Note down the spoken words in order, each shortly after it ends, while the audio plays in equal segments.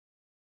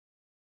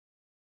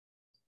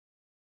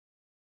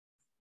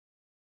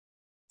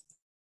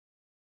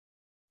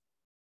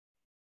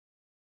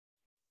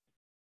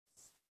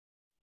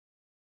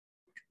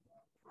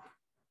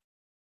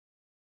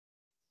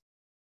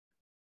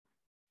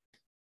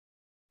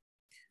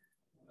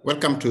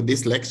Welcome to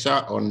this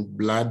lecture on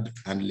blood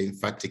and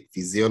lymphatic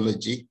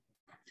physiology.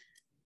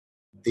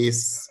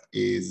 This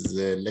is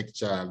a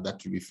lecture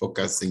that will be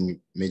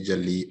focusing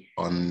majorly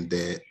on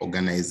the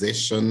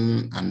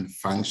organization and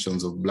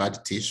functions of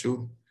blood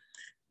tissue,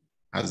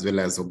 as well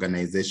as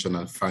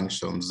organizational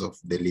functions of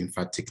the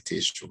lymphatic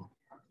tissue.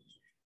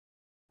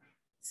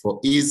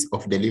 For ease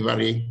of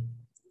delivery,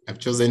 I've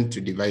chosen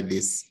to divide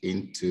this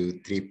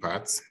into three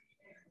parts.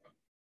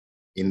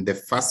 In the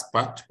first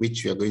part,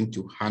 which we are going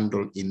to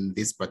handle in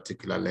this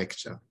particular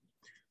lecture,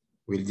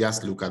 we'll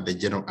just look at the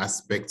general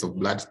aspects of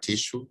blood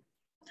tissue,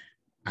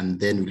 and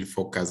then we'll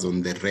focus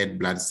on the red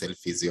blood cell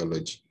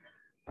physiology.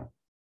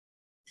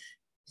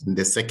 In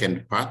the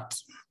second part,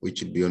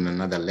 which will be on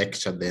another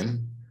lecture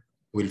then,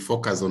 we'll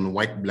focus on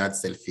white blood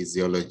cell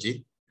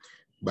physiology,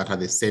 but at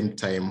the same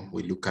time,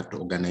 we look at the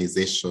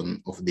organization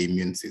of the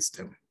immune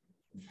system.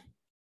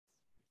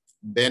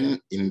 Then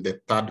in the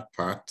third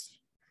part,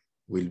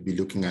 we'll be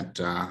looking at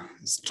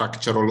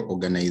structural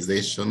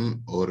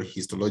organization or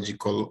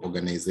histological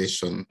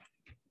organization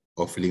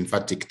of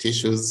lymphatic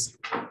tissues,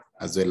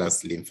 as well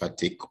as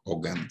lymphatic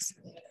organs.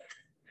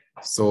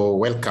 So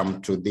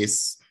welcome to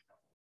this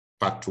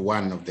part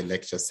one of the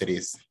lecture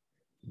series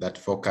that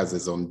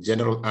focuses on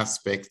general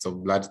aspects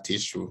of blood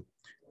tissue,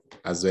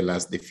 as well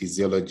as the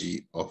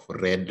physiology of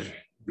red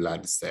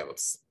blood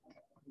cells.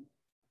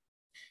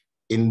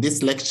 In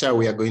this lecture,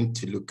 we are going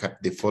to look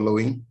at the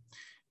following.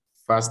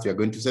 First, we are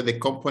going to say the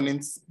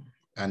components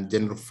and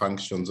general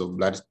functions of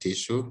blood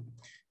tissue.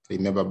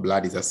 Remember,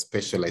 blood is a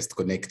specialized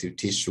connective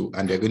tissue,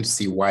 and we're going to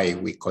see why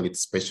we call it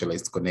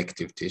specialized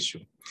connective tissue.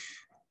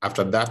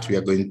 After that, we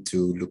are going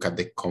to look at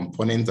the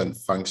components and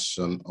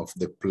function of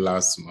the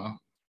plasma,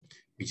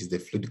 which is the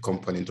fluid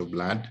component of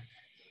blood.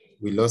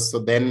 We'll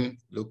also then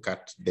look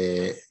at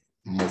the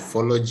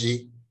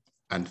morphology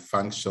and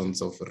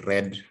functions of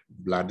red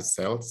blood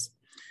cells.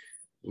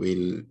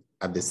 We'll,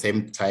 at the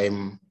same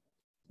time,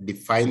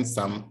 define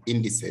some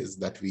indices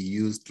that we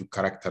use to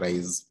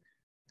characterize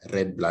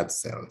red blood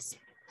cells.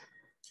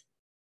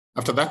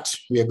 After that,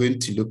 we are going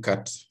to look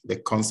at the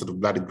concept of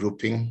blood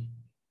grouping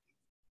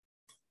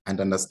and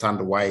understand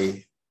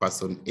why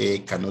person A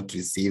cannot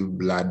receive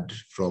blood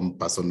from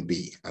person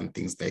B and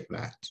things like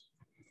that.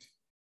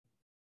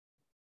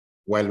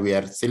 While we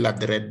are still at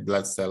the red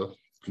blood cell,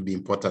 it will be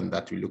important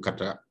that we look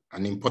at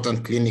an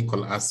important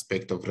clinical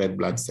aspect of red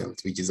blood cells,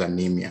 which is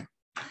anemia.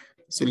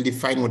 So we'll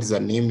define what is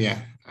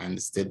anemia and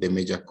state the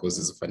major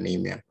causes of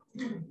anemia.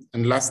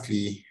 And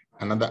lastly,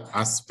 another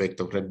aspect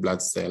of red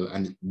blood cell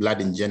and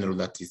blood in general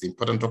that is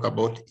important to talk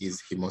about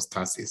is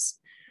hemostasis,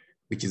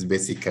 which is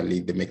basically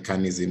the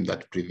mechanism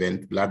that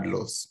prevents blood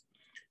loss.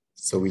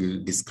 So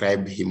we'll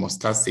describe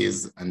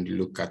hemostasis and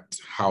look at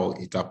how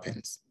it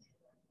happens.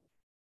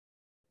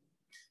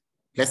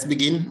 Let's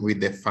begin with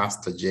the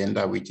first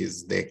agenda, which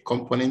is the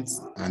components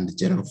and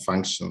general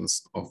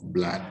functions of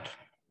blood.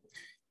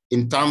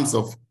 In terms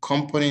of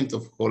component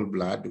of whole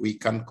blood, we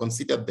can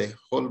consider the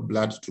whole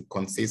blood to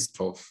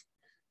consist of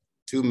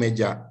two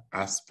major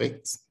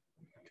aspects.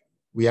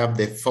 We have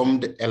the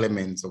formed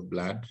elements of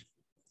blood.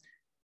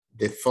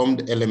 The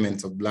formed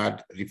elements of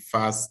blood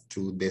refers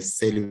to the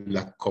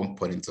cellular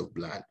components of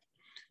blood.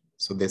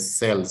 So the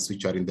cells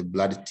which are in the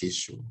blood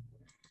tissue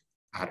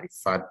are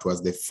referred to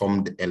as the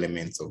formed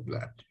elements of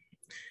blood.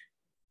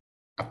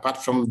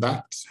 Apart from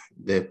that,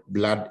 the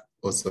blood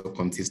also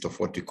consists of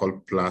what we call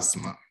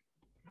plasma.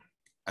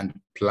 And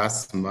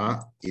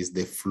plasma is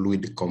the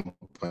fluid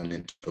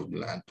component of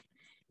blood.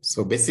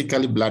 So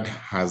basically, blood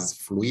has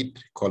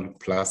fluid called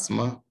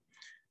plasma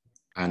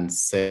and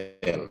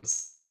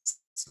cells,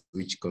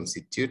 which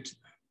constitute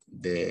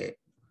the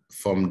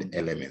formed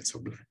elements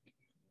of blood.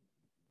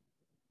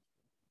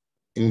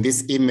 In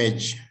this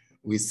image,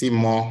 we see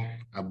more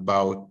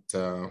about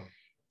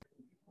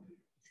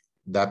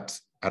that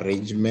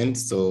arrangement.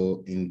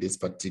 So in this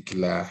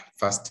particular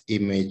first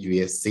image, we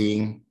are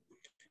seeing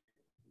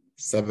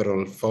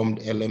several formed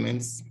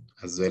elements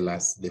as well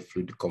as the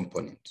fluid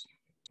component.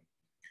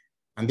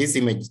 And this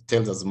image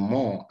tells us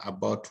more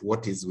about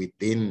what is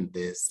within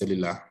the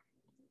cellular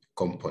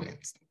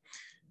components.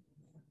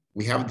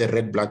 We have the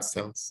red blood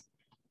cells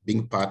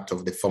being part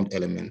of the formed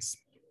elements.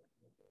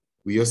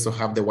 We also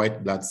have the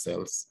white blood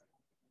cells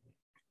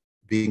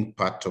being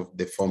part of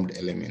the formed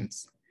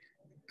elements,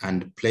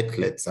 and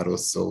platelets are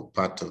also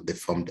part of the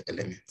formed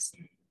elements.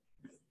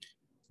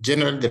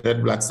 Generally, the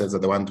red blood cells are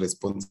the ones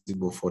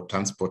responsible for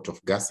transport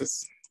of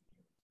gases.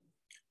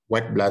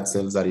 White blood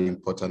cells are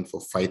important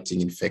for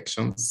fighting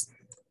infections,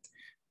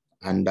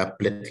 and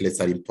platelets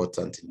are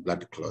important in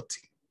blood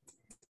clotting.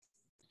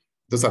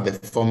 Those are the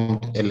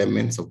formed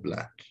elements of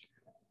blood.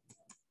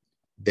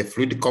 The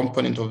fluid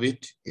component of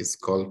it is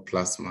called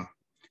plasma,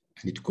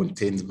 and it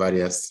contains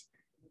various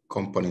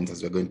components,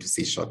 as we're going to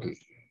see shortly.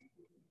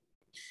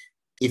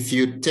 If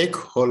you take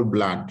whole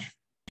blood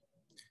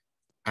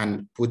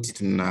and put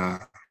it in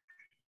a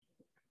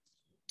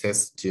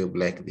test tube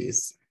like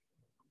this,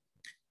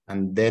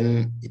 and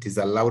then it is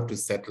allowed to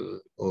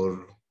settle,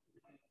 or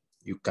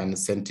you can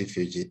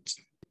centrifuge it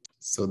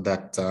so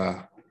that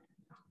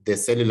the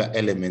cellular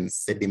elements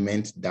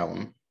sediment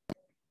down,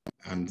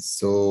 and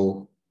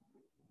so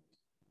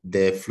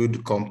the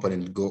fluid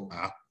component go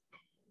up,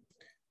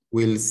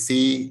 we'll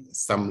see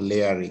some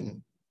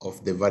layering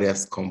of the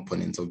various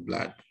components of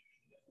blood.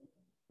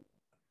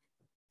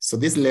 So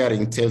this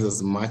layering tells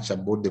us much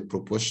about the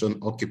proportion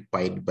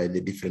occupied by the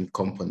different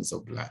components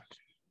of blood.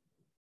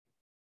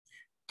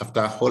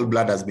 After whole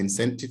blood has been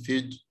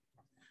centrifuged,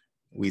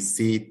 we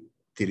see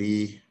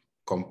three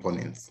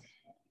components.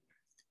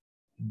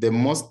 The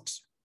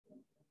most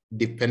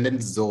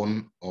dependent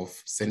zone of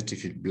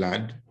centrifuged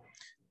blood,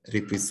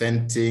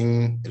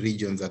 representing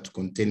regions that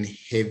contain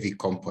heavy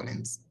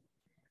components,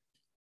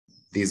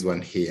 this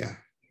one here,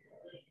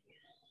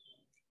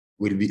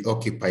 will be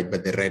occupied by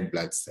the red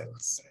blood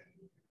cells.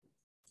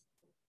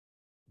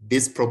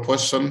 This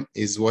proportion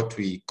is what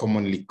we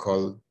commonly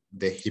call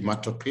the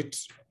hematocrit,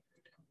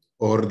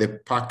 or the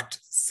packed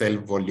cell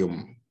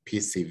volume,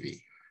 PCV.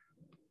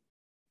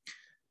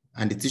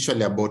 And it's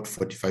usually about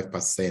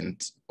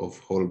 45% of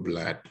whole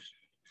blood.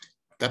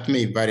 That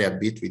may vary a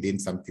bit within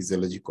some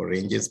physiological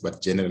ranges,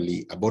 but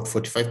generally about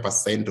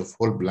 45% of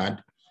whole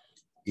blood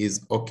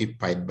is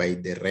occupied by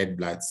the red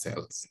blood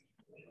cells.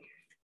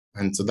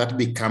 And so that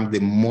becomes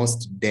the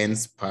most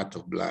dense part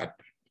of blood,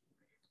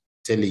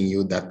 telling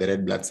you that the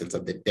red blood cells are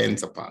the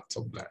denser parts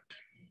of blood.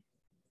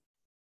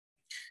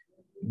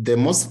 The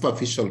most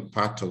superficial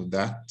part of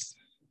that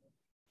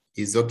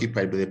is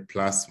occupied by the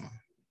plasma.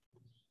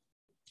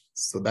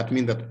 So that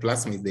means that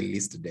plasma is the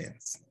least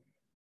dense.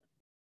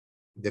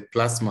 The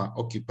plasma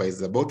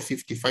occupies about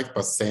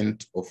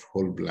 55% of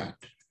whole blood.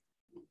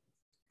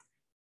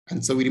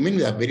 And so we remain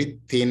with a very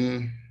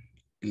thin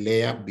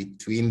layer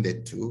between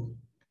the two,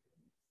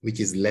 which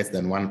is less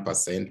than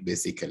 1%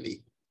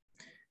 basically.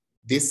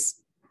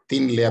 This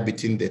thin layer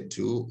between the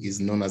two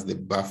is known as the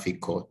Buffy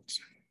coat.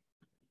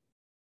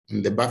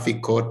 And the Buffy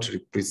coat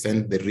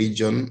represents the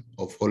region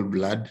of whole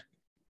blood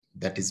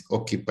that is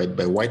occupied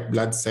by white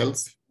blood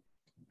cells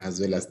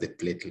as well as the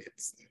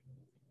platelets.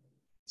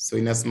 So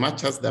in as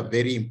much as they're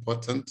very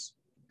important,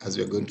 as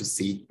we're going to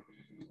see,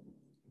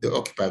 they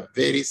occupy a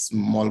very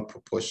small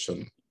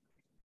proportion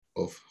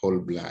of whole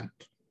blood.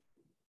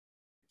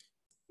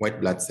 White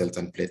blood cells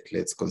and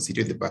platelets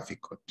constitute the Buffy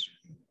coat.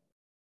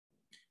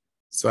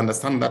 So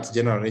understand that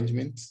general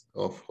arrangement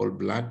of whole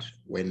blood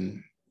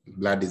when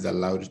blood is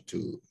allowed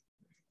to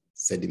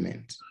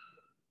sediment.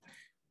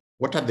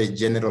 What are the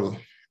general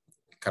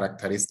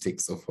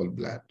characteristics of whole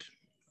blood?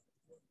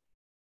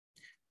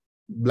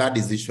 Blood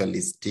is usually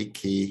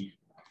sticky,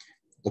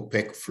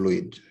 opaque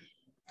fluid.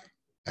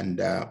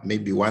 And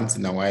maybe once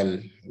in a while,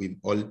 we've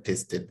all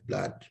tasted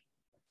blood.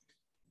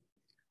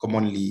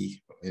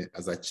 Commonly,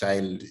 as a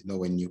child, you know,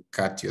 when you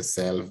cut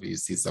yourself, you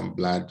see some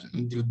blood,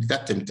 and you'll be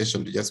that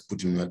temptation to just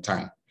put it in your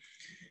tongue.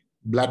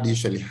 Blood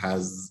usually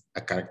has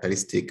a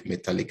characteristic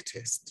metallic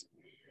taste.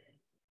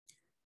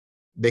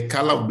 The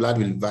color of blood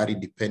will vary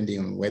depending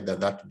on whether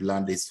that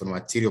blood is from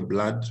arterial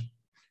blood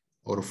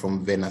or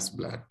from venous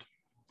blood.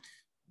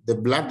 The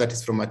blood that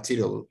is from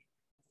arterial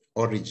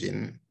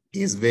origin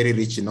is very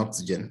rich in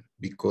oxygen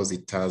because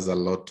it has a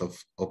lot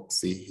of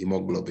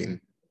oxyhemoglobin.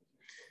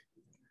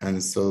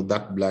 And so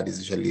that blood is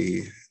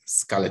usually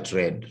scarlet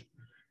red,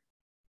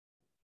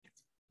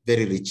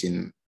 very rich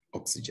in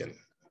oxygen.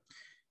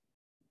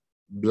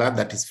 Blood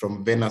that is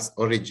from venous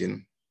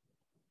origin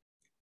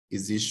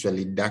is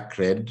usually dark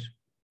red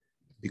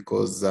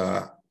because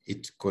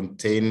it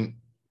contains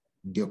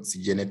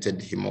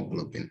deoxygenated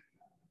hemoglobin.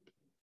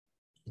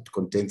 It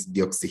contains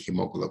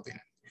deoxyhemoglobin.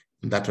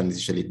 And that one is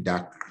usually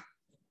dark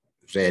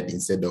red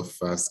instead of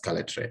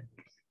scarlet red.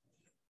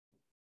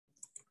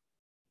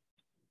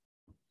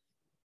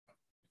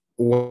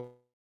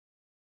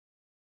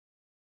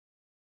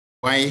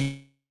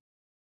 Why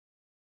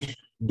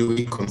do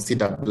we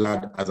consider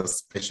blood as a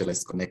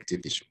specialized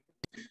connective tissue?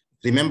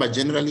 Remember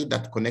generally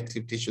that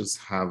connective tissues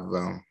have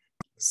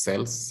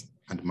cells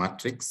and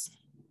matrix.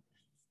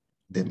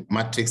 The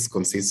matrix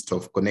consists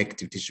of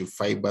connective tissue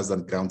fibers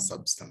and ground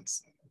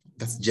substance.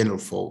 That's general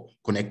for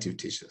connective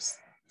tissues.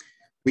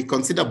 We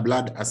consider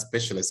blood as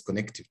specialized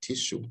connective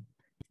tissue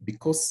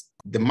because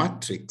the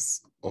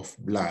matrix of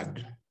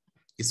blood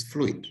is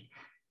fluid.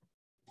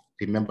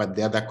 Remember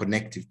the other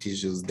connective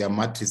tissues, their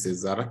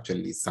matrices are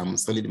actually some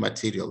solid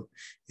material.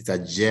 It's a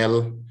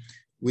gel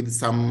with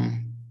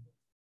some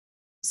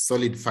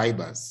solid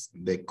fibers,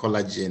 the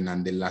collagen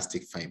and the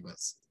elastic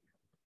fibers.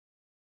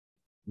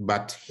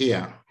 But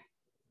here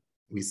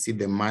we see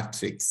the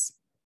matrix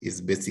is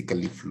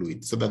basically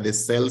fluid, so that the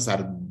cells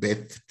are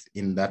bathed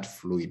in that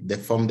fluid. The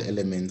formed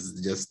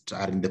elements just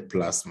are in the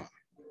plasma.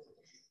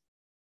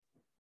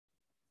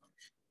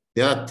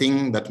 The other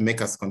thing that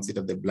makes us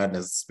consider the blood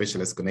as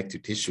specialized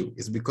connective tissue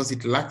is because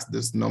it lacks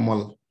those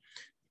normal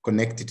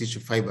connective tissue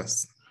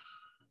fibers.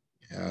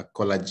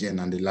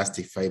 Collagen and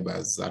elastic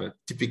fibers are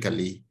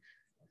typically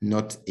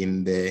not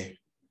in the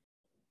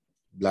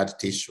blood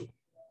tissue.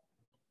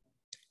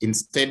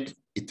 Instead,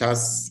 it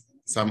has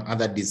some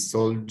other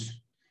dissolved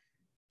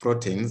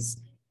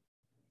proteins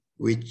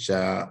which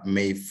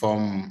may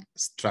form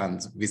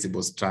strands,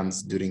 visible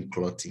strands during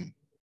clotting.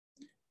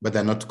 but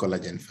they're not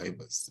collagen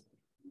fibers.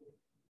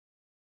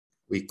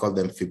 We call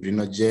them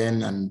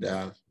fibrinogen, and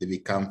they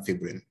become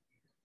fibrin.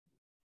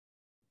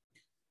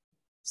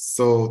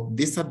 So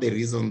these are the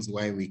reasons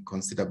why we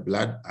consider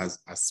blood as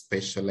a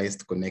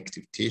specialized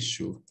connective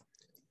tissue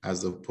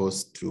as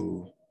opposed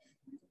to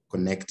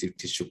connective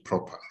tissue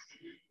proper.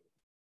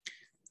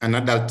 An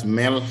adult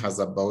male has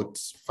about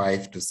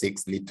 5 to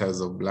 6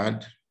 liters of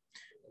blood.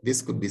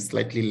 This could be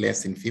slightly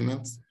less in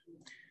females,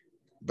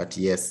 but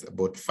yes,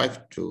 about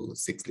 5 to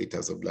 6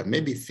 liters of blood.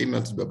 Maybe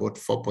females be about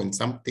 4 point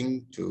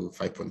something to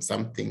 5 point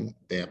something,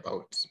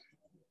 thereabouts.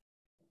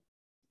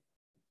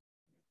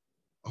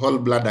 Whole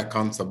blood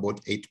accounts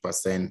about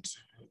 8%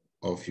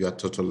 of your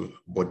total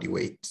body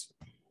weight.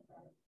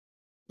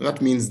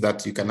 That means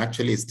that you can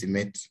actually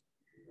estimate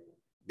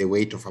the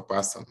weight of a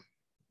person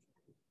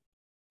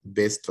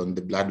based on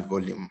the blood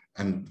volume,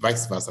 and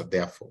vice versa.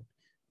 Therefore,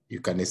 you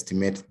can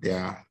estimate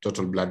their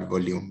total blood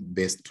volume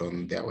based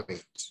on their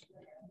weight,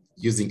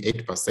 using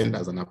 8%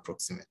 as an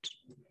approximate.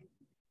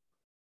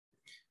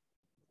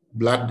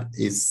 Blood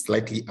is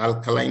slightly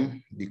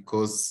alkaline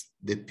because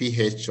the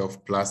pH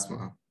of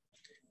plasma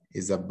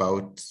is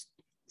about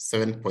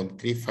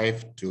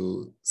 7.35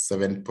 to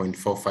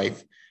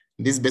 7.45.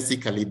 This is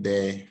basically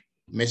the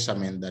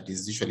measurement that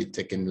is usually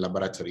taken in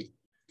laboratory,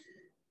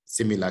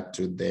 similar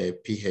to the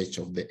pH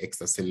of the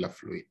extracellular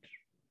fluid.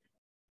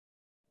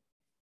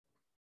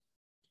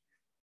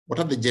 What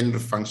are the general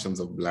functions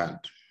of blood?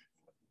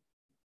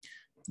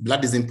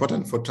 Blood is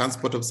important for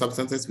transport of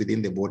substances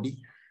within the body.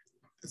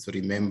 So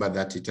remember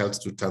that it helps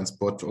to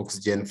transport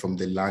oxygen from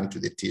the lung to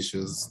the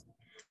tissues,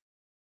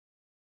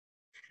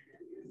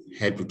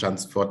 help to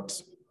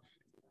transport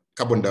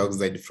carbon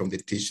dioxide from the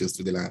tissues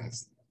to the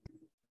lungs,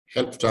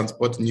 help to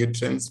transport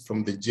nutrients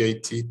from the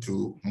GIT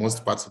to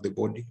most parts of the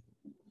body,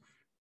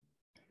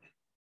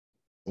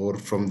 or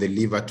from the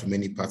liver to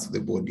many parts of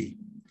the body.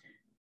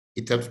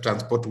 It helps to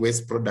transport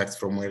waste products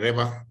from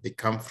wherever they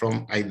come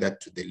from, either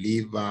to the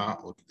liver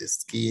or to the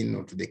skin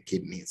or to the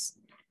kidneys.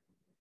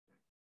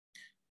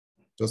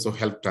 It also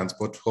helps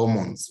transport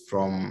hormones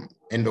from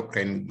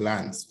endocrine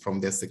glands, from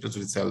their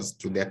secretory cells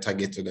to their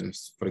target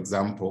organs. For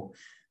example,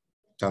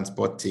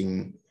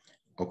 transporting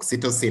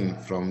oxytocin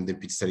from the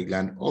pituitary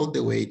gland all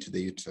the way to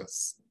the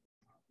uterus.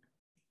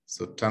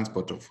 So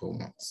transport of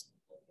hormones.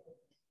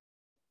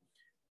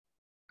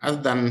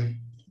 Other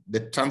than the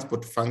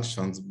transport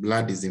functions,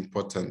 blood is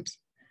important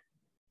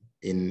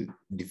in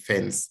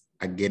defense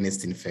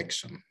against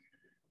infection.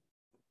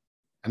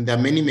 And there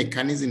are many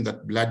mechanisms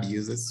that blood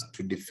uses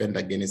to defend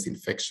against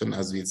infection,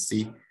 as we'll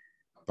see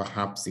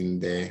perhaps in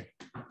the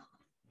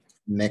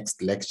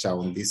next lecture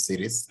on this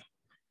series.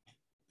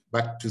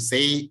 But to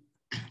say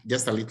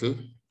just a little,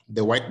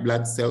 the white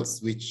blood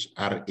cells which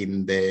are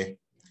in the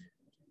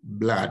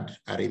blood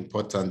are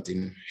important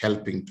in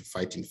helping to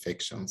fight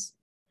infections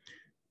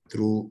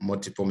through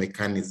multiple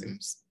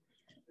mechanisms.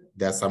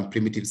 There are some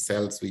primitive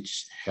cells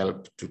which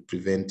help to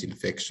prevent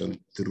infection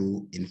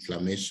through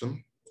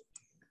inflammation.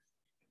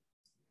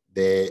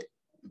 The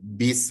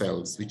B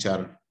cells, which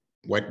are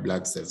white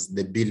blood cells,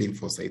 the B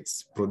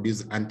lymphocytes,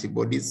 produce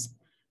antibodies,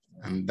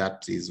 and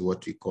that is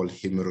what we call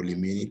humoral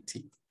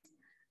immunity.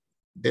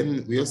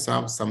 Then we also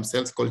have some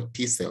cells called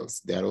T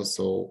cells. They are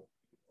also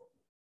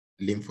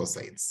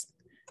lymphocytes,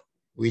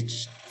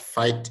 which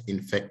fight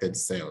infected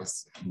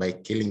cells by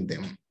killing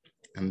them,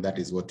 and that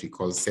is what we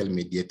call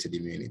cell-mediated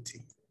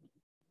immunity.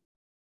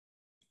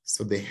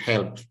 So they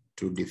help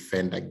to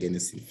defend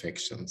against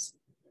infections.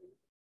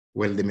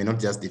 Well, they may not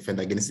just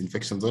defend against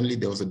infections only,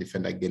 they also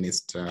defend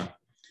against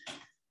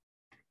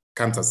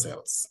cancer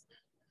cells.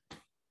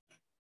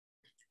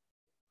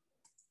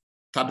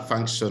 Third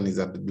function is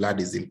that the blood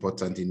is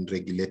important in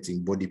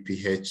regulating body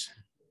pH.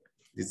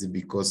 This is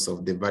because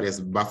of the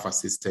various buffer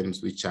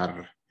systems which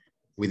are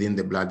within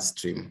the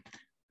bloodstream.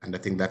 And I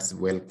think that's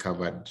well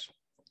covered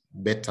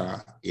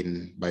better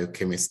in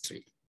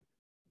biochemistry.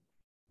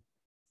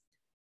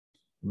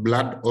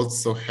 Blood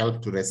also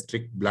helps to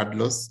restrict blood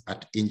loss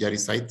at injury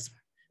sites.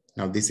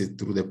 Now, this is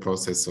through the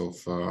process of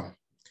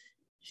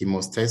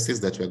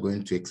hemostasis that we're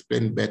going to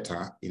explain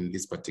better in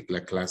this particular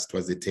class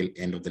towards the tail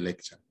end of the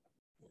lecture.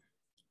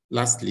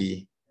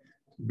 Lastly,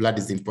 blood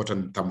is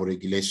important in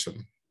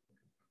thermoregulation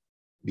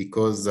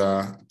because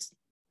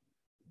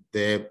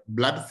the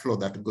blood flow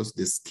that goes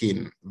to the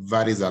skin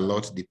varies a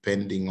lot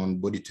depending on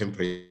body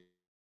temperature.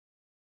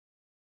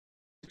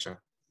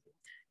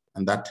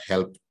 And that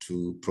helps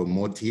to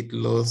promote heat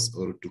loss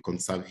or to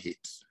conserve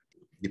heat,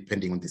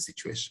 depending on the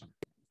situation.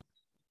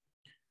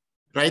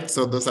 Right,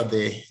 so those are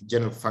the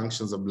general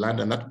functions of blood,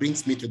 and that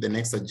brings me to the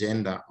next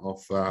agenda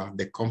of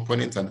the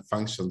components and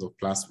functions of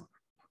plasma.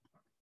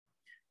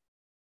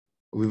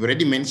 We've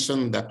already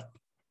mentioned that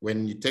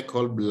when you take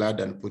whole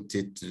blood and put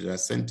it in a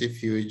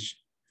centrifuge,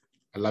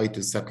 allow it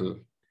to settle,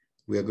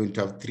 we are going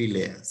to have 3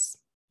 layers.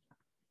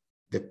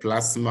 The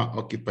plasma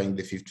occupying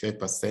the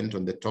 55%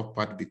 on the top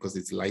part because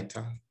it's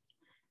lighter.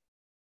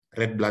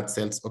 Red blood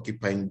cells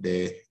occupying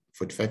the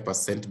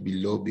 45%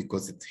 below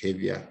because it's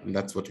heavier, and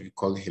that's what we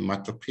call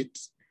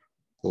hematocrit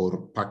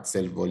or packed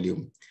cell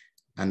volume.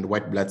 and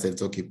white blood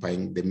cells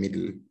occupying the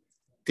middle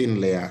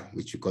thin layer,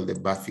 which we call the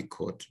buffy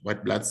coat,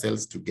 white blood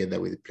cells together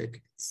with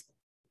platelets.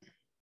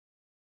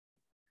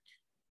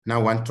 Now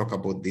I want to talk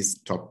about this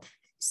top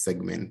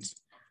segment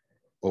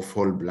of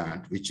whole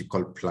blood, which we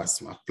call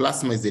plasma.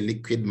 Plasma is a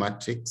liquid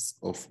matrix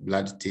of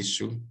blood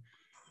tissue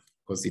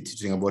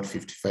constituting about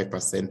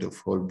 55% of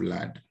whole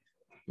blood.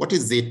 What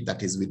is it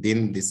that is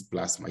within this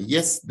plasma?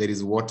 Yes, there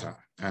is water,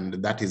 and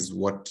that is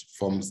what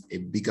forms a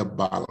bigger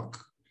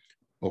bulk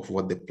of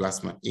what the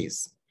plasma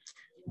is.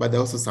 But there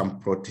are also some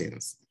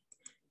proteins,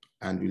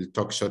 and we'll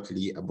talk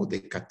shortly about the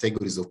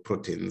categories of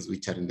proteins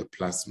which are in the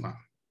plasma.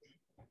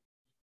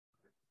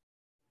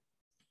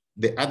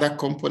 The other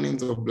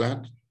components of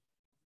blood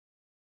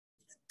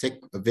take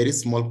a very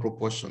small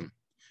proportion,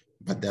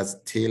 but they're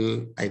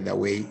still either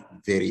way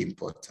very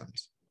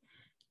important.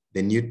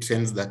 The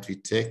nutrients that we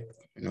take,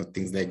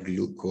 things like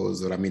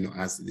glucose or amino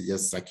acids,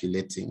 just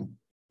circulating,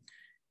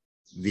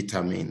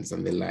 vitamins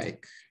and the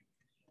like.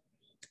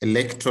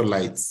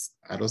 Electrolytes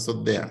are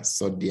also there,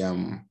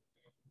 sodium,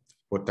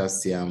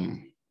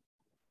 potassium,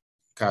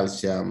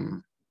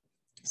 calcium.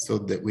 So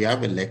that we have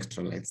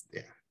electrolytes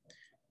there.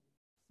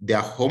 There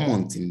are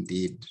hormones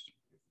indeed,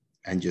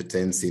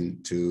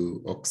 angiotensin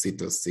to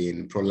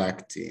oxytocin,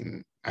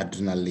 prolactin,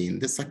 adrenaline,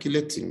 they're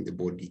circulating the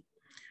body.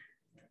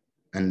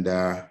 And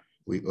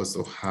we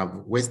also have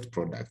waste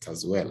products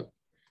as well,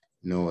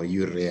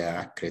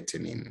 urea,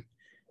 creatinine,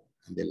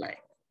 and the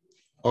like.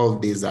 All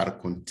these are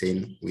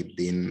contained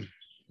within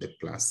the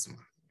plasma.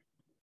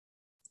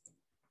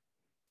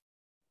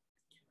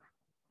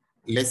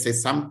 Let's say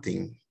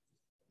something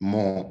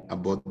more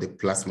about the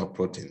plasma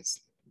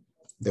proteins,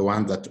 the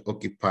ones that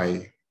occupy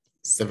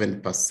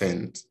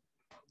 7%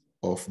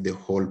 of the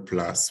whole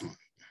plasma.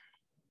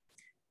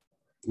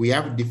 We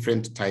have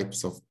different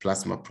types of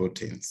plasma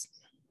proteins.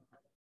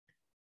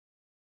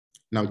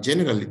 Now,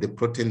 generally, the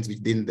proteins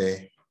within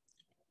the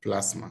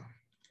plasma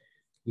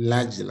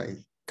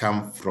largely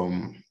come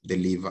from the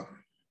liver.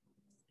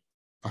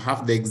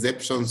 Perhaps the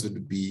exceptions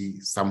would be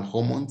some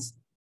hormones,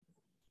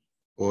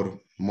 or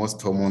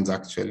most hormones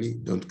actually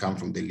don't come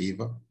from the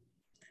liver,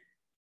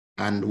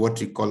 and what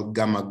we call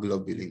gamma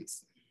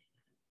globulins.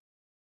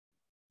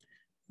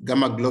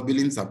 Gamma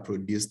globulins are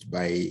produced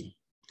by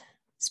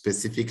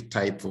specific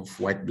type of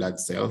white blood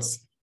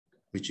cells,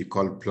 which we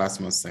call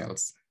plasma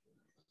cells.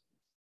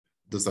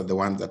 Those are the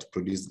ones that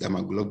produce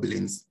gamma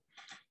globulins,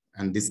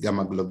 and these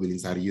gamma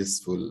globulins are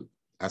useful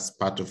as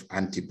part of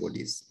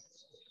antibodies.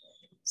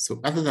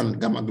 So other than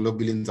gamma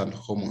globulins and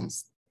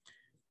hormones,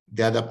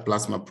 the other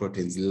plasma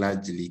proteins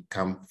largely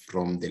come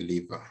from the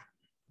liver.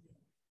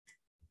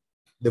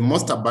 The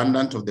most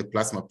abundant of the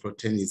plasma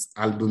protein is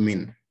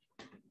albumin.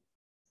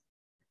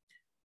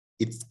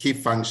 Its key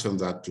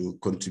functions are to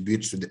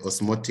contribute to the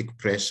osmotic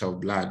pressure of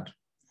blood.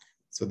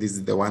 So this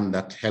is the one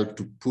that helps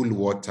to pull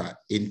water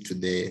into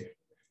the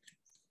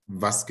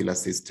vascular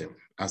system,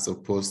 as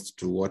opposed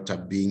to water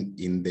being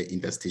in the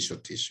interstitial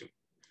tissue.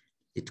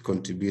 It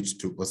contributes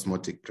to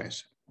osmotic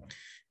pressure.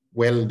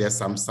 Well, there are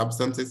some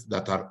substances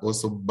that are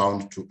also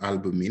bound to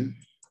albumin,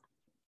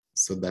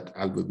 so that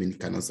albumin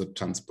can also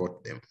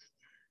transport them.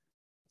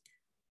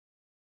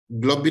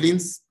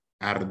 Globulins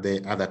are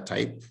the other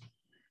type.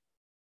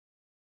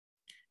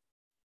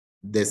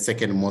 The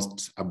second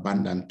most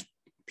abundant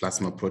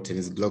plasma protein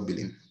is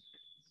globulin.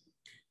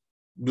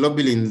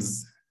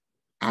 Globulins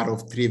are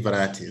of three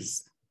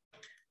varieties.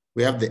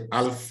 We have the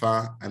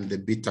alpha and the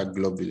beta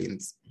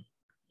globulins.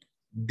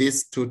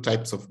 These two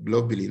types of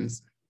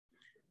globulins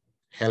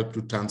help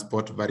to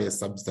transport various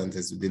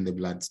substances within the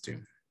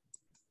bloodstream.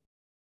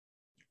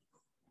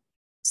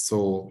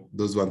 So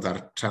those ones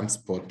are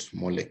transport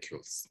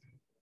molecules.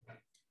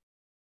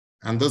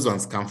 And those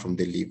ones come from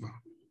the liver.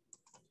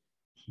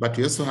 But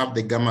we also have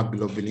the gamma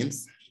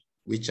globulins,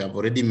 which I've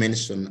already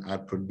mentioned are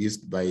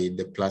produced by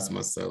the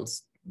plasma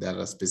cells. They are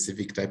a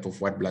specific type of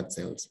white blood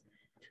cells.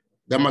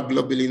 Gamma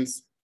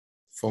globulins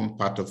form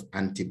part of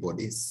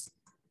antibodies.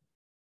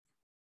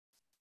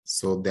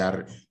 So they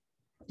are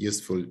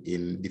useful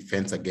in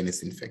defense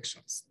against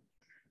infections.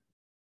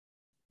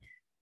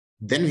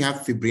 Then we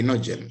have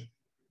fibrinogen.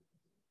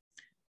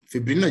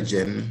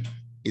 Fibrinogen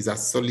is a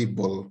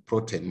soluble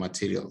protein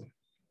material.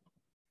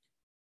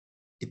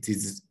 It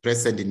is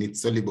present in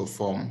its soluble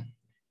form,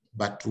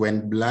 but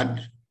when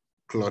blood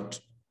clot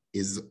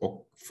is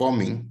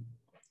forming,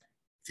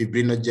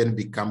 fibrinogen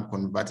becomes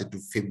converted to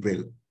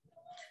fibril.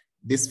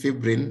 This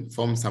fibrin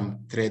forms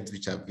some threads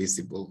which are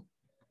visible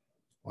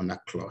on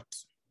a clot.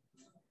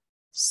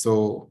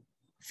 So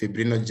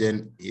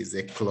fibrinogen is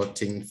a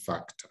clotting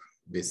factor,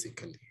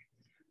 basically.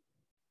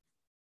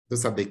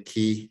 Those are the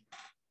key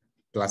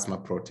plasma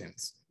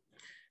proteins.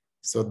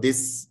 So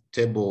this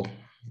table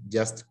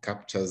just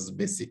captures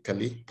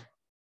basically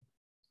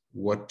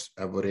what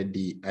I've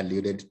already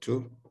alluded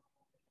to,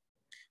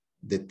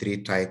 the three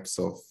types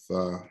of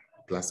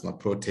plasma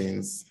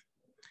proteins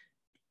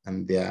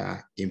and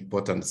their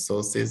important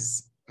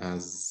sources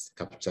as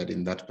captured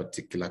in that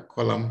particular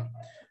column,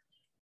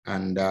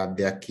 and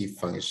their key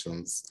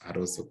functions are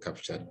also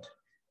captured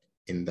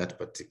in that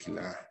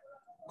particular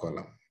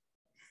column.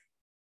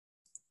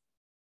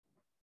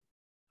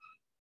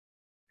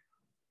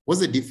 What's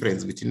the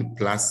difference between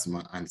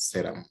plasma and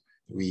serum?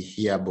 We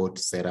hear about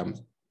serum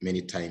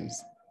many times.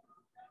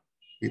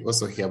 We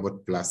also hear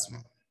about plasma.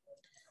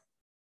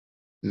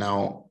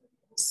 Now,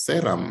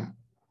 serum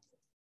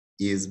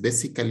is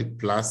basically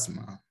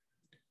plasma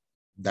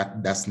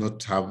that does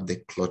not have the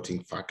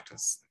clotting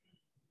factors.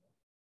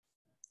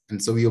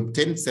 And so we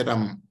obtain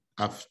serum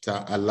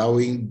after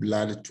allowing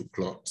blood to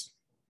clot.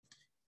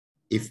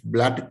 If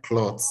blood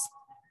clots,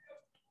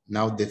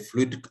 now the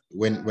fluid,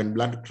 when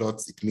blood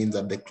clots, it means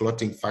that the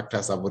clotting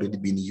factors have already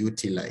been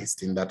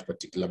utilized in that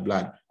particular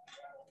blood.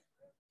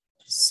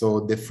 So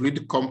the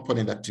fluid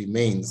component that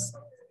remains,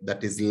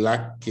 that is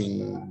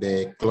lacking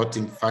the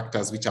clotting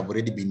factors which have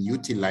already been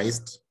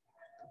utilized,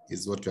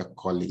 is what we are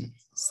calling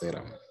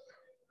serum.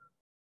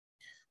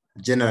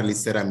 Generally,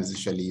 serum is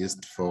usually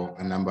used for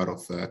a number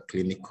of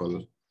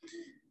clinical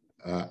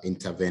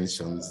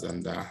interventions,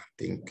 and I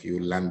think you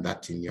learn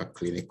that in your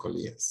clinical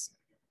years.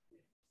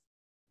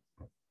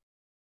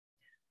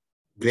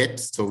 Great,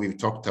 so we've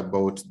talked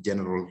about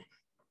general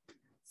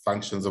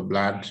functions of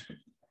blood.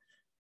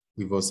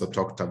 We've also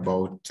talked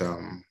about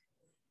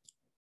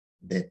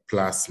the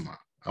plasma.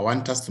 I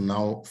want us to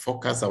now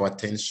focus our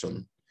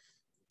attention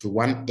to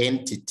one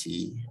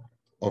entity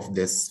of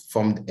this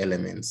formed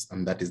elements,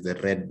 and that is the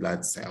red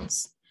blood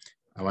cells.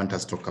 I want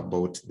us to talk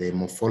about the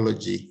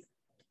morphology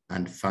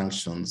and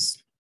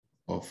functions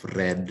of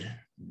red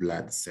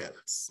blood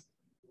cells.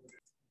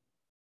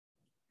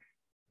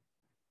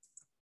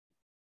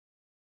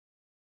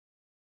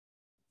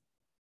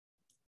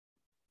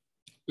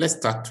 Let's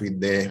start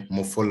with the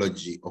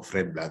morphology of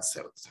red blood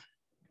cells.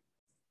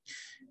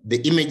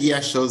 The image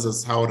here shows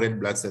us how red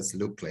blood cells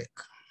look like.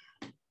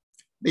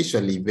 They're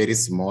usually very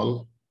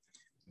small,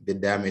 the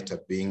diameter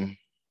being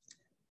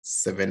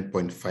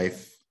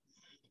 7.5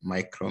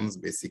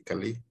 microns,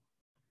 basically.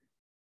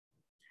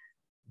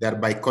 They're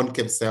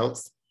biconcave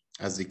cells,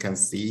 as you can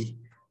see,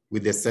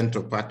 with the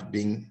central part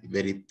being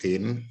very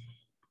thin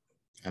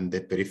and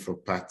the peripheral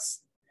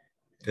parts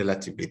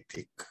relatively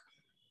thick.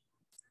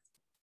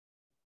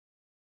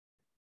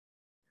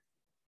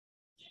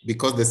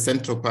 Because the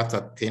central parts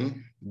are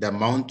thin, the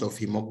amount of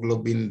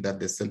hemoglobin that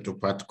the central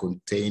part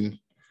contain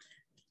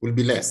will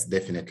be less,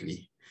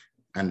 definitely.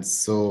 And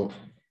so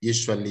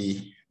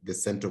usually the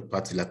central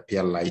part will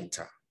appear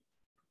lighter.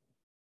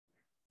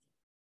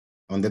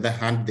 On the other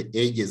hand, the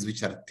edges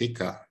which are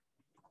thicker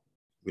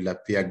will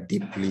appear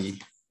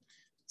deeply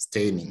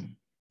staining.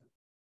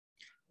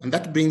 And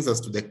that brings us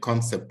to the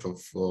concept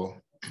of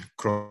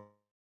chromicity.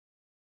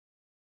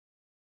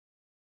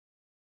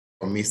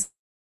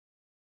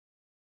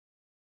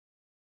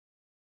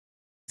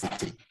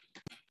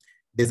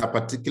 There's a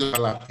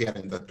particular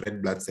appearance that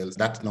red blood cells,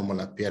 that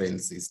normal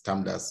appearance is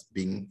termed as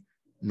being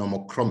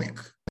normochromic.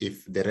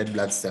 If the red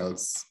blood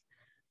cells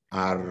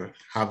are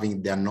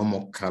having their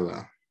normal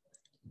color,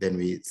 then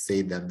we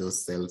say that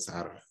those cells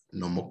are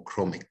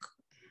normochromic.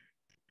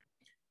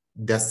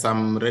 There's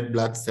some red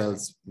blood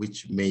cells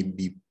which may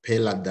be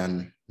paler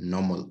than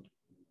normal.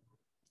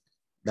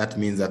 That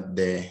means that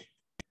the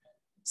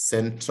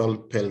central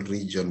pale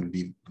region will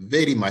be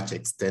very much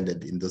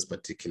extended in those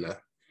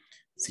particular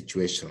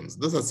situations.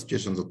 Those are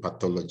situations of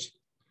pathology.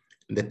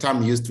 And the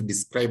term used to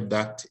describe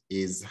that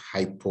is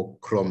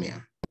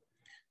hypochromia.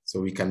 So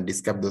we can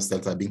describe those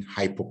cells as being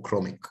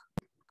hypochromic.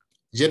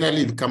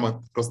 Generally, you come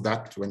across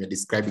that when you're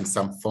describing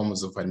some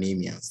forms of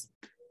anemias.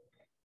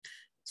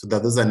 So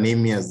that those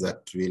anemias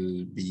that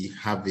will be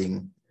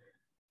having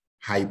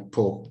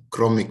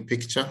hypochromic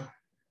picture,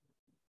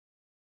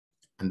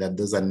 and that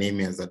those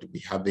anemias that will be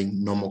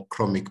having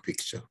normochromic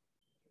picture.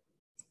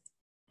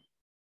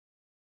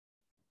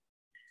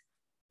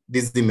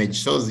 This image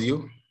shows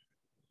you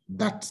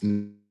that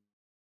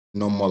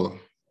normal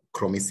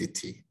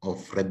chromicity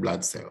of red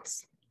blood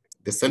cells.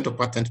 The central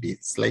part tends to be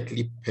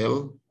slightly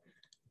pale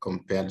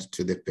compared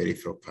to the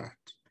peripheral part.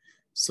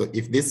 So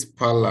if this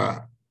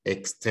pallor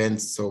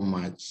extends so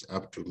much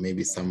up to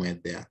maybe somewhere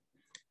there,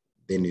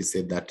 then you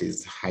say that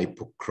is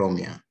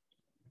hypochromia.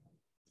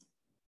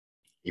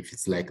 If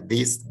it's like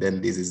this,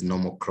 then this is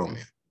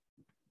normochromia.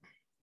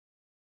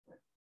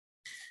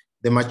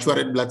 The mature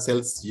red blood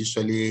cells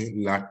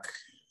usually lack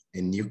a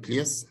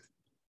nucleus,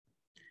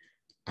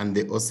 and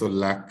they also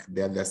lack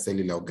the other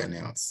cellular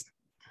organelles.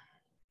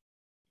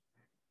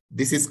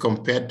 This is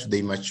compared to the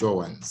immature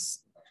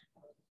ones.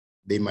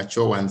 The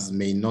immature ones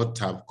may not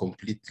have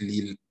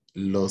completely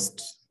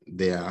lost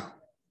their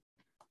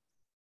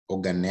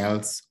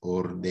organelles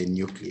or the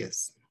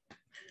nucleus.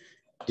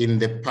 In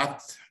the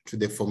path to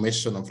the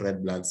formation of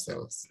red blood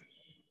cells,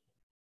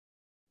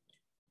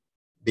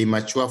 the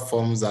immature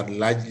forms are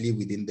largely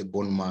within the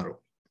bone marrow,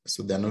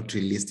 so they're not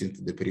released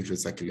into the peripheral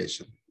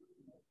circulation.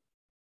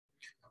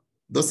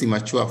 Those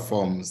immature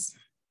forms,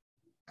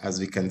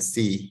 as we can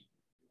see,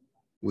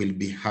 will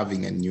be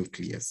having a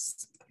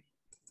nucleus.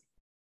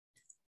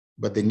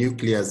 But the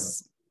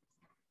nucleus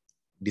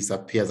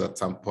disappears at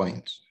some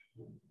point.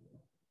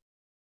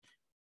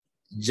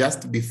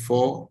 Just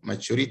before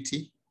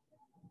maturity,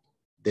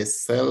 the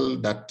cell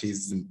that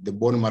is the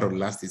bone marrow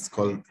last is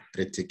called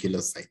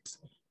reticulocyte.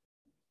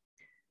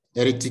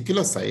 A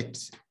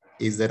reticulocyte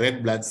is a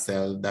red blood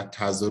cell that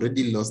has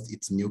already lost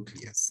its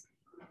nucleus,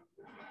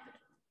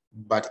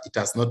 but it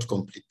has not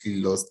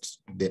completely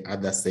lost the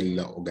other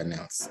cellular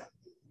organelles.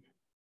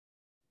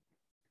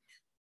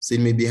 So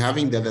it may be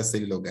having the other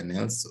cellular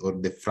organelles, or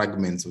the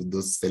fragments of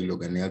those cellular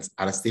organelles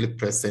are still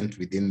present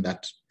within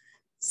that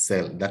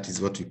cell. That is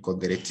what we call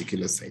the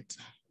reticulocyte.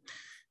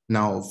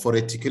 Now, for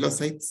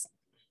reticulocytes,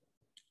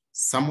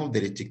 some of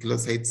the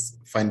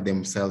reticulocytes find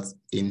themselves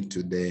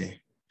into the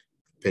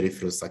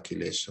peripheral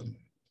circulation,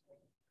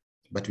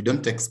 but we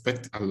don't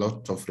expect a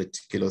lot of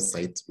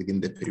reticulocytes within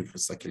the peripheral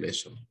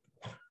circulation.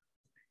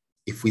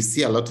 If we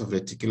see a lot of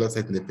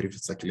reticulocytes in the peripheral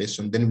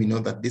circulation, then we know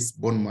that this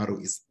bone marrow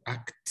is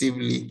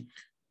actively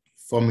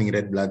forming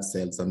red blood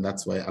cells, and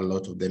that's why a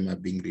lot of them are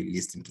being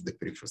released into the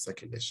peripheral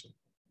circulation.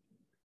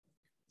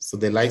 So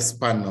the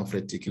lifespan of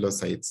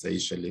reticulocytes are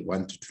usually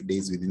 1 to 2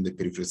 days within the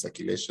peripheral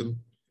circulation,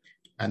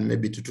 and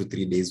maybe 2 to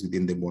 3 days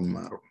within the bone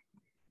marrow.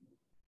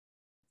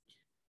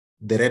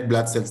 The red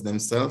blood cells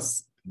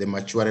themselves, the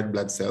mature red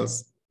blood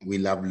cells,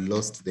 will have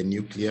lost the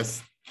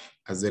nucleus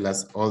as well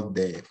as all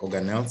the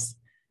organelles.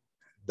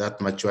 That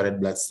mature red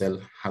blood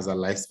cell has a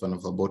lifespan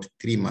of about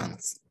 3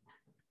 months.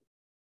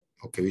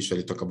 Okay, we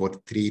usually talk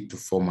about 3 to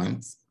 4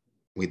 months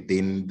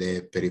within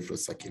the peripheral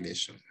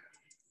circulation.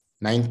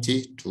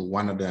 90 to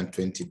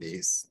 120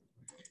 days.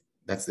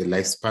 That's the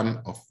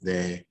lifespan of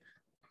the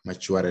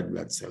mature red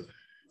blood cell.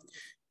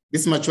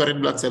 These mature red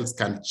blood cells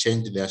can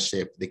change their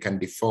shape. They can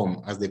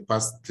deform as they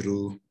pass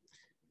through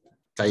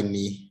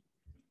tiny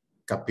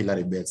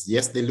capillary beds.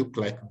 Yes, they look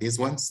like these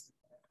ones,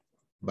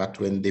 but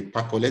when they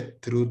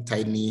percolate through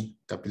tiny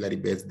capillary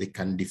beds, they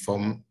can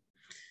deform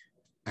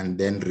and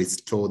then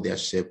restore their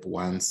shape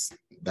once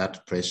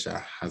that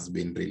pressure has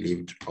been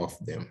relieved of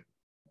them.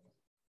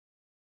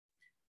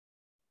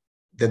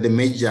 The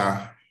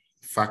major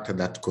factor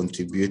that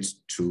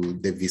contributes to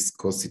the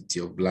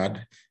viscosity of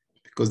blood,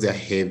 because they are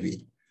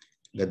heavy,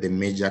 that the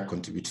major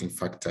contributing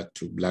factor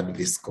to blood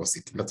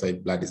viscosity. That's why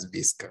blood is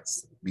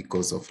viscous,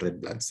 because of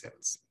red blood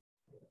cells.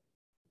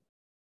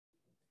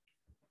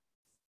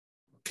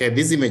 Okay,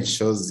 this image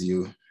shows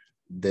you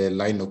the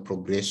line of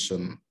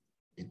progression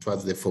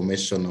towards the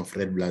formation of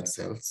red blood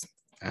cells.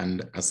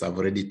 And as I've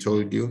already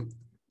told you,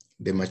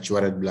 the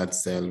mature red blood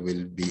cell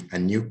will be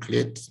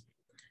enucleate,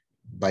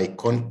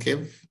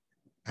 biconcave,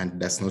 and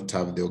does not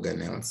have the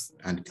organelles,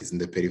 and it is in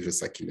the peripheral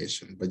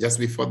circulation. But just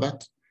before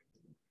that,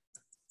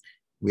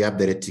 we have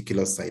the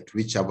reticulocyte,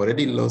 which has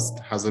already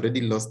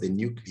lost the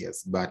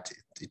nucleus, but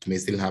it may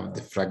still have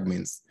the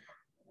fragments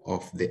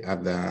of the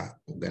other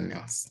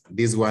organelles.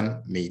 This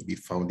one may be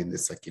found in the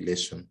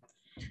circulation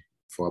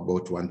for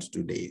about 1 to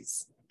 2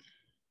 days.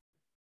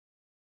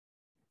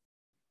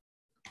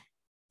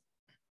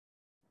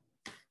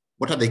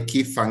 What are the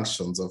key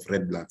functions of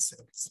red blood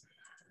cells?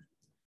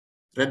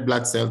 Red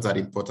blood cells are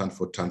important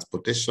for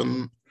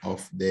transportation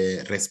of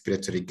the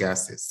respiratory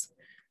gases.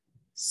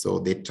 So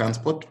they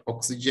transport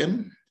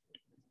oxygen,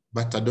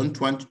 but I don't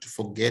want you to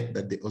forget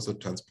that they also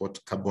transport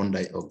carbon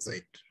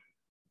dioxide.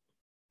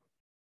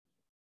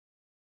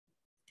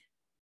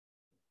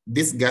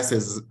 These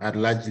gases are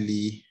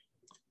largely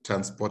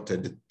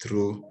transported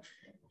through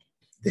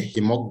the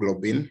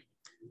hemoglobin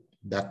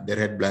that the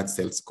red blood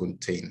cells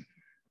contain.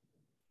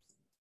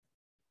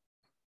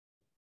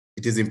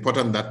 It is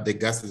important that the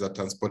gases are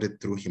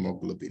transported through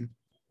hemoglobin.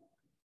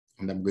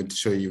 And I'm going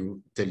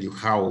to tell you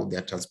how they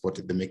are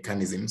transported, the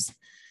mechanisms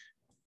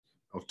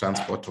of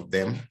transport of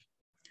them.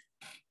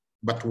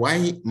 But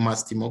why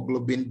must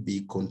hemoglobin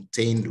be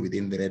contained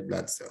within the red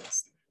blood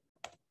cells?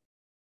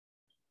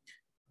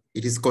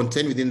 It is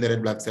contained within the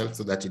red blood cells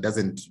so that it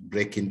doesn't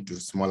break into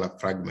smaller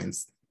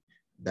fragments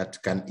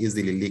that can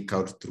easily leak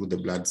out through the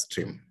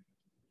bloodstream.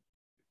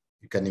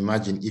 You can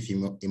imagine if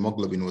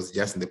hemoglobin was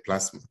just in the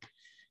plasma,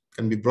 it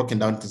can be broken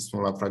down to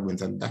smaller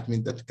fragments, and that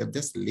means that it can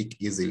just leak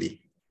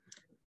easily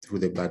through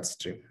the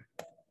bloodstream.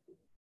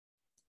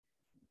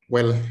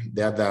 Well,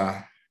 the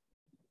other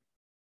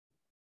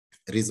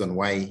reason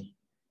why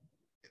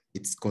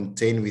it's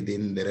contained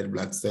within the red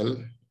blood cell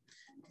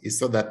is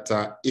so that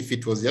if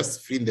it was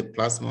just free in the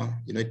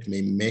plasma, it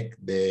may make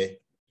the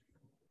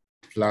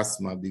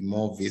plasma be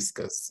more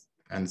viscous,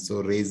 and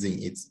so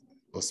raising its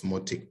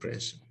osmotic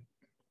pressure.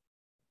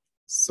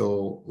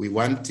 So we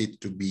want it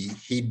to be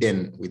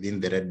hidden within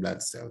the red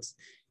blood cells.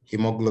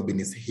 Hemoglobin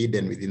is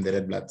hidden within the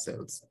red blood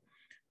cells,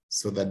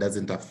 so that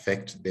doesn't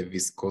affect the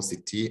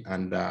viscosity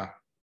and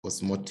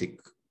osmotic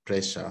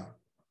pressure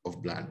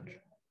of blood.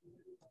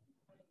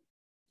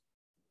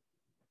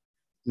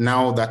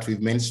 Now that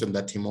we've mentioned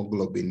that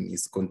hemoglobin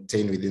is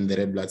contained within the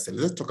red blood cells,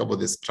 let's talk about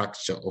the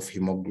structure of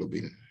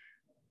hemoglobin.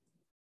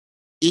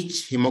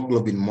 Each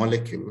hemoglobin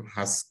molecule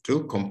has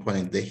 2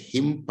 components, the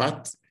hem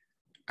part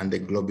and the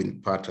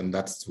globin part, and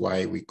that's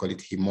why we call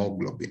it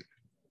hemoglobin.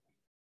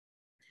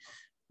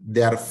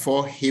 There are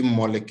 4 hem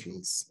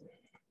molecules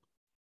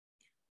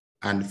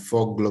and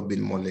 4 globin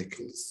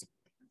molecules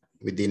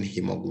within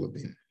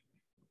hemoglobin.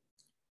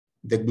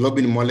 The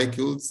globin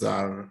molecules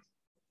are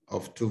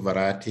of 2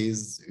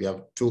 varieties. We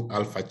have 2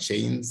 alpha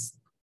chains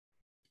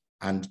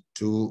and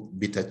 2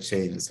 beta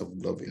chains of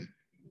globin.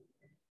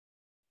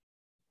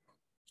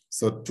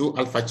 So 2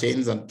 alpha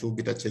chains and 2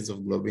 beta chains of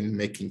globin,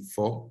 making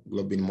 4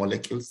 globin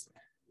molecules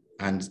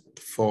and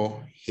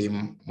 4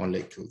 heme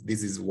molecules.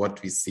 This is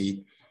what we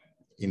see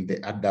in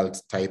the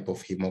adult type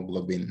of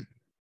hemoglobin.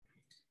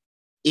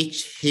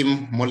 Each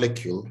heme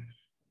molecule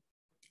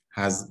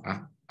has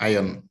an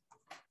ion.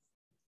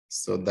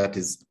 So that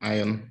is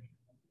ion,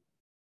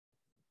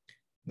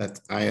 that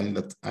ion,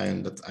 that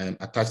ion, that ion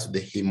attached to the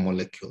heme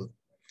molecule.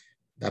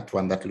 That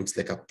one that looks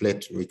like a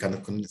plate, we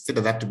can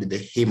consider that to be the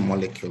heme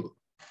molecule.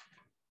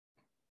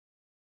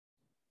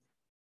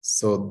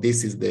 So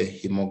this is the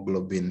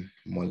hemoglobin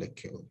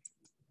molecule.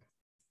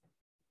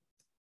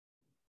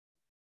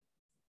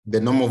 The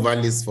normal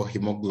values for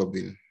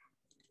hemoglobin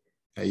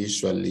are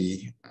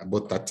usually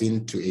about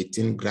 13 to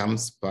 18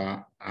 grams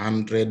per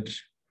 100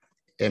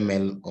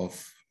 ml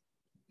of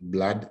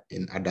blood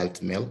in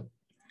adult male.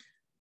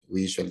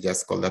 We usually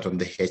just call that on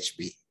the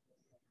HB.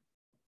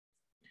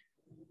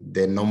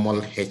 The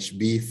normal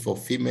HB for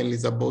female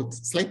is about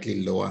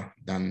slightly lower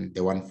than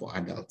the one for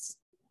adults.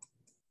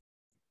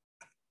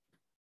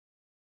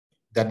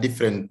 There are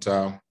different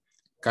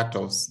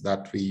cutoffs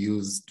that we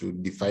use to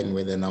define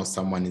whether now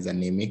someone is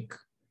anemic.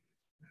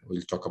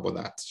 We'll talk about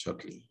that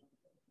shortly.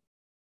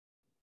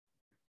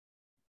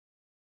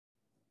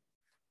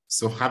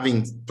 So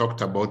having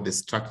talked about the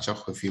structure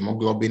of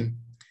hemoglobin,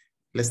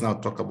 let's now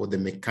talk about the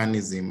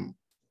mechanism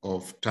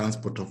of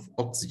transport of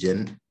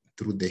oxygen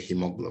through the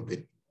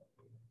hemoglobin.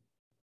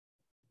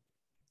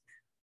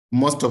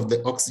 Most of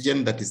the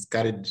oxygen that is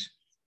carried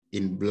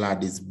in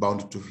blood is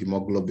bound to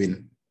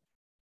hemoglobin,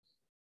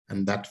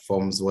 and that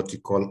forms what we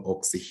call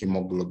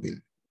oxyhemoglobin.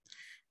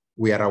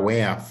 We are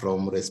aware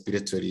from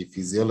respiratory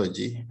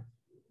physiology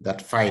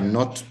that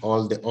not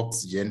all the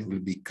oxygen will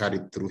be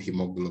carried through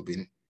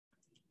hemoglobin.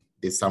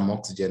 There's some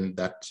oxygen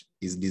that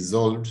is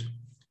dissolved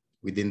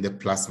within the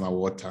plasma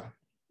water,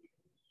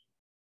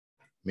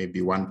 maybe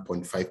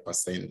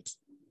 1.5%.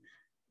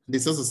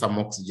 There's also some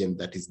oxygen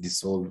that is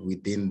dissolved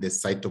within the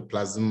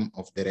cytoplasm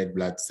of the red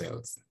blood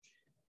cells.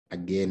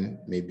 Again,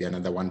 maybe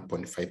another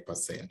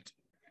 1.5%.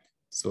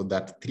 So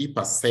that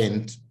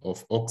 3%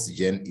 of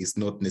oxygen is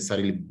not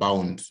necessarily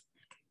bound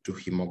to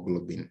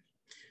hemoglobin,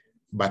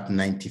 but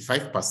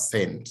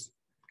 95%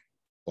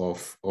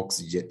 of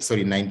oxygen,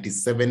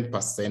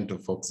 97%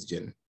 of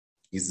oxygen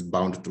is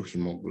bound to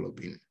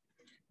hemoglobin.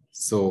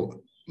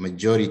 So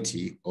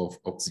majority of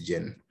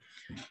oxygen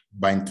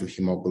bind to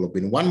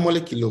hemoglobin. One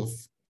molecule of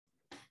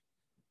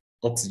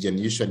oxygen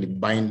usually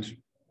bind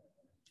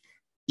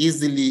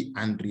easily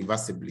and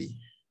reversibly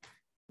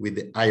with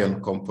the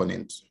ion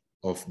component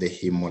of the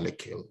heme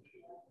molecule.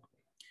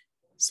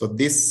 So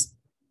this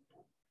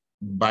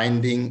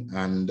binding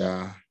and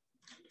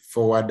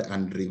forward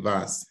and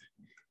reverse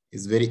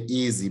is very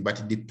easy, but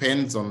it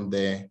depends on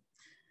the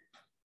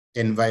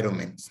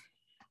environment.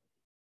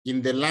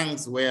 In the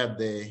lungs where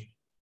the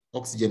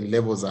oxygen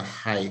levels are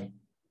high,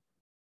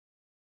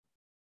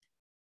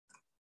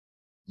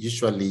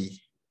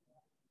 usually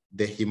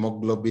the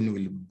hemoglobin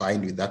will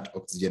bind with that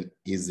oxygen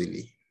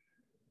easily.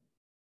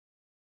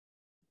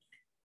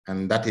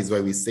 And that is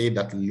why we say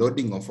that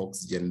loading of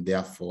oxygen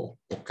therefore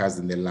occurs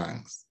in the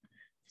lungs.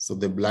 So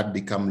the blood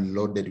becomes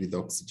loaded with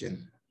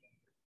oxygen.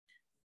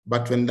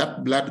 But when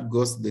that blood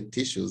goes to the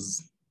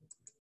tissues,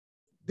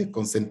 the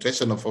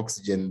concentration of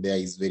oxygen there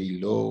is very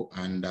low,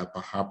 and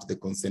perhaps the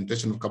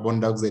concentration of carbon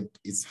dioxide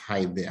is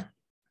high there.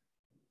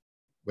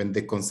 When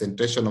the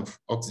concentration of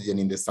oxygen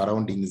in the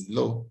surrounding is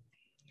low,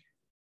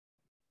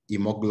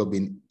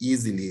 hemoglobin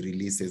easily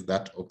releases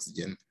that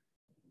oxygen,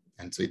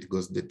 and so it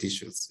goes to the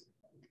tissues.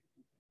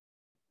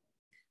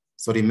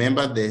 So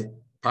remember, the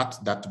part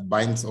that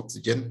binds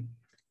oxygen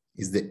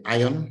is the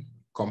ion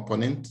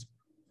component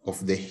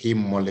of the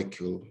heme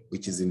molecule,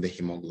 which is in the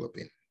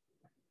hemoglobin.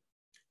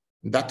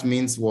 That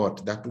means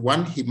what? That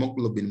one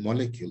hemoglobin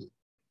molecule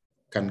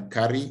can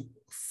carry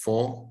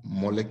 4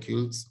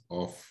 molecules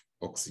of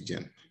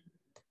oxygen.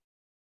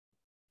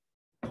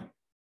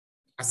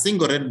 A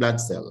single red blood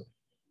cell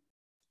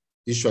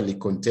usually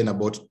contains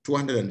about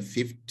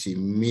 250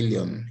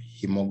 million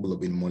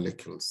hemoglobin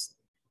molecules.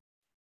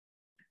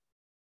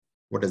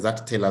 What does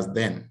that tell us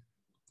then?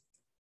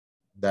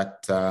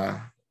 That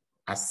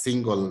a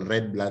single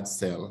red blood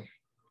cell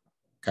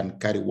can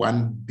carry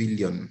 1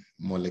 billion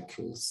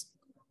molecules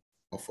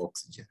of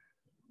oxygen.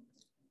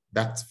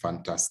 That's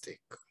fantastic.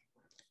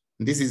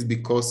 This is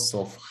because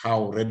of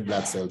how red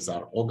blood cells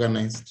are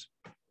organized.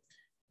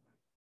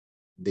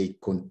 They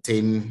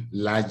contain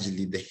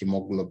largely the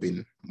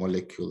hemoglobin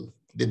molecule.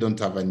 They don't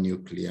have a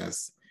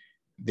nucleus.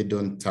 They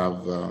don't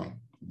have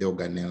the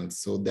organelles.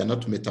 So they're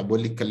not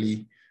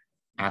metabolically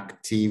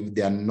active.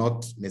 They are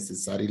not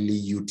necessarily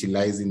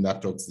utilizing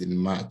that oxygen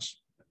much.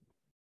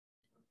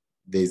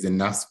 There's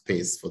enough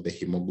space for the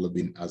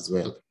hemoglobin as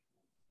well.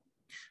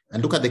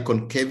 And look at the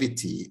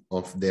concavity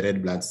of the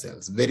red blood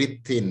cells,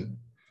 very thin,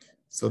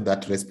 so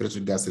that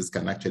respiratory gases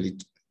can actually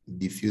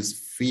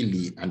diffuse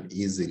freely and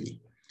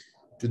easily,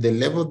 to the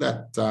level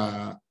that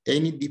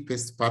any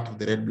deepest part of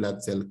the red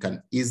blood cell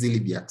can easily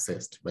be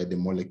accessed by the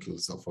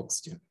molecules of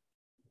oxygen.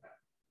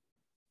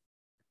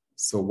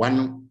 So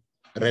one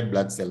red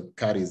blood cell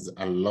carries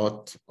a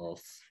lot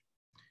of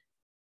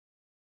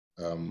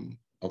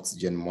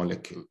oxygen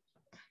molecule.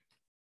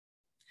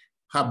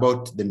 How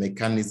about the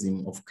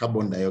mechanism of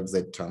carbon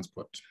dioxide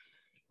transport?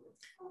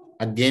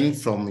 Again,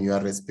 from your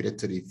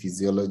respiratory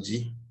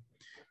physiology,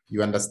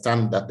 you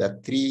understand that there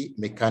are three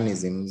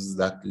mechanisms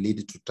that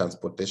lead to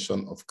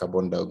transportation of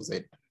carbon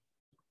dioxide.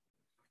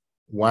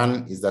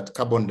 One is that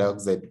carbon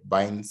dioxide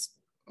binds,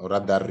 or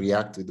rather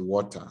reacts with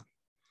water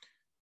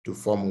to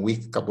form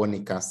weak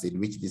carbonic acid,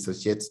 which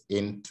dissociates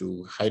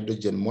into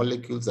hydrogen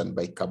molecules and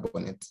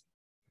bicarbonate.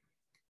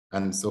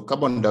 And so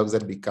carbon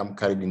dioxide becomes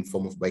carried in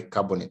form of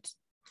bicarbonate.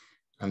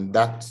 And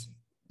that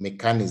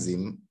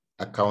mechanism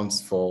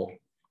accounts for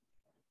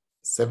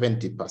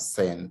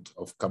 70%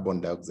 of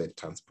carbon dioxide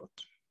transport.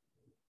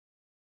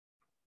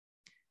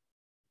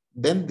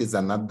 Then there's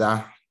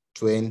another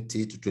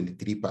 20 to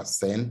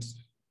 23%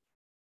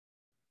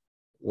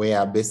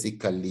 where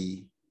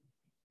basically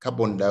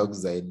carbon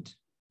dioxide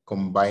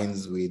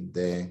combines with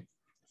the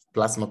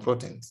plasma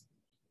proteins,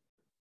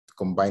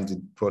 combines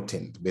with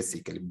proteins,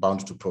 basically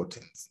bound to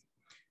proteins.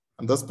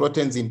 And those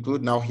proteins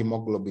include now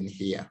hemoglobin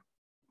here,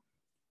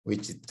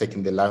 which is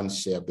taking the lion's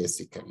share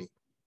basically.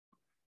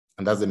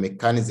 And that's the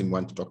mechanism we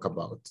want to talk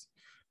about.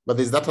 But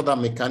there's that other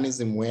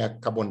mechanism where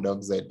carbon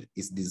dioxide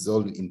is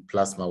dissolved in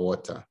plasma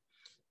water,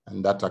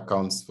 and that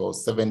accounts for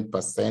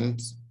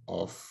 7%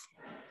 of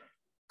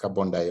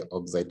carbon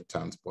dioxide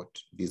transport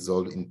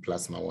dissolved in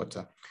plasma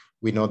water.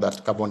 We know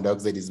that carbon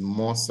dioxide is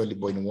more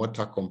soluble in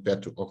water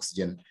compared to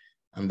oxygen,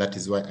 and that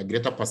is why a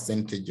greater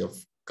percentage of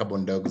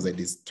carbon dioxide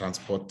is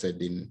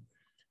transported in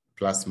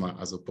plasma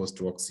as opposed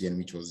to oxygen,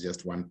 which was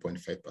just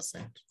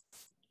 1.5%.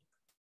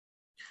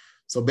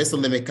 So based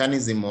on the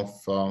mechanism of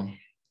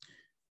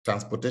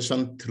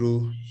transportation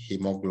through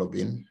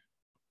hemoglobin,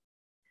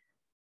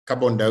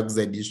 carbon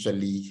dioxide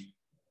usually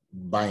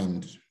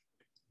binds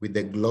with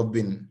the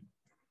globin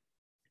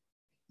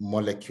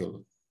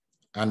molecule,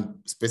 and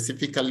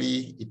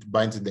specifically it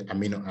binds to the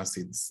amino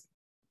acids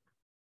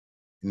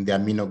in the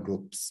amino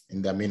groups,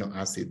 in the amino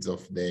acids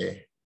of the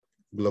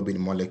globin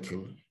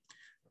molecule,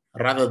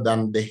 rather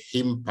than the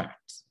heme part.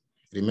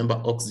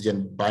 Remember,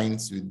 oxygen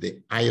binds with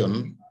the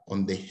ion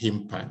on the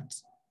heme part.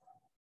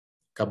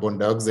 Carbon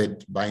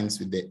dioxide binds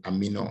with the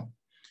amino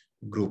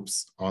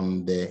groups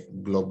on the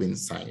globin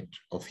side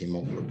of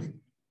hemoglobin.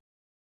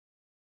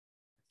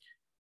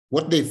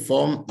 What they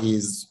form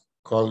is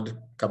called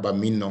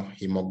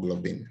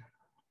carbaminohemoglobin.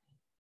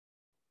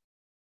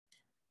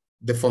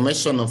 The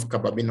formation of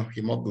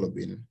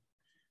carbaminohemoglobin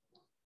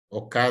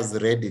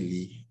occurs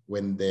readily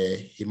when the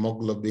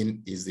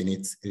hemoglobin is in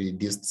its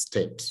reduced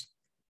state.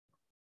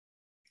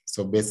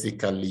 So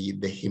basically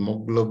the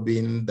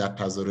hemoglobin that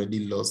has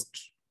already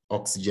lost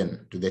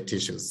oxygen to the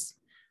tissues,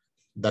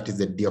 that is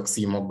the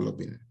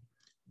deoxyhemoglobin.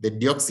 The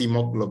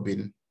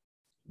deoxyhemoglobin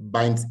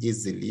binds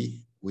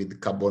easily with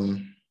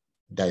carbon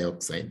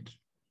dioxide.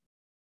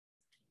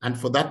 And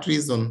for that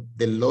reason,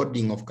 the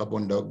loading of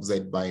carbon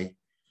dioxide by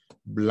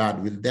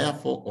blood will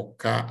therefore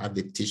occur at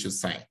the tissue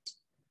site,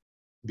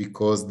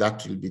 because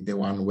that will be the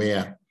one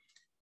where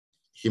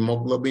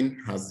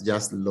hemoglobin has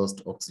just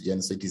lost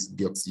oxygen, so it is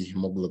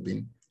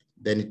deoxyhemoglobin.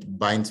 Then it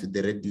binds with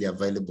the readily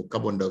available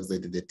carbon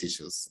dioxide in the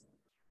tissues.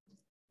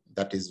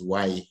 That is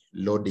why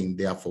loading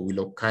therefore will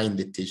occur in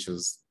the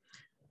tissues.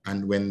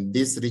 And when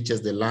this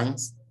reaches the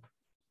lungs,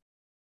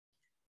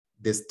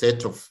 the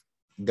state of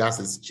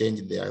gases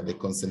change there, the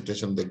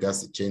concentration of the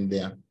gas change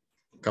there.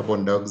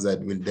 Carbon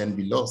dioxide will then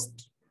be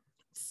lost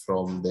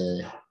from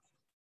the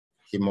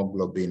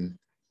hemoglobin.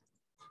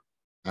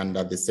 And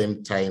at the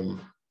same time,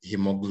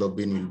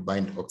 hemoglobin will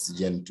bind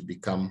oxygen to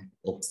become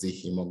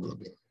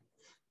oxyhemoglobin.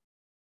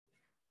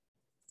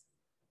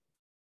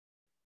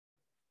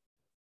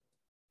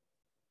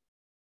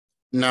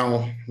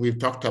 Now, we've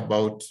talked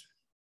about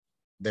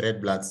the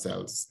red blood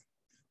cells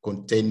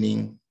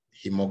containing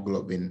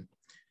hemoglobin,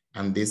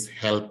 and this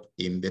help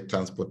in the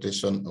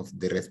transportation of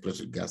the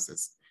respiratory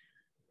gases.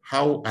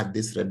 How are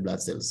these red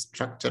blood cells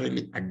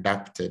structurally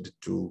adapted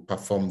to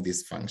perform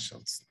these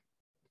functions?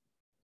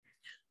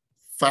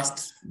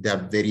 First, they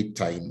are very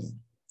tiny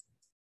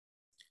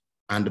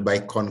and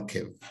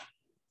biconcave.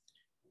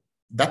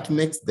 That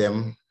makes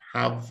them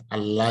have a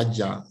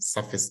larger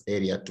surface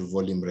area to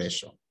volume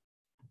ratio.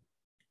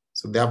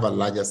 So they have a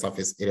larger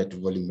surface area to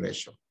volume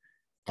ratio.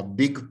 A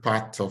big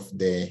part of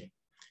the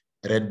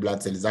red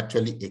blood cell is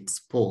actually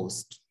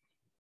exposed,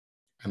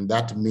 and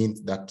that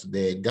means that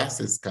the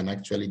gases can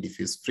actually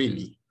diffuse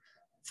freely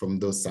from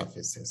those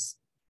surfaces.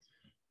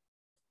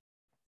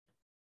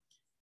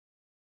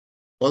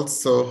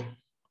 Also,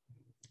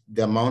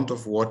 the amount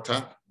of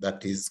water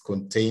that is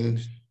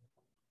contained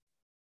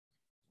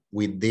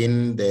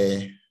within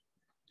the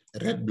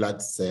red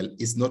blood cell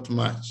is not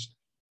much.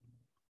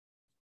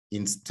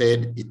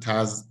 Instead, it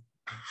has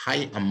a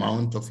high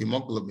amount of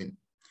hemoglobin.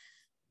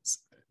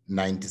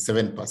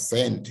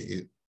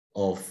 97%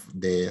 of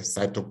the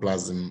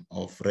cytoplasm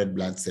of red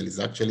blood cell is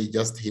actually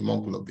just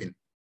hemoglobin.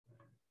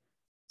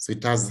 So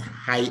it has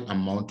high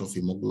amount of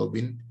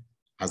hemoglobin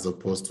as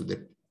opposed to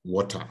the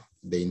water,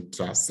 the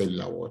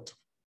intracellular water.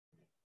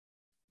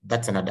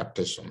 That's an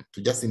adaptation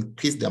to just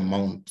increase the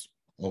amount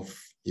of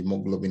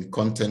hemoglobin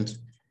content,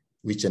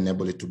 which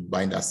enable it to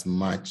bind as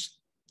much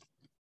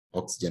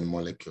oxygen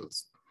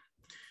molecules.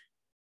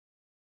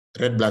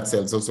 Red blood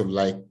cells also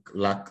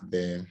lack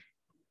the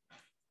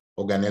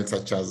organelles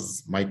such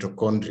as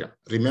mitochondria.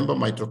 Remember,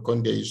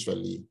 mitochondria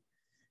usually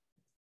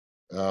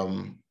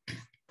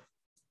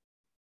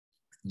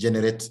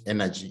generate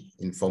energy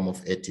in form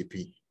of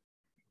ATP.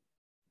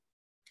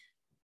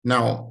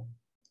 Now,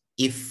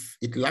 if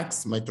it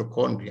lacks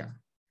mitochondria,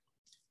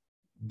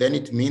 then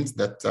it means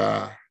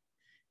that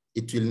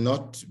it will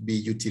not be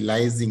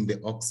utilizing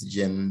the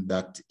oxygen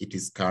that it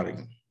is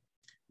carrying.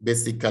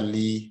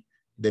 Basically,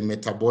 the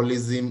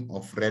metabolism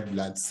of red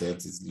blood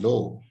cells is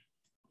low.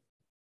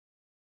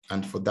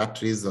 And for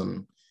that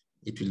reason,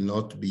 it will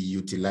not be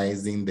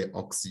utilizing the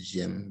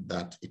oxygen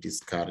that it is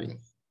carrying.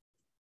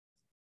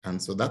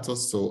 And so that's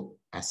also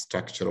a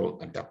structural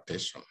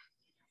adaptation.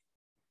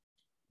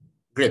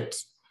 Great.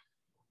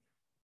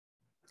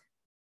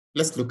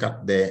 Let's look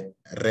at the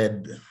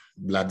red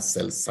blood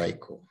cell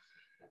cycle.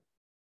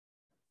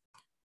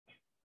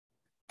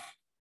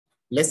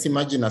 Let's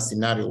imagine a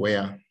scenario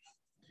where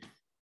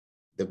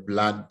the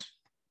blood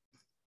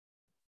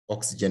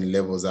oxygen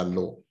levels are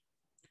low.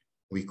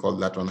 We call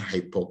that one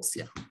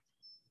hypoxia.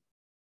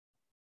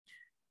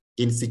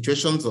 In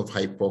situations of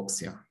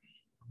hypoxia,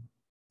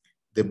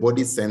 the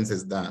body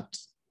senses that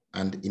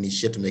and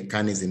initiate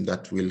mechanism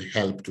that will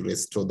help to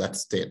restore that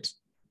state.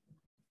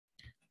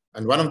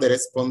 And one of the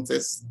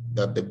responses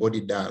that the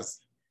body does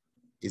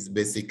is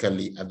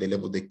basically at the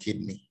level of the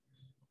kidney.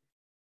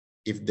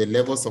 If the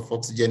levels of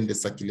oxygen in the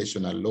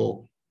circulation are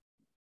low,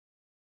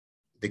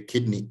 the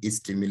kidney is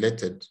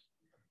stimulated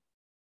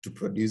to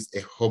produce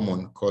a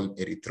hormone called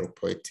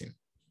erythropoietin.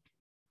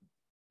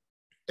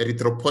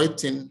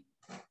 Erythropoietin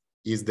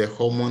is the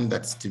hormone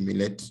that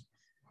stimulates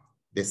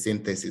the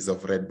synthesis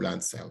of red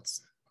blood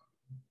cells.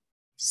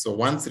 So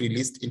once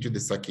released into the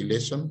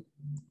circulation,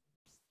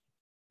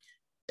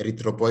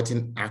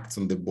 erythropoietin acts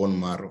on the bone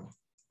marrow.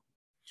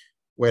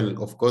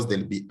 Well, of course,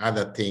 there'll be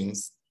other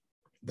things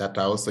that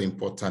are also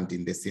important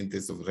in the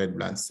synthesis of red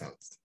blood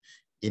cells,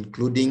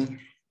 including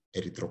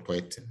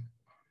erythropoietin.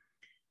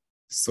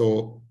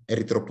 So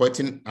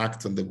erythropoietin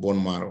acts on the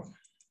bone marrow,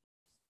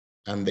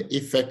 and the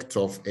effect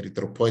of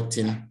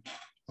erythropoietin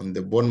on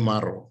the bone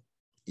marrow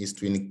is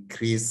to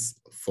increase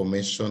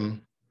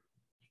formation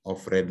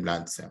of red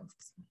blood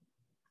cells.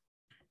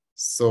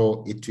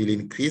 So it will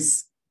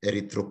increase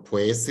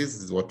erythropoiesis,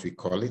 is what we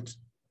call it,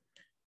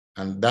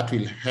 and that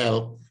will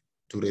help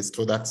to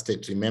restore that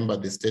state. Remember,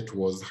 the state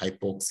was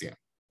hypoxia.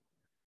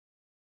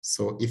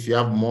 So if you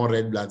have more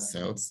red blood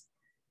cells,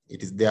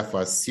 it is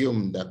therefore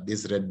assumed that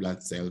these red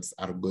blood cells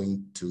are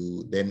going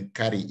to then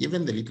carry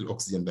even the little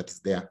oxygen that is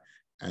there.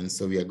 And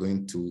so we are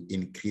going to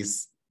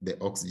increase the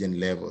oxygen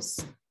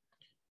levels.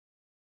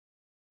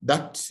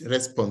 That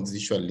response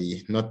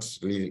usually not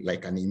really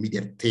like an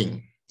immediate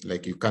thing.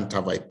 Like you can't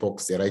have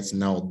hypoxia right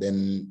now,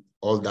 then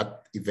all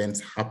that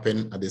events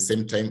happen at the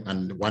same time,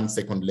 and 1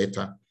 second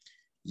later,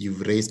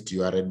 you've raised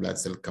your red blood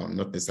cell count,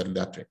 not necessarily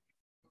that way.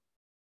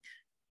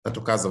 That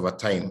occurs over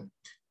time.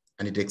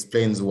 And it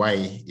explains why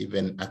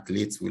even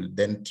athletes will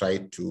then try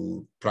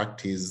to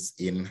practice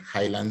in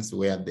highlands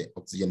where the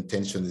oxygen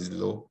tension is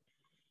low,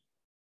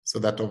 so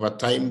that over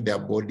time, their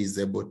body is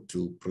able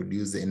to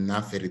produce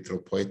enough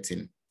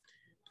erythropoietin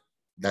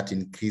that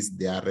increase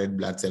their red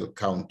blood cell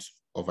count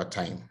over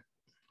time.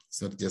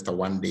 It's not just a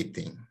one-day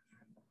thing.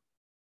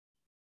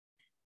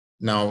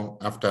 Now,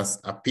 after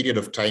a period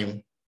of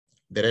time,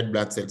 the red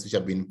blood cells which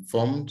have been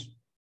formed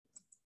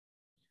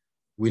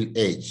will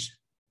age.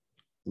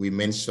 We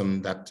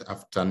mentioned that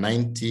after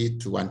 90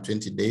 to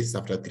 120 days,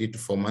 after 3 to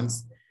 4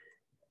 months,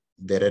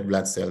 the red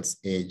blood cells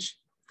age.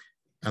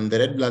 And the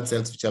red blood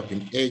cells which have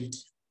been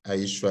aged are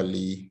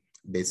usually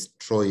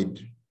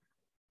destroyed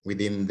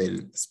within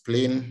the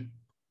spleen,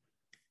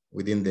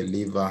 within the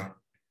liver,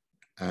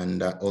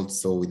 and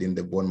also within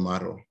the bone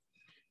marrow.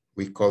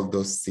 We call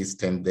those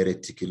systems the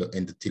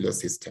reticuloendothelial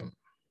system.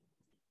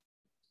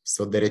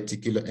 So the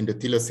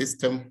reticuloendothelial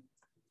system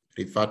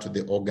refer to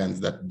the organs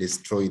that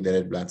destroy the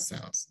red blood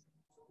cells.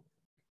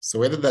 So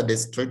whether they're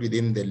destroyed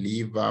within the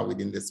liver,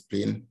 within the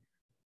spleen,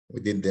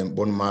 within the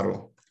bone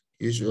marrow,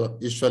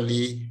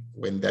 usually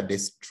when they're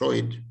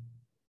destroyed,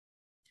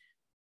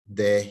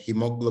 the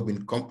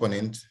hemoglobin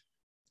component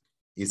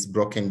is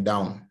broken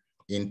down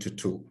into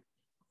two.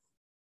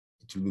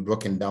 It will be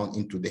broken down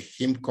into the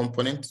heme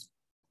component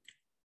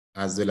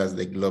as well as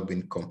the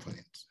globin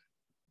component.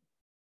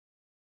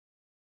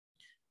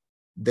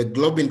 The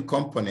globin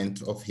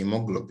component of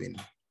hemoglobin,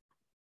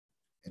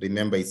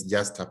 remember, it's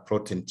just a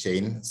protein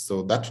chain.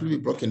 So that will be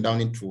broken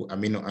down into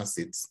amino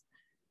acids,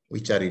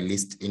 which are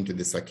released into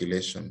the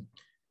circulation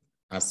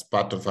as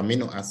part of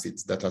amino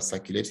acids that are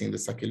circulating in the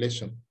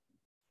circulation.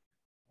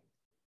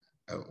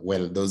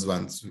 well, those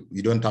ones,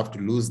 you don't have to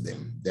lose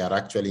them. They are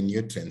actually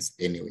nutrients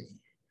anyway.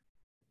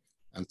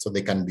 And so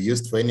they can be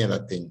used for any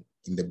other thing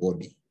in the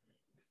body.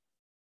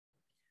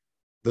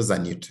 Those are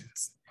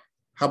nutrients.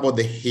 How about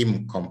the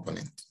heme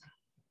component?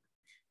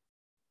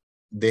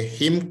 The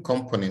heme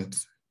component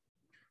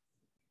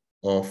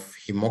of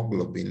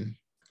hemoglobin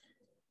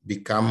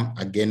become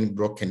again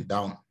broken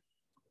down.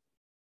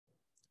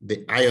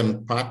 The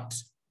iron part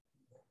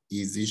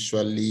is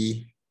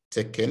usually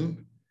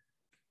taken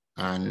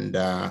and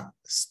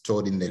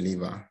stored in the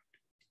liver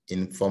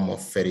in form of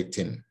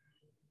ferritin.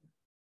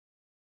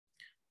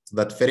 So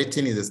that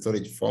ferritin is a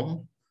storage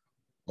form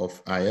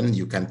of iron.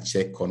 You can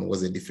check on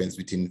what's the difference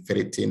between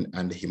ferritin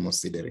and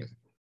hemosiderin.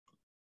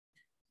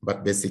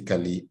 But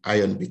basically,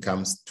 iron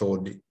becomes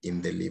stored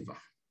in the liver.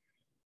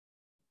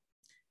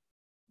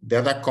 The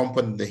other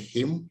component of the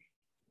heme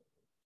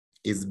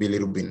is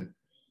bilirubin.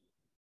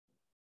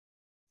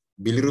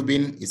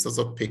 Bilirubin is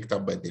also picked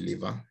up by the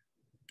liver,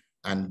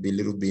 and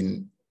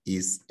bilirubin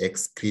is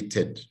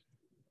excreted.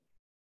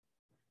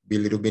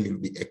 Bilirubin will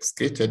be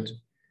excreted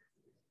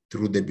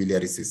through the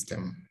biliary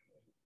system.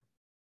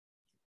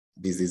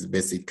 This is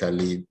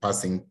basically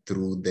passing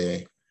through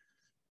the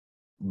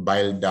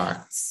bile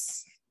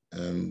ducts,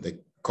 the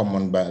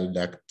common bile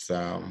duct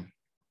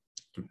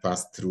to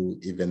pass through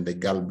even the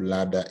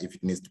gallbladder if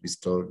it needs to be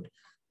stored.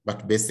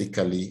 But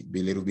basically,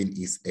 bilirubin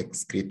is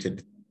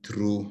excreted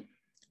through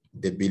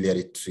the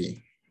biliary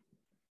tree.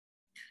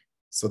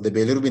 So the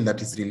bilirubin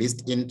that is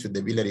released into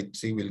the biliary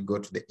tree will go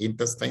to the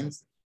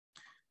intestines.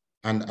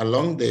 And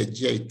along the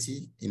GIT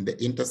in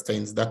the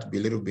intestines, that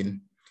bilirubin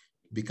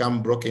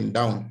become broken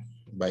down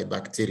by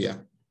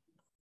bacteria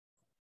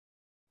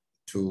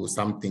to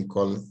something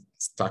called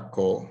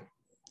stacobilin.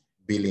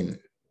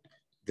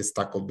 The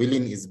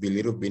stacobilin is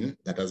bilirubin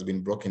that has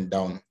been broken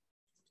down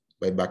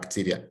by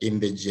bacteria in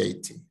the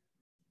GIT.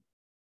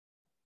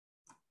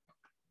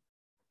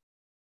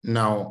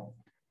 Now,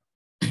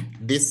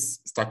 this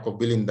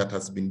stacobilin that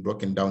has been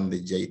broken down in the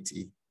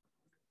GIT,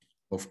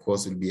 of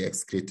course, will be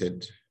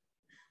excreted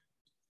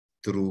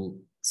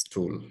through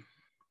stool.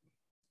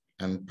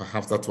 And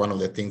perhaps that's one of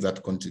the things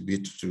that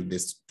contribute to the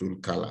stool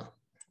color.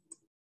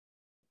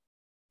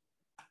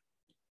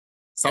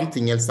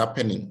 Something else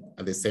happening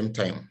at the same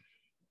time.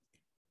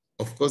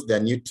 Of course, there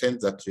are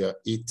nutrients that you are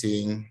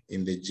eating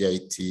in the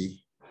GIT,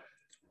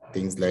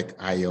 things like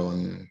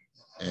iron,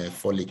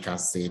 folic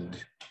acid,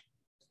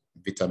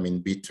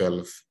 vitamin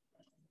B12.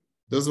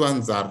 Those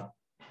ones are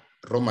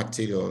raw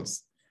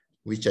materials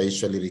which are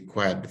usually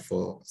required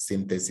for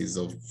synthesis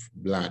of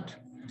blood.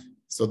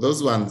 So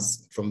those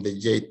ones from the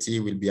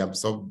GIT will be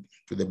absorbed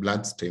to the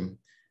bloodstream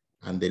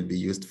and they'll be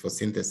used for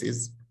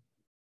synthesis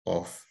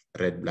of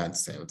red blood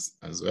cells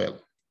as well.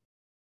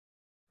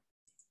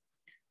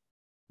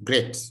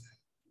 Great.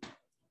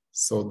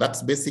 So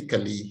that's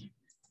basically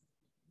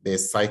the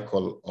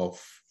cycle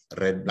of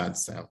red blood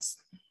cells.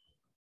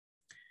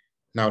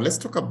 Now let's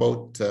talk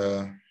about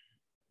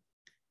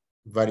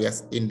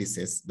various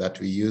indices that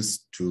we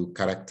use to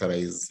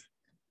characterize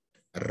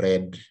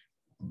red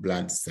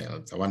blood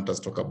cells. I want us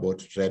to talk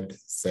about red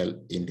cell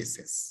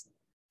indices.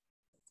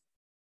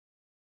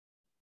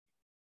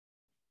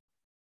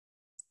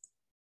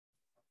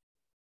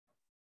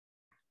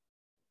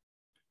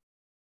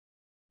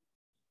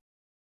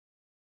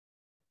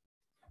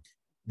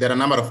 There are a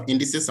number of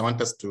indices I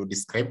want us to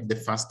describe. The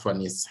first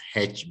one is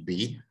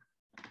HB,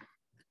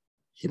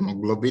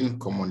 hemoglobin,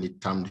 commonly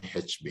termed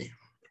HB.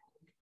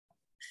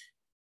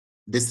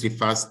 This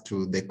refers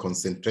to the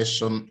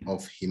concentration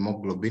of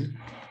hemoglobin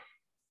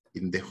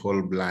in the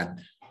whole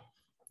blood.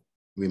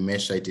 We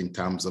measure it in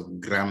terms of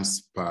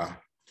grams per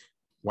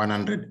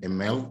 100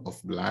 ml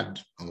of blood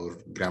or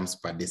grams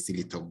per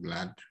deciliter of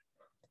blood.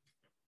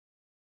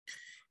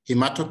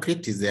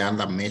 Hematocrit is the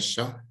other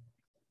measure.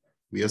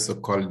 We also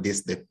call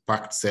this the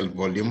packed cell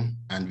volume,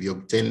 and we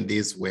obtain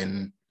this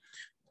when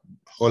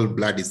whole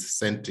blood is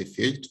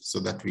centrifuged, so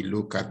that we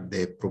look at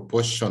the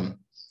proportion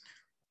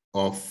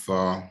of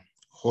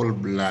whole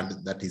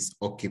blood that is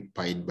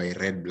occupied by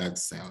red blood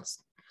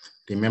cells.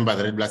 Remember,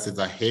 the red blood cells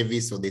are heavy,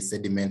 so they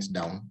sediment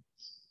down.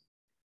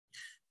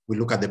 We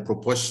look at the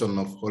proportion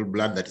of whole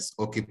blood that is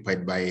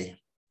occupied by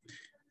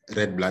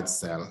red blood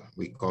cell.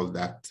 We call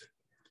that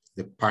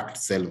the packed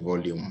cell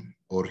volume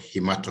or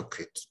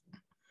hematocrit.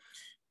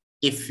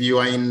 If you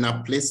are in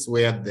a place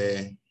where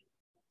the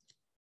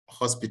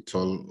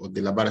hospital or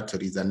the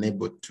laboratory is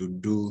unable to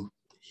do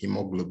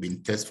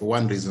hemoglobin tests for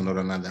one reason or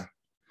another,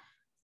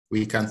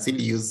 we can still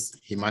use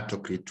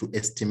hematocrit to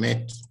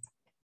estimate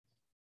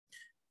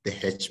the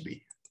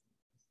HB.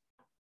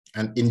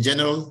 And in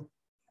general,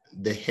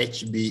 the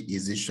HB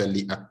is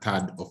usually a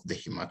third of the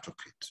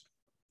hematocrit.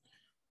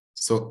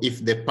 So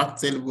if the packed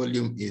cell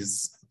volume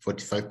is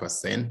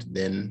 45%,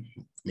 then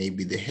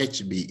maybe the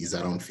HB is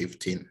around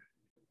 15.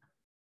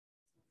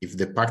 If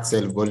the packed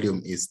cell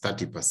volume is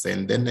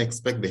 30%, then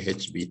expect the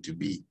HB to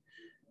be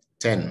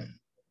 10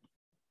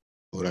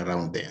 or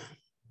around there.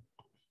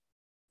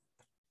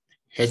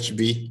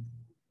 HB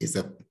is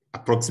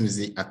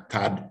approximately a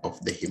third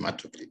of the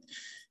hematocrit.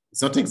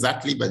 It's not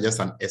exactly, but just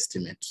an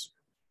estimate.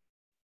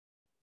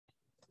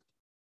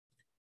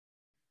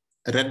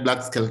 Red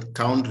blood cell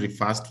count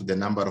refers to the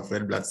number of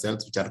red blood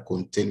cells which are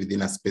contained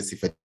within a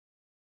specified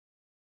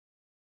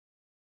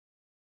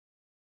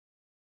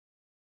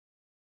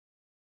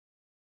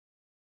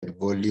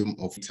volume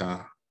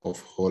of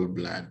whole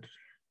blood.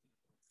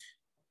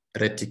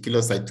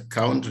 Reticulocyte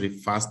count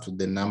refers to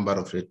the number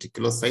of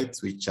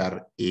reticulocytes which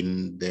are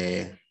in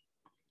the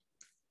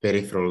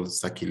peripheral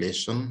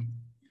circulation.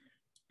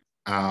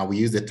 We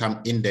use the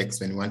term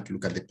index when we want to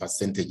look at the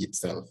percentage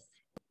itself.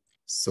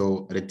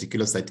 So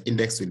reticulocyte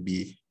index will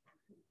be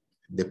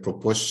the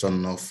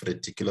proportion of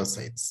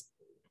reticulocytes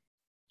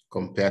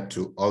compared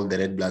to all the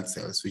red blood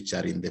cells which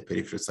are in the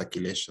peripheral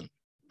circulation.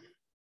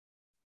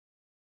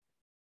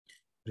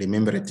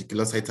 Remember,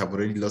 reticulocytes have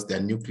already lost their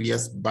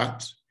nucleus,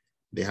 but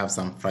they have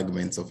some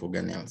fragments of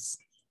organelles.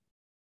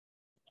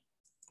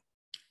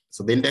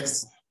 So the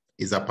index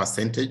is a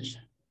percentage,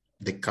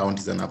 the count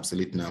is an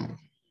absolute number.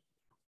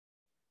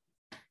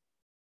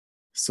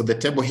 So the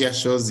table here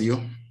shows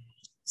you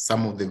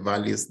some of the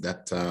values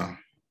that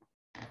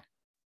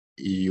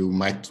you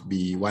might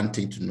be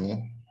wanting to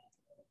know.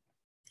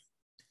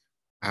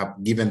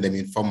 I've given them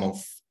in form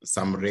of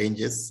some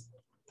ranges.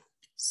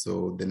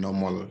 So the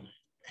normal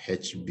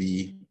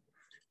HB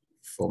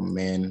for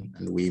men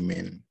and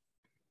women,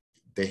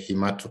 the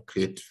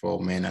hematocrit for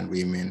men and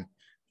women.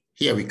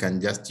 Here we can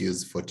just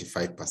use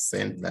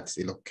 45%, that's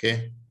still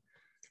okay.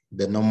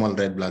 The normal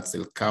red blood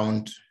cell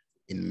count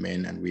in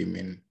men and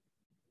women.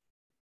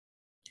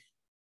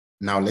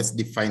 Now let's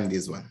define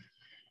this one.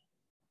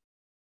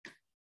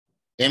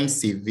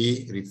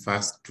 MCV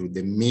refers to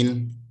the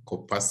mean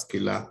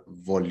corpuscular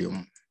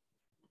volume.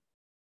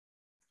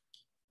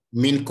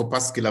 Mean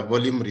corpuscular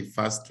volume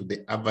refers to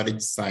the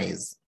average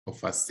size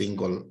of a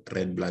single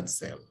red blood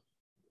cell.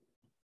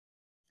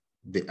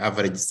 The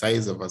average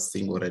size of a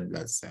single red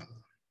blood cell.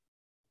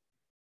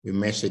 We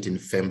measure it in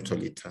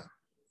femtoliter.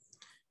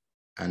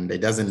 And it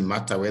doesn't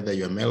matter whether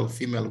you're male or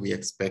female, we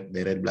expect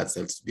the red blood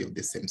cells to be of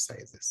the same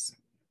sizes.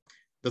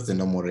 That's the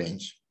normal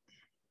range.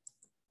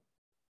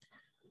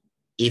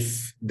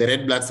 If the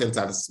red blood cells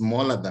are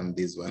smaller than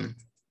this one,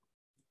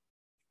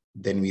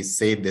 then we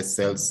say the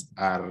cells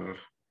are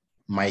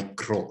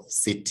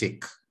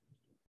microcytic.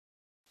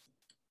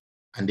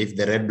 And if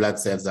the red blood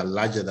cells are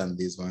larger than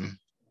this one,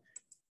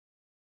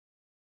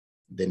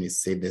 then we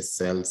say the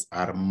cells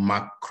are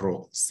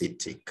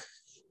macrocytic.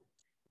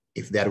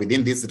 If they are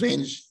within this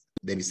range,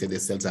 then we say the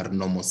cells are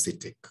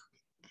normocytic.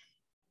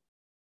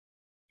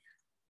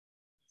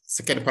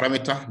 Second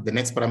parameter, the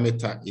next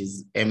parameter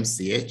is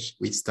MCH,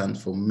 which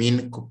stands for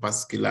mean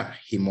corpuscular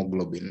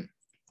hemoglobin.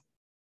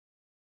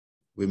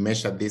 We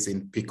measure this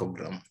in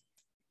picogram.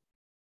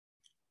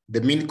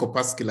 The mean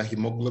corpuscular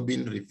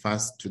hemoglobin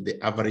refers to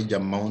the average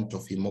amount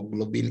of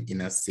hemoglobin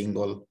in a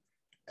single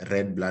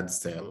red blood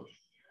cell.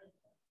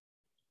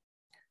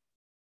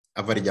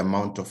 Average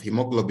amount of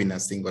hemoglobin in a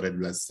single red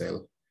blood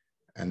cell,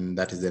 and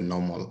that is the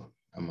normal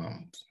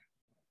amount.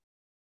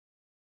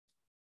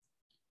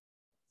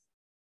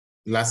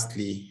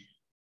 Lastly,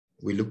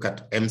 we look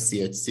at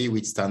MCHC,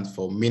 which stands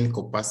for mean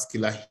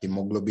corpuscular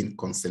hemoglobin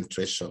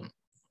concentration.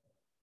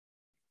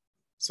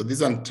 So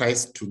this one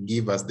tries to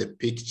give us the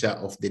picture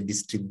of the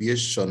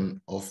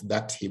distribution of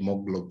that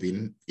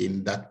hemoglobin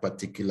in that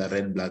particular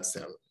red blood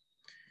cell,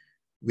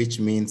 which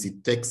means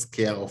it takes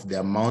care of the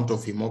amount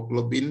of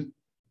hemoglobin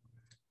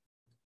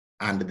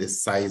and the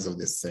size of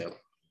the cell,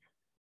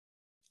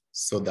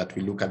 so that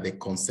we look at the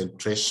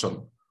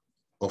concentration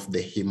of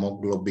the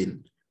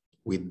hemoglobin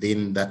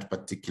within that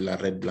particular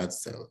red blood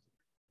cell.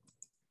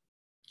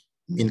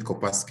 Mean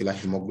corpuscular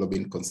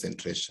hemoglobin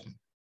concentration.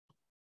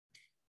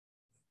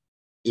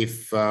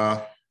 If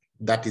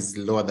that is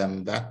lower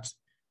than that,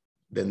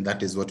 then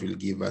that is what will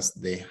give us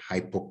the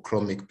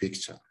hypochromic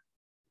picture.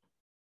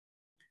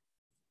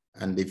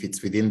 And if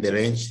it's within the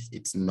range,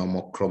 it's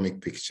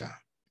normochromic picture.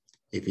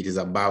 If it is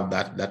above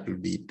that, that will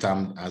be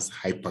termed as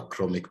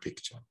hyperchromic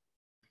picture.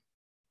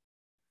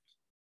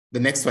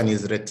 The next one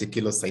is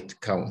reticulocyte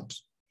count.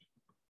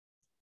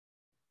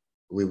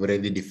 We've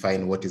already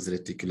defined what is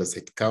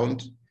reticulocyte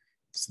count.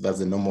 So that's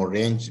the normal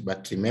range.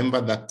 But remember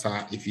that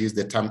if you use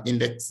the term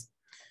index,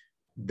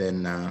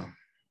 then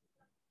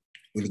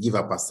we'll give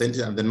a percentage,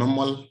 and the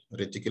normal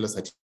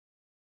reticulocyte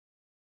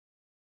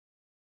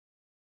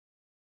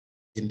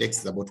index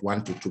is about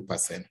 1 to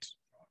 2%.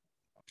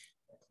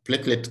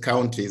 Platelet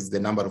count is the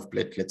number of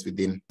platelets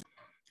within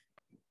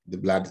the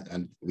blood,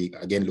 and we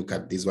again look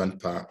at this one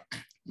per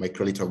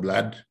microliter of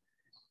blood.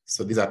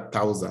 So these are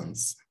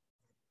thousands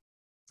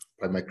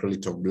per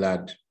microliter of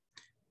blood.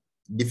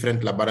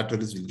 Different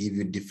laboratories will give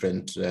you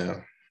different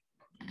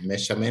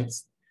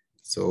measurements.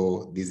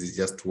 So this is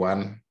just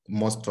one.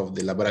 Most of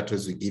the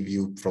laboratories will give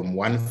you from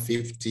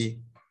 150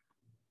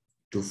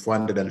 to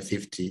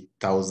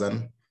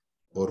 450,000,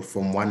 or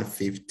from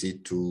 150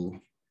 to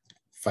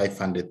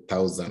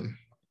 500,000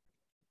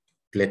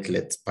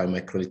 platelets per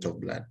microliter of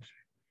blood.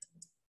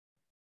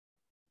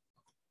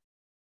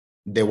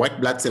 The white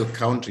blood cell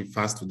count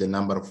refers to the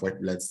number of white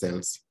blood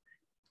cells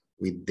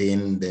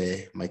within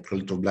the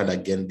microliter of blood.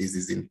 Again, this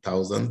is in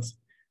thousands.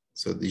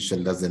 So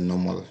usually that's the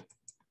normal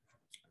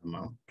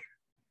amount.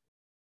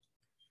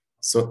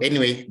 So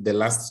anyway, the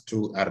last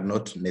two are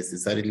not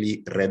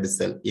necessarily red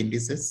cell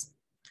indices.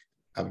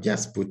 I've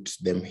just put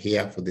them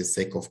here for the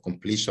sake of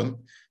completion,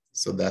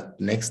 so that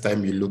next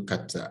time you look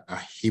at a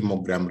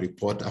hemogram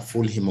report, a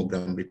full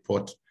hemogram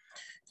report,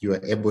 you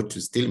are able to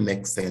still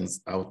make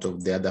sense out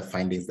of the other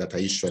findings that are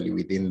usually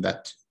within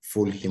that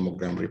full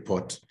hemogram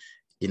report,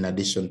 in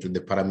addition to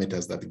the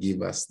parameters that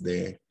give us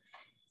the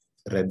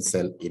red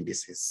cell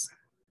indices.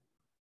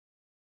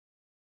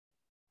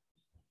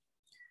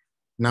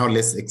 Now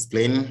let's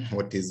explain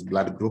what is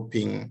blood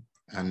grouping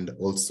and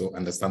also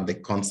understand the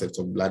concept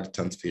of blood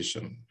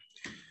transfusion.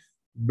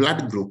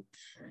 Blood group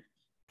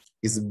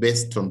is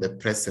based on the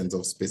presence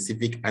of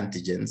specific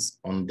antigens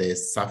on the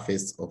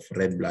surface of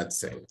red blood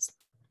cells.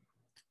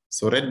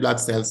 So red blood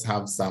cells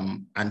have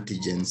some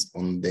antigens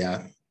on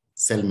their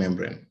cell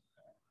membrane.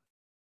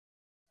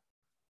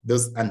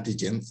 Those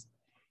antigens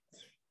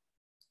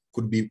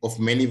could be of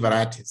many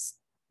varieties,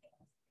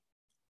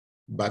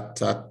 but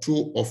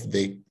two of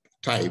the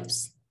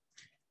types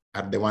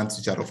are the ones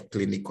which are of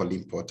clinical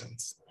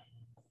importance.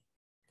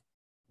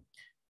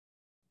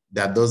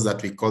 There are those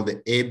that we call the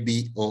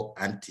ABO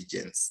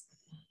antigens,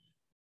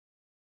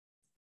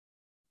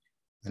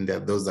 and there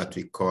are those that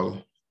we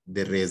call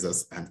the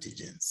rhesus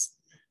antigens.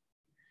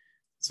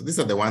 So these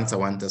are the ones I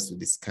want us to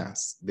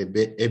discuss, the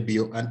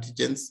ABO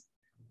antigens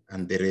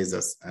and the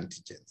rhesus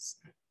antigens.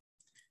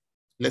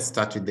 Let's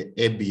start with the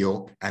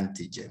ABO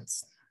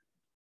antigens.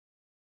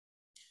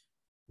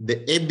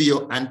 The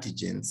ABO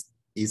antigens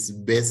is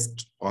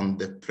based on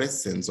the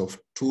presence of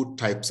two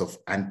types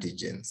of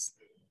antigens.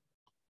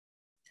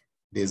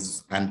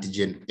 There's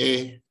antigen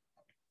A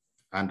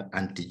and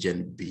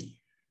antigen B.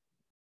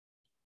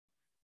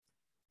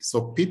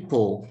 So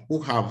people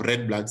who have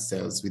red blood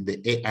cells with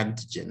the A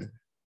antigen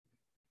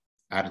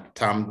are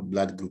termed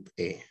blood group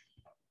A.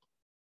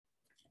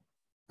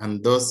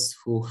 And those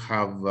who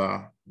have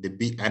the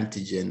B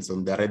antigens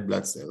on their red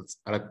blood cells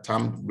are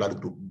termed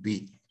blood group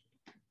B.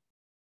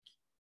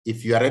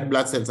 If your red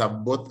blood cells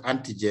have both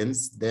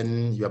antigens,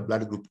 then your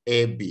blood group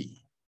AB.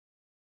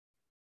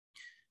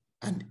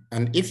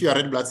 And if your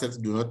red blood cells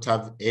do not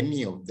have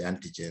any of the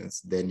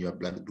antigens, then your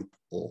blood group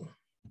O.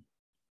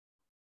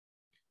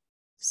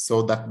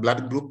 So that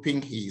blood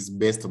grouping is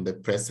based on the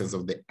presence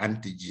of the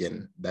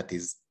antigen that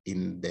is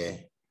in the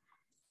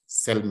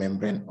cell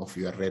membrane of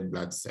your red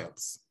blood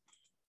cells.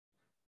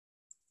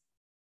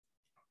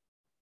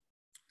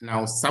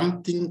 Now,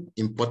 something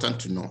important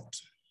to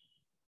note.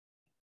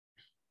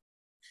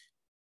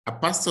 A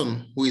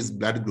person who is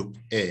blood group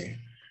A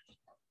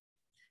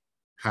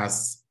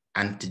has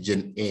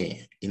antigen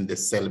A in the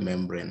cell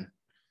membrane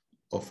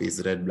of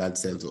his red blood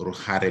cells or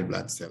her red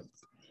blood cells.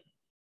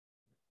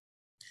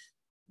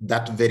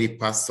 That very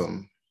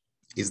person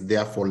is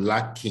therefore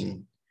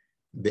lacking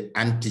the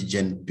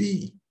antigen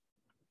B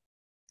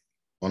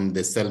on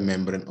the cell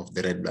membrane of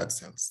the red blood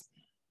cells.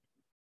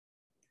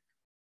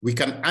 We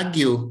can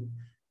argue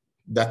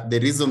that the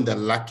reason they're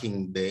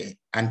lacking the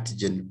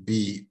antigen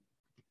B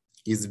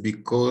is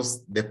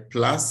because the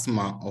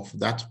plasma of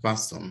that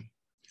person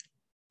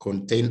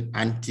contain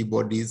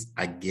antibodies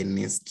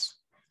against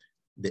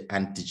the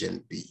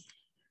antigen B.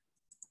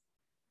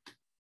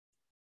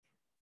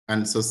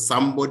 And so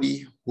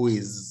somebody who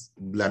is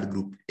blood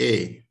group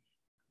A,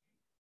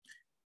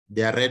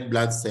 their red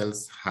blood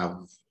cells have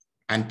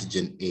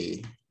antigen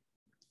A,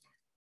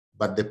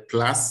 but the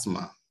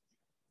plasma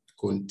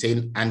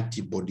contain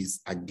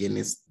antibodies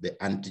against the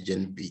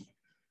antigen B.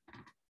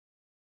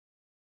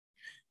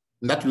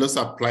 And that will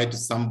also apply to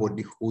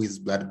somebody who is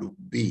blood group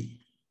B.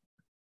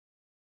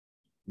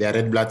 Their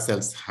red blood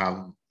cells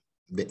have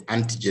the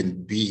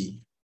antigen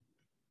B,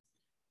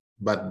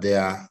 but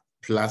their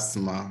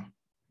plasma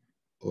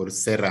or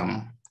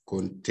serum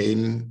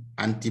contain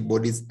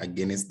antibodies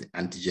against the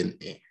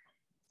antigen A.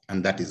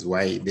 And that is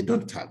why they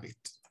don't have it.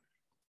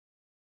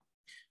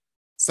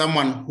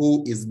 Someone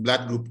who is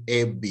blood group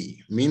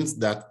AB means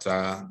that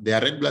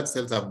their red blood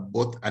cells have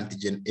both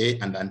antigen A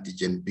and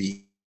antigen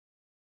B.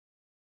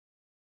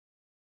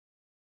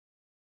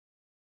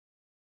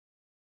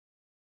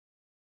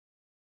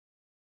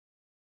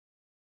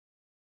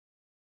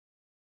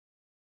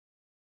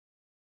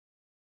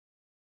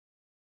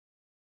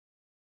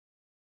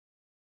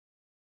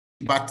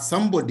 But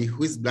somebody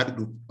who is blood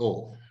group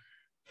O,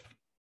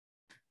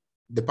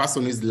 the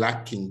person who is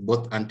lacking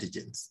both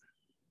antigens,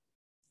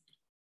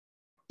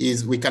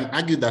 we can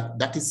argue that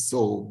that is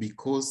so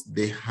because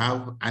they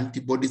have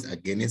antibodies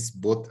against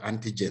both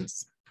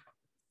antigens.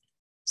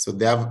 So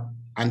they have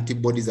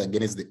antibodies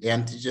against the A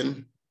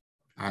antigen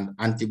and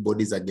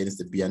antibodies against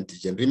the B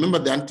antigen. Remember,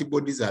 the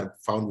antibodies are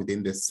found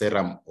within the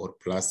serum or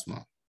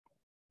plasma,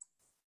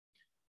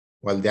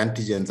 while the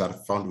antigens are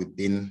found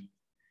within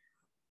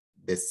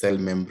the cell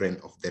membrane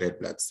of the red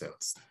blood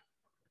cells.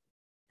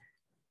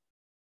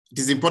 It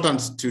is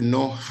important to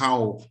know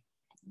how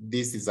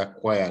this is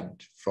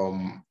acquired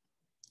from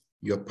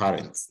your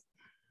parents.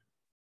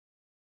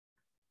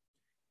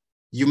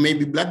 You may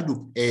be blood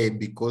group A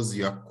because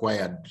you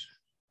acquired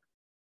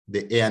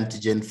the A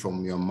antigen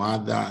from your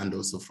mother and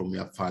also from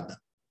your father.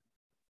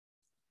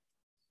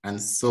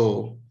 And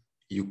so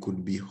you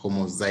could be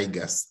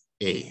homozygous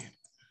A.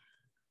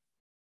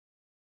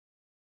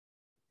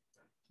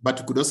 But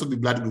you could also be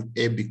blood group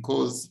A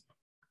because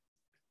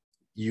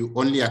you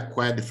only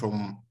acquired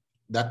from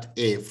that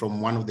A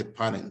from one of the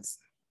parents.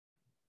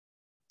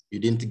 You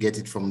didn't get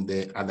it from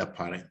the other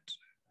parent.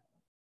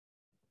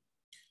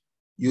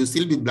 You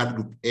still be blood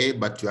group A,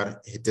 but you are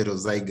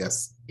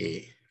heterozygous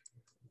A.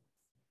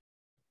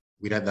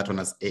 We write that one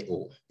as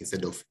AO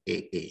instead of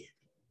AA.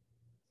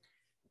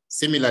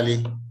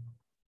 Similarly,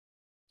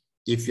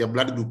 if you're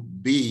blood group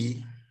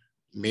B,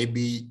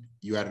 maybe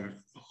you are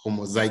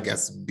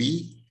homozygous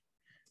B,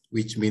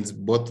 which means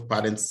both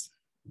parents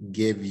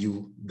gave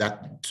you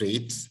that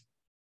trait,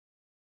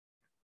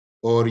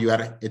 or you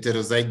are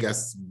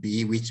heterozygous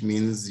B, which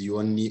means you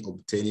only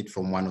obtain it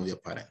from one of your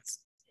parents.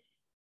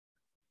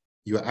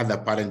 Your other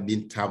parent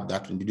didn't have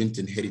that one, you didn't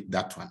inherit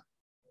that one.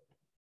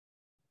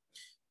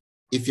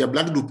 If you're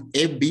blood group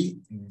AB,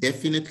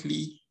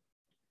 definitely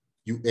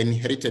you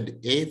inherited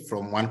A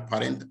from one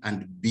parent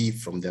and B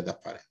from the other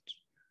parent.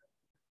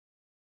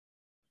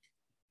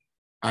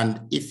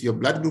 And if you're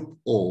blood group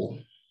O,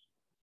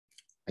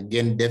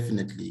 again,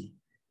 definitely,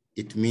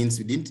 it means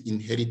you didn't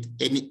inherit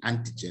any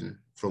antigen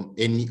from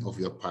any of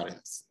your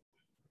parents.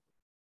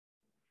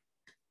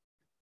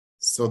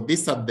 So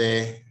these are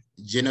the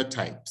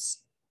genotypes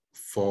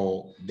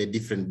for the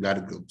different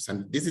blood groups.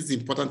 And this is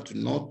important to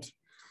note,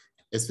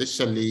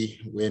 especially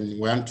when we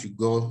want to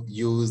go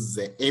use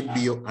the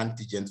ABO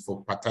antigens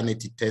for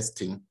paternity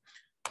testing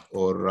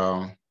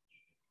or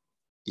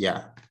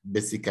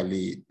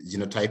basically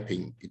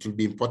genotyping. It will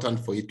be important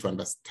for you to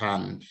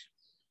understand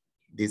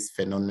this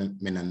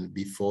phenomenon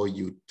before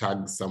you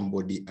tag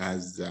somebody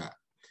as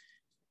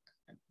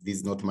this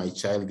is not my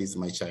child, this is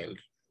my child.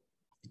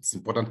 It's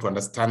important to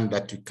understand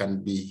that you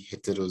can be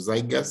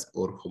heterozygous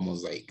or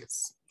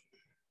homozygous.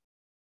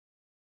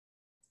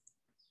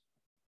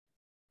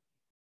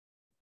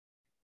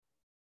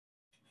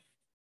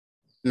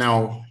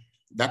 Now,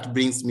 that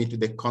brings me to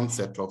the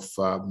concept of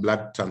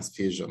blood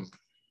transfusion.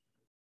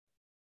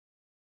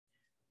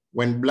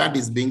 When blood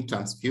is being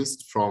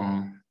transfused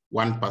from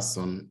one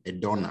person, a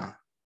donor,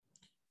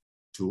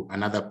 to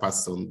another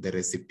person, the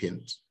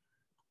recipient,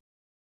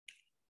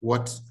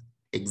 what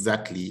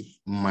exactly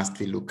must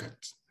we look at?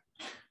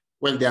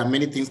 Well, there are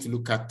many things to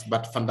look at,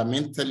 but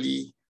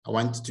fundamentally, I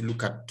want to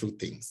look at two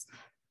things.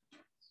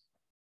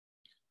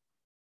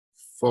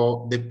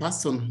 For the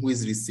person who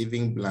is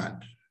receiving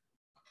blood,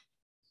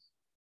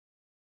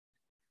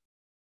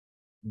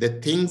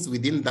 the things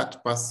within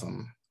that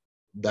person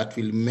that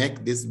will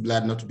make this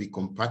blood not be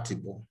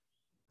compatible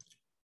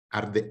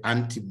are the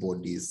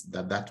antibodies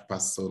that that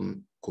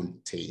person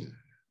contains.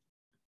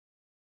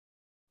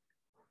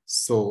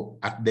 So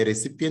at the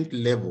recipient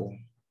level,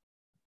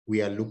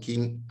 we are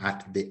looking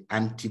at the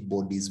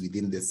antibodies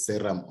within the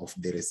serum of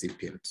the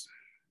recipient.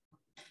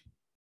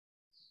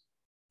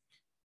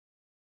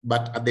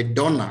 But at the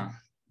donor,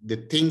 the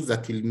things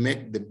that will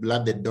make the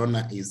blood the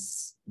donor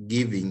is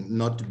giving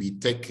not be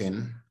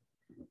taken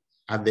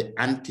are the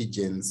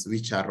antigens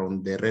which are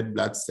on the red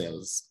blood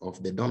cells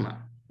of the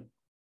donor.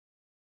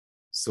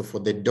 So for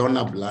the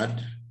donor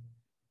blood,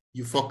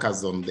 you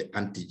focus on the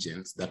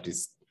antigens that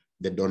is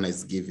the donor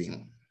is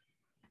giving.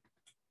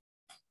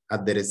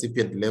 At the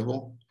recipient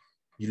level,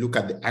 you look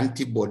at the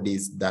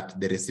antibodies that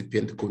the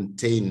recipient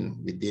contains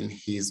within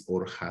his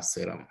or her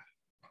serum.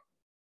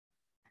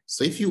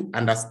 So if you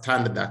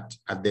understand that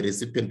at the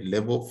recipient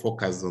level,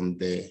 focus on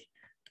the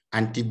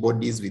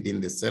antibodies within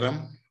the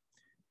serum,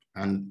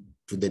 and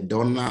to the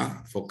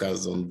donor,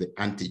 focus on the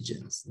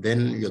antigens,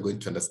 then you're going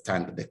to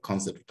understand the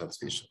concept of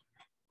transfusion.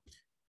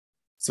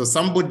 So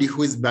somebody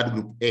who is blood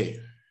group A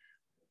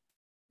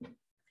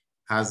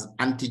has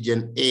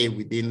antigen A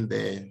within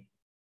the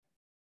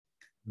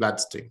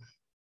bloodstream.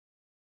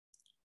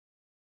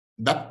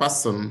 That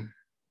person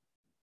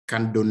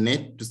can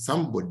donate to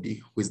somebody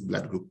who is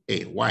blood group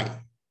A. Why?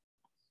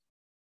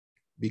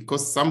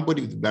 Because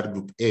somebody with blood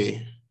group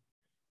A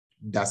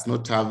does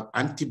not have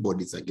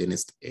antibodies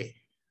against A.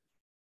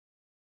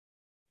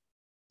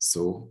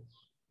 So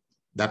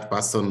that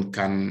person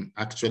can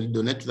actually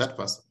donate to that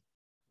person.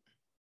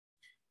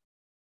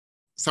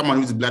 Someone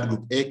who is blood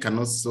group A can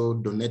also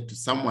donate to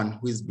someone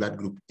who is blood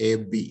group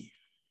AB.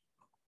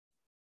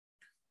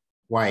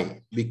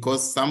 Why?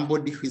 Because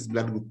somebody who is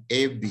blood group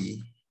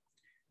AB,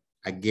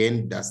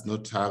 again, does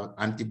not have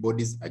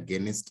antibodies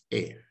against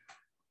A.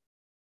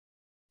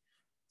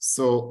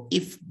 So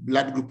if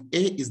blood group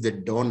A is the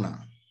donor,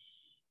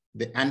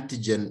 the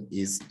antigen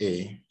is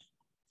A,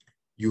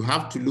 you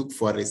have to look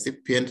for a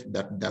recipient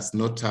that does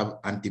not have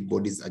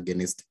antibodies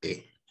against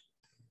A.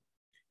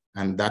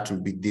 And that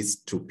will be these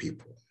two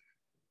people.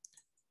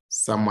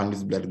 Someone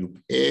is blood group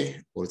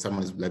A or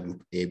someone is blood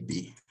group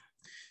AB.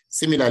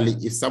 Similarly,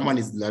 if someone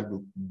is blood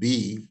group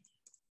B,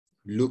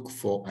 look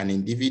for an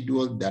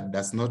individual that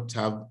does not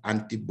have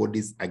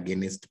antibodies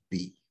against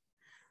B.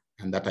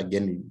 And that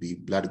again will be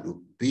blood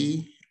group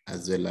B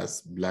as well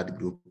as blood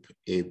group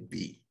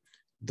AB.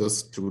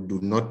 Those two do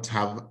not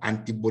have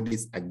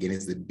antibodies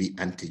against the B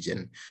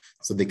antigen,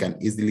 so they can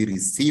easily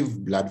receive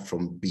blood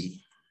from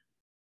B.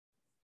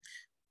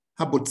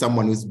 How about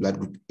someone who's blood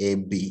group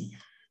AB?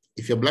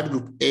 If you're blood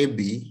group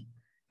AB,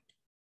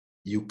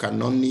 you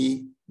can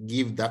only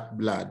give that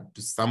blood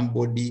to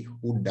somebody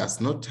who does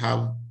not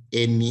have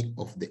any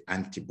of the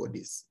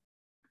antibodies.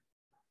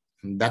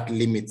 And that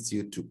limits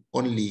you to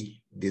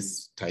only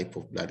this type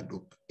of blood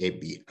group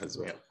AB as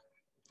well.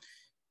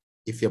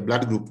 If you're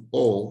blood group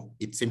O,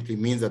 it simply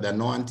means that there are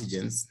no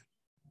antigens.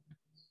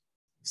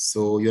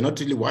 So you're not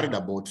really worried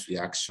about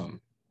reaction,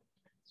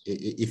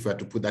 if we are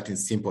to put that in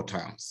simple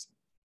terms.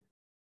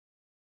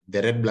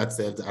 The red blood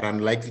cells are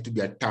unlikely to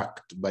be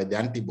attacked by the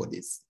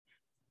antibodies.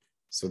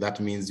 So that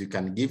means you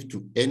can give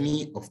to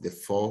any of the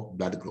 4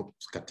 blood group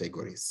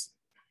categories.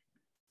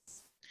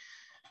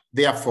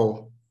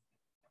 Therefore,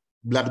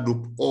 blood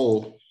group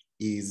O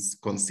is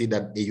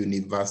considered a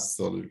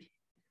universal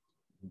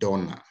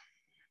donor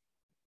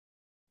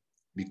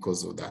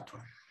because of that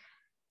one.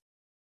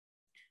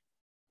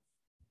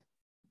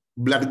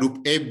 Blood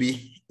group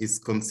AB is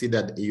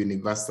considered a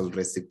universal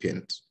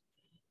recipient.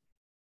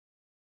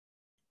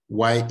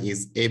 Why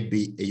is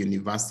AB a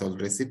universal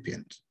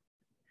recipient?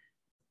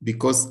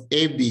 Because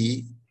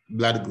AB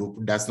blood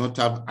group does not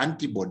have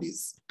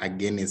antibodies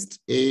against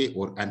A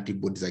or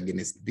antibodies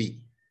against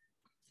B,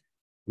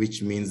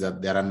 which means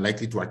that they're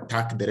unlikely to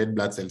attack the red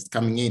blood cells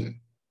coming in.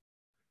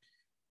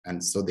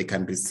 And so they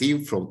can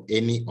receive from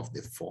any of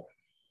the 4.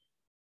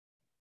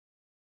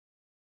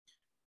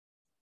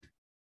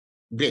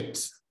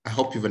 Great. I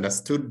hope you've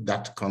understood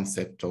that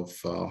concept of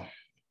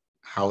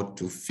how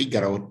to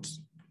figure out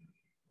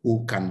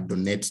who can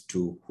donate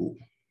to who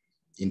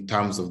in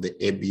terms of the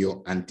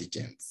ABO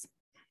antigens.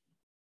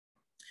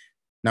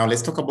 Now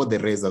let's talk about the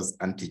Rhesus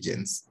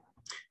antigens.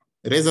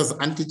 Rhesus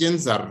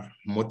antigens are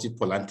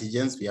multiple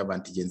antigens. We have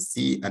antigen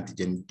C,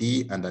 antigen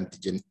D, and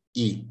antigen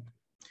E.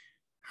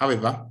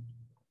 However,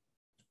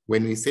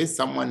 when we say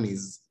someone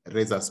is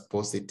Rhesus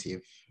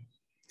positive,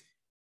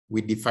 we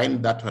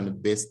define that one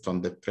based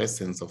on the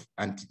presence of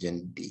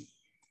antigen D.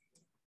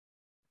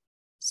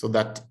 So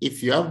that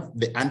if you have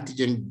the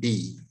antigen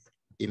D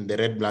in the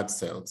red blood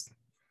cells,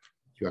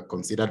 you are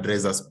considered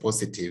Rhesus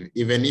positive,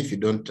 even if you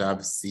don't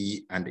have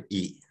C and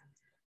E.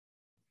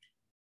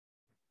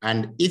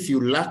 And if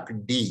you lack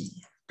D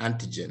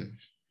antigen,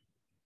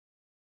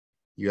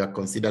 you are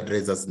considered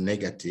Rhesus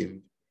negative,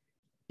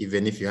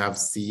 even if you have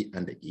C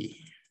and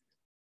E.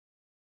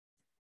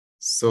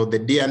 So the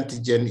D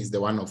antigen is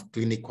the one of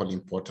clinical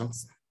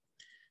importance,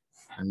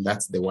 and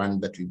that's the one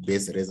that we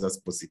base Rhesus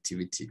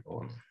positivity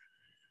on.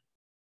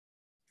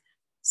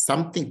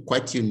 Something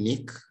quite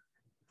unique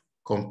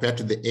compared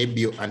to the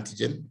ABO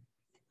antigen,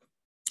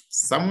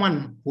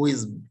 someone who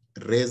is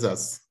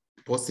Rhesus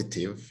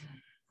positive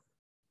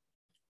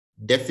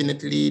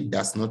definitely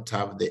does not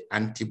have the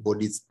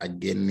antibodies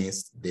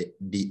against the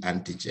D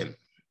antigen.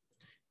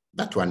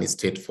 That one is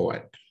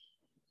straightforward.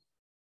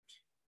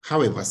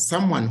 However,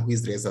 someone who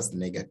is Rhesus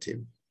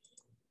negative,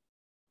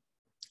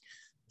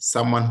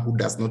 someone who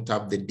does not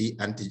have the D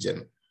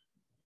antigen,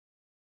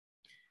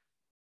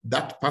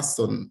 that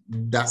person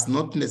does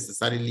not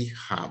necessarily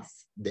have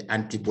the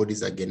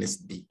antibodies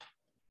against D.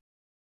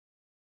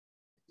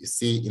 You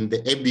see, in the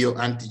ABO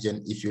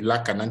antigen, if you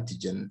lack an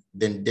antigen,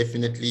 then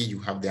definitely you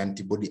have the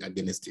antibody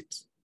against it.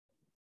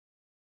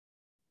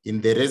 In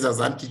the Rhesus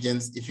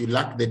antigens, if you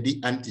lack the D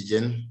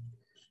antigen,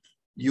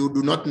 you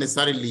do not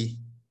necessarily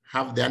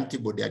have the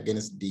antibody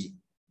against D.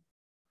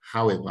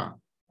 However,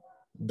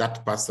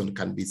 that person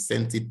can be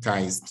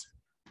sensitized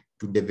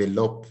to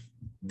develop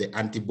the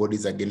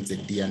antibodies against the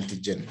D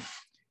antigen.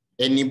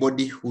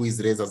 Anybody who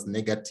is Rhesus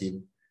negative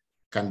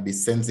can be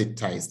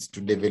sensitized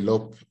to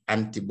develop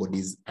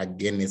antibodies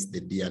against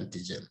the D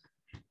antigen.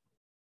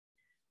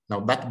 Now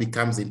that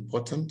becomes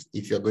important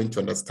if you're going to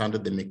understand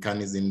the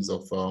mechanisms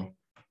of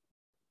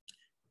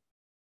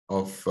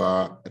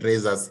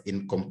Rhesus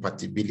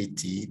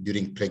incompatibility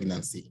during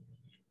pregnancy.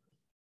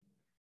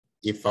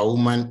 If a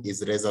woman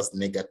is Rhesus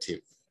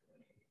negative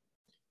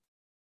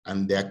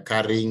and they're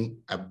carrying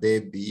a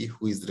baby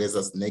who is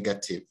Rhesus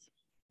negative,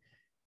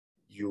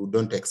 you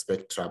don't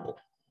expect trouble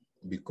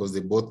because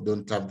they both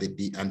don't have the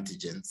D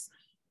antigens.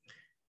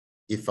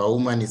 If a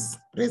woman is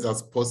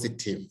Rhesus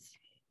positive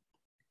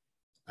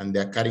and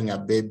they're carrying a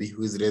baby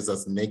who is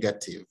Rhesus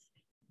negative,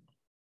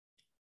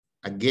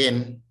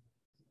 again,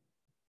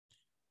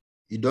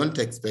 you don't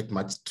expect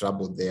much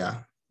trouble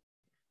there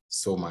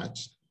so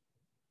much.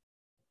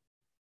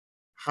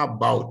 How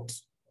about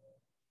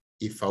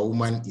if a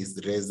woman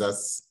is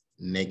Rhesus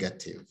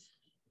negative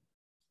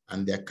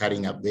and they're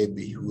carrying a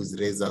baby who is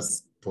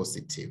Rhesus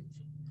positive?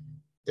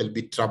 There'll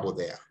be trouble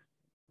there.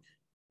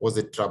 What's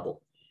the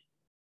trouble?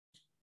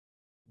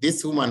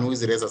 This woman who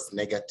is Rhesus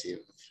negative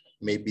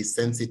may be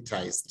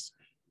sensitized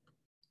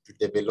to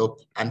develop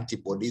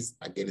antibodies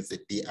against the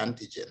D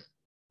antigen.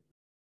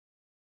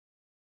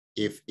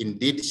 If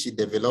indeed she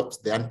develops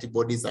the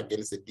antibodies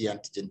against the D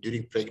antigen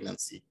during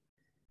pregnancy,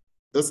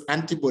 those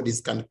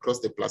antibodies can cross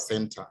the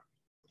placenta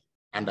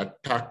and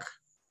attack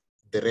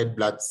the red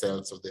blood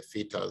cells of the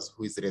fetus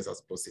who is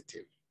rhesus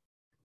positive.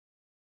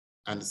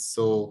 And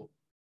so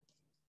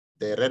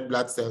the red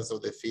blood cells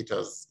of the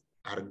fetus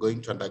are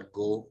going to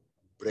undergo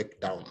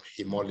breakdown,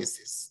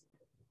 hemolysis.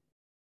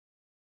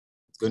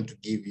 It's going to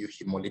give you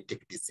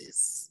hemolytic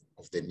disease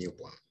of the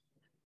newborn.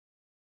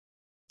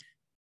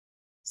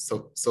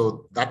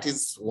 So that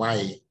is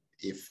why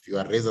if you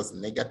are rhesus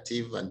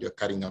negative and you're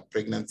carrying a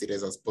pregnancy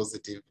rhesus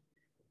positive,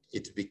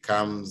 it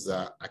becomes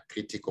a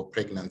critical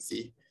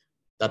pregnancy.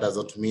 That does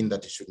not mean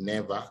that it should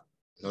never,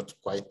 not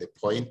quite the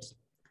point.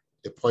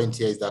 The point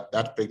here is that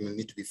that pregnancy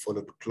needs to be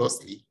followed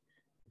closely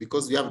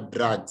because we have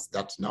drugs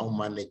that now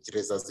manage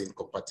rhesus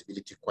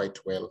incompatibility quite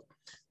well.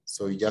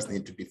 So you just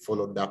need to be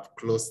followed up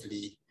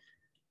closely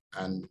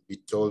and be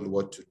told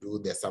what to do.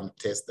 There's some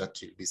tests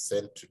that you'll be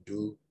sent to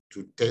do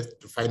to test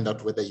to find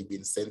out whether you've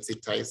been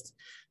sensitized.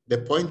 The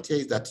point here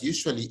is that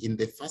usually in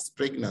the first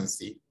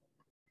pregnancy,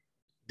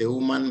 the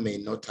woman may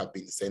not have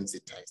been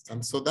sensitized.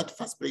 And so that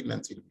first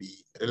pregnancy will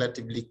be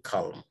relatively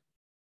calm.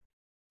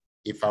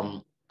 If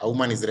a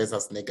woman is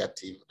rhesus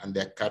negative and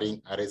they're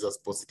carrying a rhesus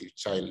positive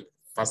child,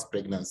 first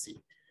pregnancy,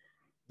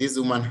 this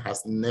woman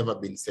has never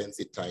been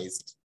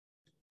sensitized.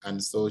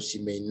 And so she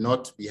may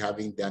not be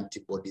having the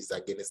antibodies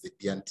against the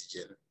D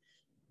antigen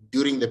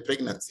during the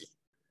pregnancy.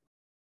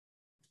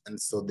 And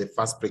so the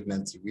first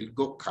pregnancy will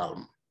go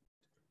calm.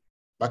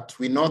 But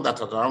we know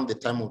that around the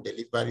time of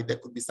delivery, there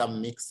could be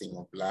some mixing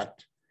of blood.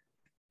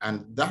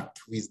 And that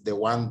is the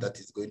one that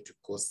is going to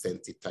cause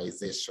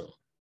sensitization.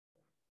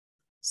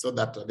 So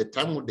that at the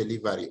time of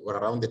delivery or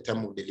around the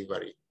time of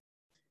delivery,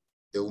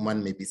 the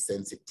woman may be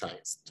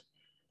sensitized.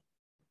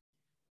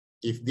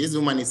 If this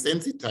woman is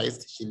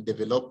sensitized, she'll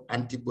develop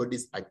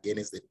antibodies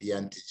against the D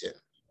antigen.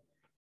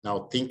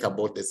 Now think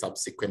about the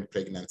subsequent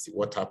pregnancy.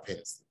 What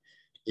happens?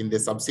 In the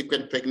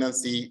subsequent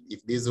pregnancy,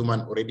 if this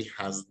woman already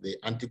has the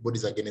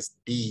antibodies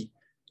against D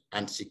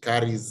and she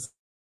carries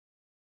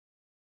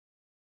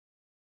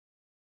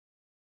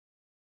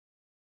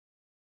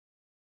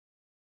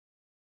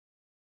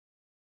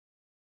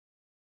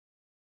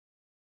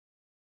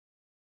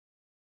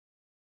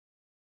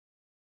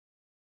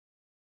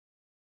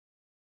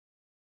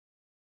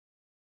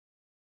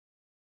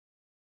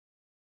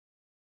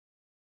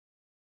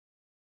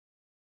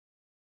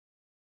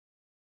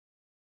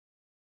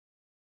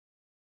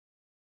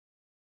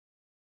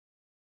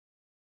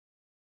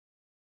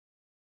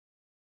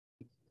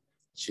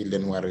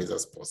children who are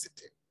rhesus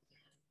positive.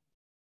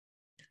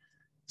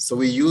 So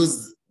we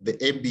use the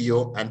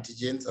ABO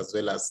antigens as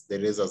well as the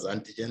rhesus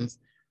antigens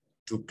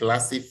to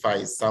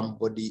classify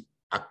somebody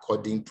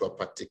according to a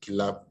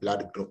particular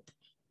blood group.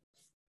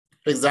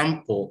 For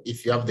example,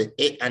 if you have the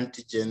A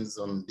antigens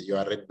on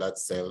your red blood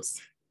cells,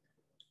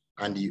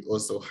 and you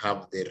also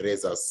have the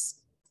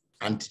rhesus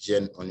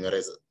antigen on your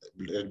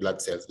red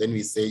blood cells, then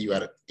we say you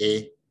are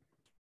A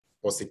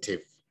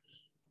positive.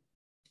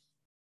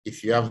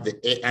 If you have the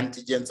A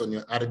antigens on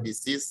your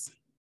RBCs,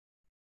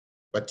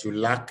 but you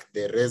lack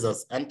the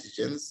rhesus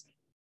antigens,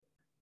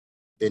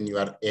 then you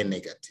are A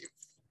negative.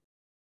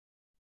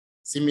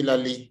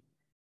 Similarly,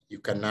 you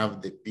can have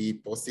the B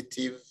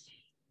positive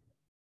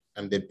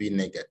and the B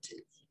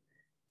negative.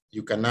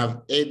 You can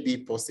have AB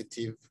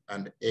positive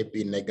and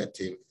AB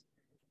negative.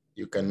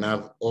 You can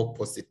have O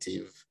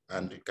positive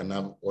and you can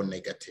have O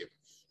negative.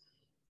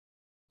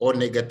 O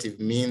negative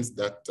means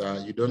that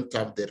you don't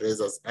have the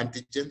rhesus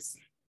antigens,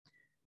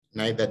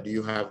 neither do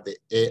you have the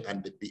A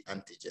and the B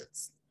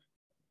antigens.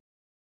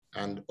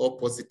 And O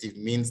positive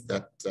means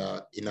that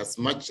in as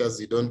much as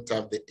you don't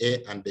have the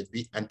A and the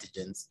B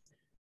antigens,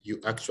 you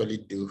actually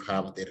do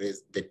have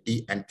the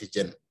D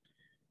antigen.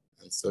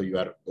 And so you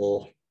are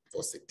O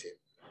positive.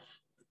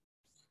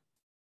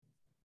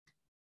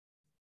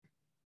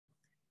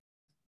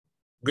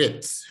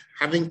 Great.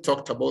 Having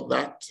talked about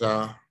that,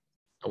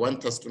 I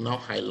want us to now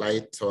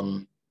highlight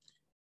on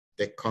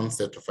the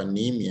concept of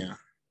anemia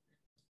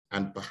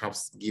and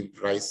perhaps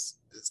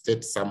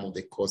state some of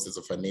the causes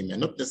of anemia.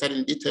 Not necessarily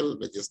in detail,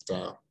 but just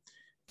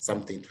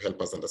something to help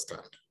us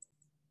understand.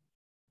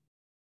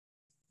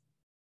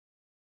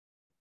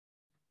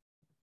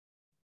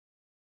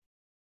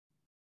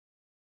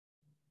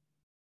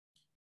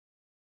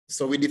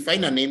 So we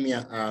define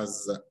anemia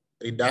as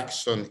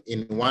reduction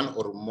in one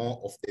or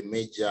more of the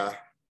major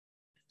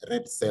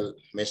red cell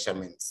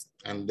measurements.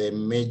 And the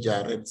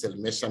major red cell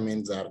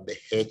measurements are the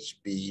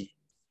HB,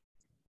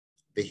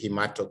 the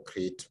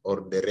hematocrit,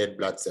 or the red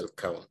blood cell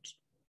count.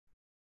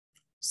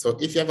 So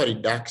if you have a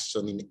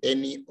reduction in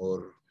any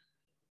or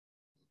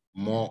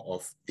more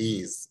of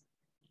these,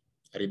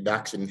 a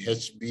reduction in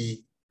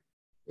HB,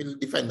 we'll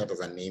define that as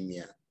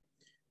anemia.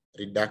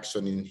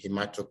 Reduction in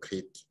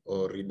hematocrit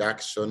or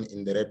reduction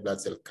in the red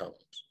blood cell count.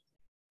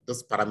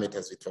 Those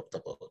parameters we talked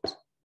about.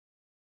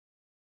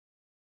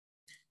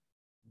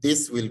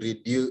 This will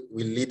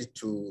lead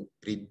to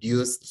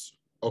reduced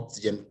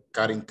oxygen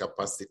carrying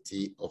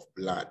capacity of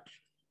blood.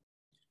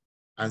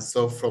 And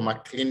so from a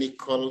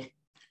clinical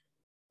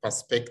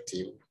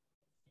perspective,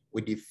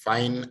 we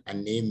define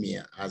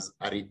anemia as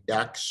a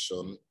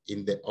reduction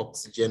in the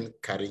oxygen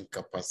carrying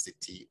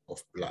capacity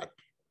of blood.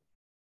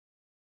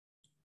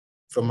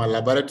 From a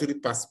laboratory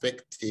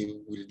perspective,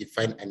 we'll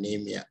define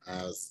anemia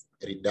as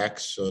a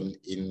reduction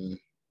in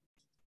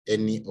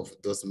any of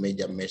those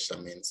major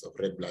measurements of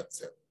red blood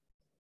cell.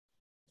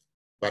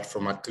 But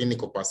from a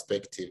clinical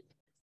perspective,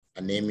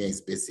 anemia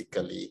is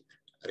basically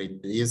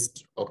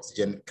reduced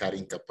oxygen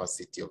carrying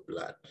capacity of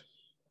blood.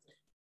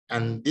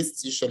 And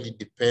this usually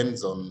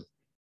depends on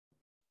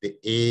the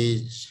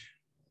age,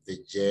 the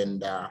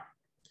gender,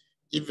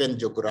 even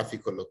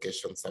geographical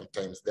location.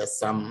 Sometimes there's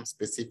some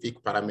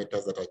specific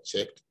parameters that are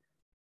checked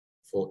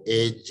for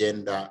age,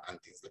 gender, and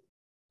things like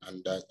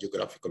that, and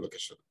geographical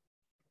location.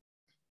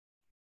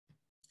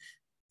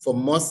 For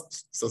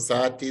most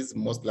societies,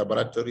 most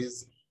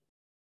laboratories,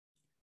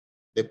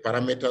 the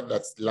parameter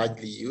that's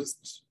largely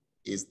used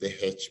is the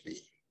HB.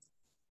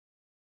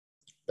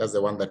 That's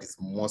the one that is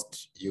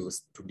most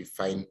used to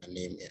define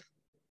anemia.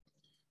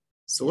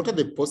 So what are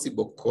the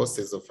possible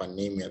causes of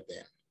anemia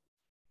then?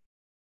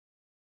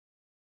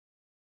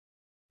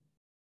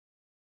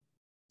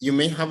 You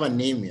may have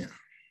anemia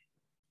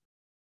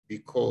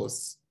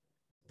because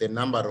the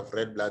number of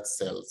red blood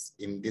cells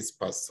in this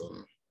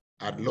person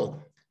are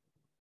low.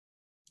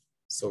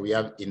 So we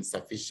have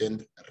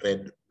insufficient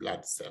red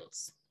blood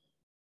cells.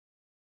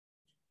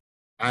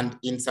 And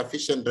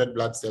insufficient red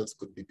blood cells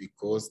could be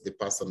because the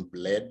person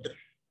bled.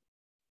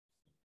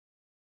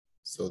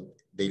 So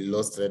they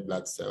lost red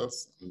blood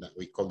cells, and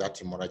we call that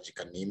hemorrhagic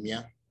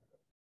anemia.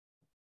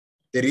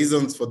 The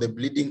reasons for the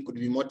bleeding could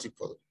be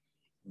multiple,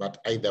 but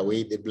either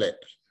way they bled.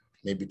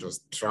 Maybe it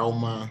was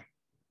trauma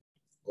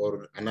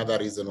or another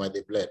reason why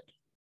they bled.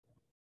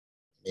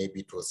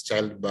 Maybe it was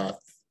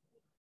childbirth,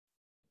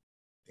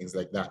 things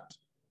like that.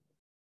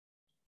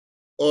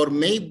 Or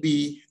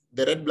maybe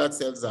the red blood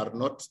cells are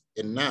not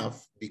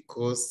enough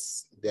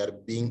because they are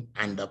being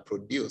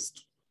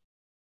underproduced.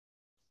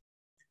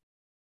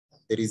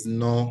 There is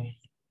no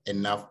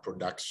enough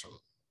production.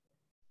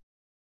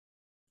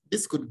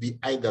 This could be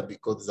either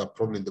because there's a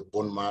problem in the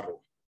bone marrow.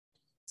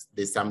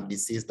 There's some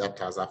disease that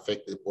has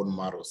affected the bone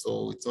marrow,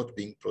 so it's not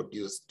being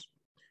produced.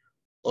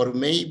 Or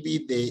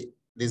maybe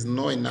there's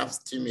no enough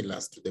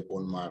stimulus to the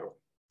bone marrow.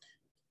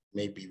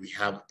 Maybe we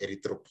have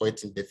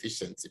erythropoietin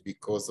deficiency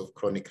because of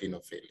chronic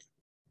renal failure.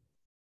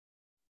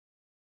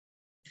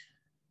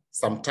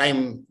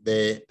 Sometimes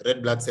the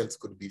red blood cells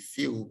could be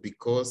few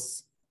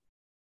because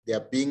they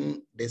are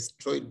being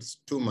destroyed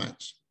too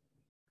much.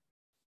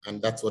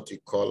 And that's what we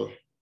call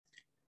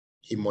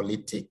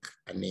hemolytic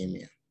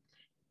anemia.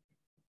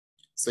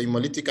 So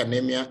hemolytic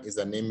anemia is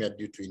anemia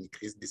due to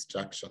increased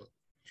destruction.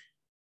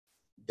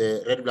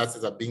 The red blood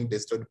cells are being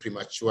destroyed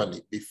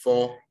prematurely.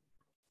 Before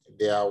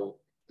they are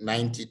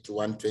 90 to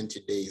 120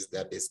 days,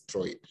 they're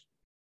destroyed.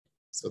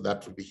 So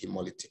that would be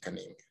hemolytic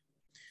anemia.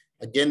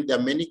 Again, there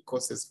are many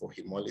causes for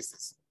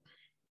hemolysis.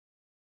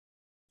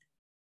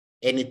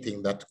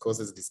 Anything that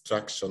causes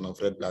destruction of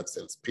red blood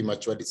cells,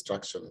 premature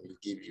destruction, will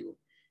give you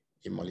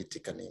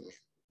hemolytic anemia.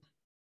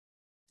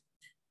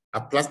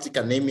 Aplastic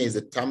anemia is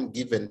a term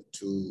given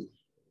to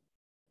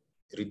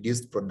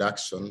reduced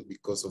production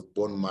because of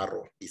bone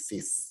marrow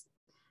disease.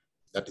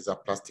 That is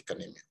aplastic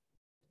anemia.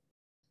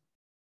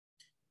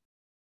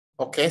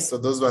 Okay, so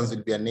those ones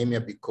will be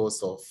anemia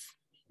because of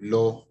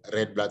low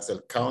red blood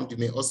cell count. You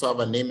may also have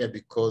anemia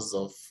because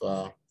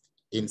of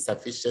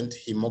insufficient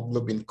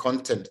hemoglobin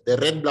content. The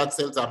red blood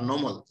cells are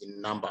normal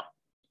in number,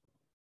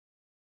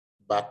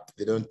 but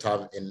they don't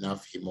have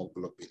enough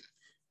hemoglobin.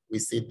 We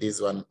see this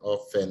one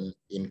often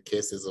in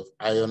cases of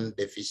iron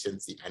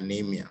deficiency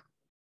anemia,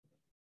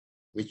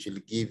 which will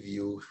give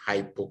you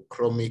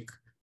hypochromic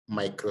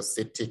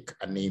microcytic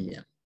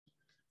anemia.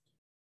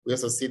 We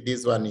also see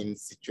this one in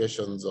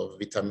situations of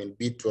vitamin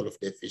B12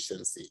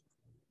 deficiency.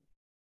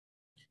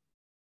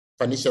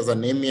 Pernicious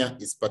anemia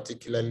is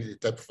particularly the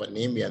type of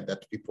anemia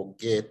that people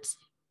get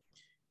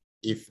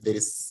if there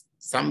is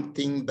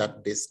something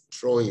that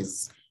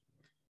destroys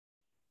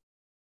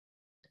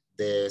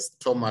the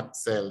stomach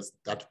cells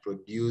that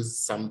produce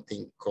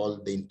something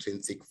called the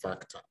intrinsic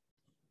factor.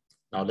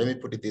 Now, let me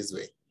put it this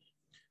way.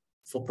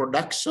 For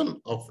production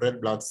of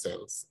red blood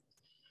cells,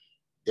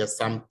 there are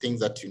some things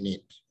that you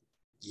need.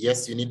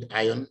 Yes, you need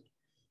iron,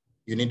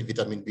 you need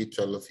vitamin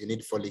B12, you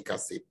need folic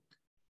acid.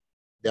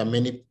 There are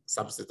many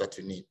substances that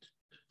you need.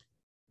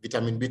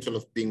 Vitamin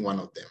B12 being one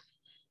of them.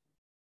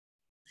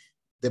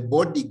 The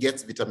body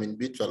gets vitamin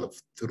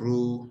B12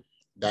 through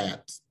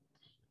diet.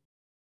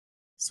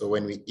 So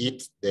when we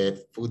eat,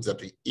 the foods that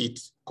we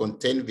eat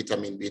contain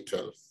vitamin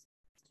B12.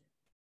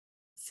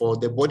 For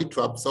the body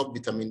to absorb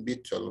vitamin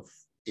B12,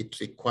 it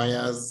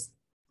requires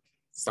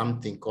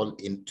something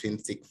called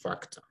intrinsic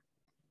factor,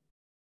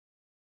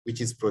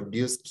 which is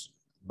produced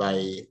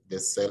by the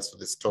cells of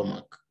the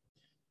stomach,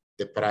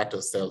 the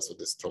parietal cells of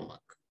the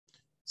stomach.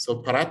 So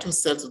parietal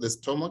cells of the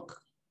stomach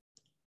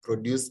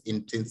produce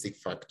intrinsic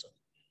factor.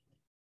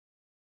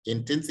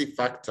 Intrinsic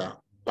factor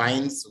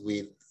binds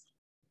with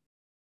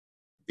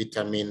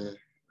vitamin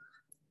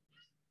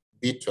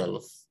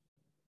B12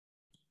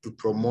 to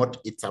promote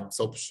its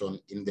absorption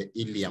in the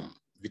ileum.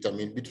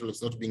 Vitamin B12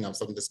 is not being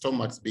absorbed in the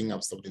stomach, it's being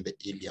absorbed in the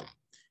ileum.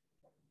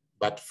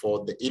 But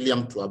for the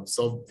ileum to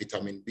absorb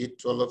vitamin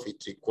B12,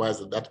 it requires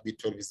that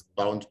B12 is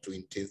bound to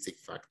intrinsic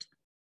factor.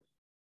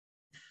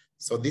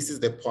 So this is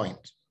the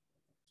point.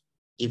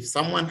 If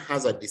someone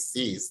has a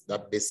disease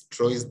that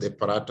destroys the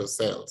parietal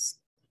cells,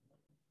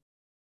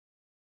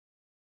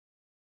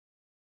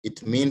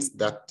 it means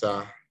that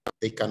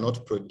they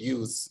cannot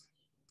produce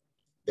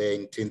the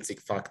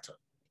intrinsic factor.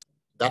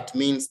 That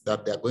means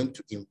that they're going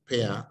to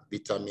impair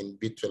vitamin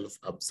B12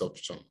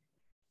 absorption.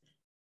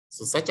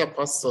 So such a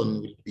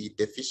person will be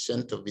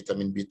deficient of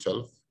vitamin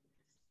B12.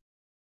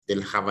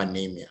 They'll have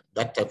anemia.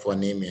 That type of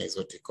anemia is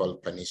what we call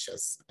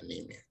pernicious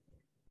anemia.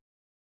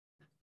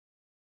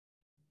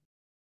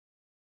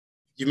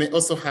 You may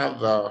also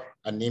have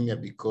anemia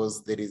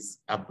because there is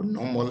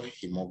abnormal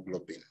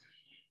hemoglobin.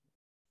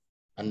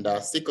 And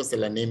sickle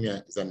cell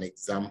anemia is an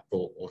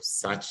example of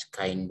such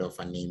kind of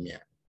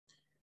anemia,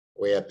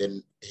 where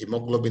the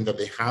hemoglobin that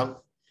they have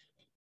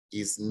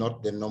is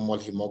not the normal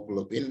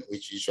hemoglobin,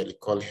 which we usually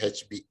call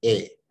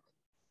HbA,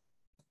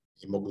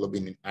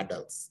 hemoglobin in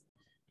adults.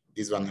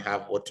 This one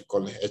have what we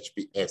call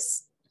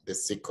HbS, the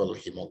sickle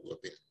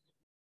hemoglobin.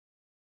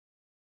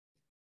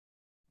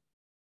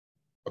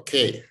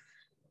 Okay,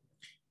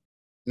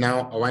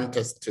 now I want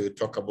us to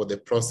talk about the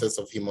process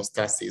of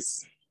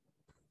hemostasis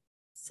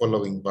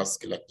following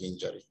vascular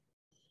injury.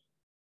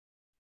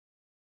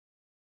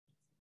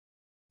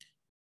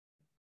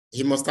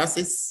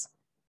 Hemostasis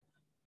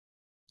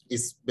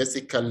is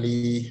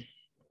basically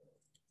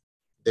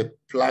the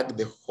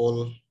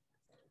whole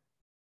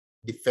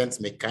defense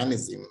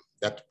mechanism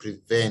that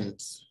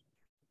prevents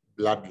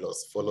blood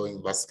loss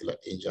following vascular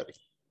injury.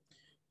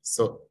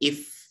 So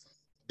if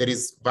there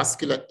is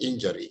vascular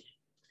injury,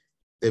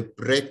 the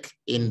break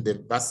in the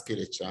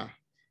vasculature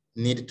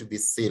need to be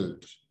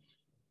sealed.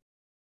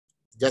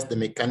 Just the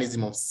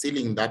mechanism of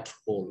sealing that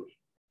hole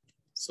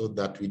so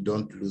that we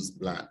don't lose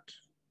blood.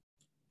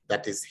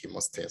 That is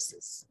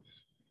hemostasis.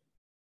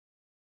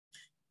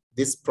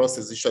 This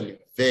process is usually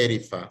very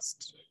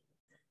fast.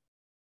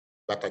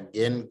 But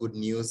again, good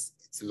news,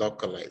 it's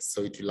localized.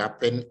 So it will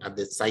happen at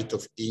the site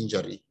of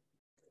injury.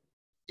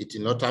 It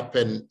will not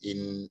happen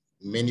in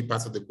many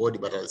parts of the body,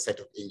 but at the site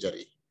of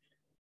injury.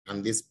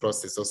 And this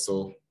process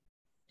also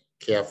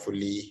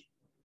carefully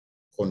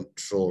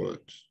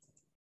controlled.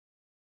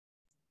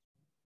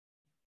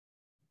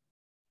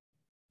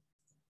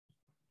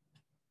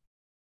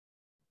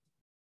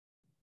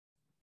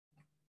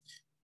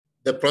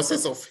 The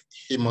process of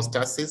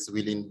hemostasis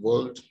will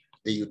involve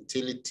the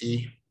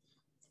utility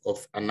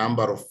of a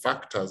number of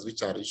factors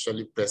which are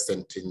usually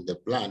present in the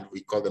blood. We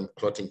call them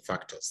clotting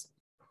factors.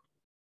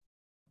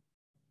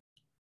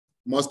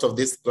 Most of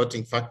these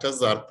clotting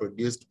factors are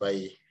produced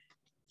by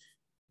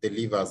the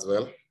liver as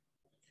well,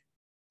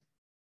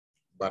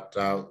 but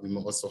we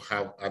may also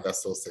have other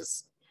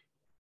sources.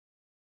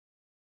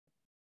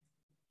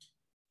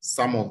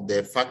 Some of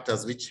the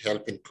factors which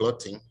help in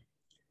clotting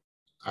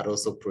are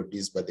also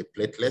produced by the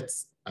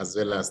platelets as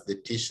well as the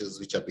tissues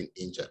which have been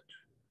injured.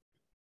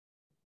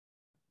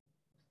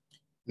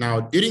 Now,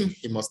 during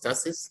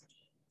hemostasis,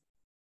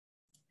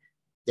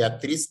 there are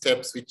 3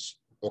 steps which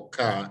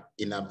occur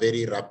in a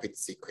very rapid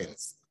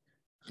sequence.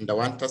 And I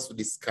want us to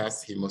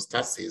discuss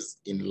hemostasis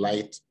in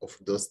light of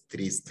those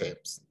 3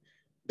 steps.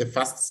 The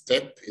first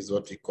step is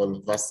what we call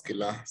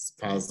vascular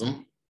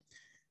spasm.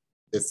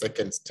 The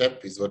second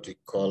step is what we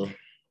call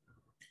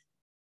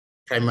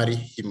primary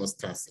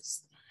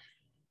hemostasis.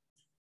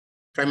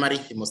 Primary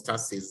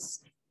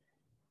hemostasis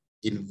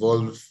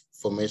involves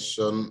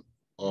formation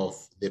of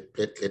the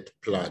platelet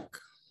plug.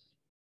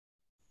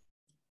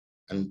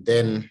 And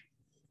then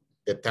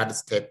the third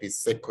step is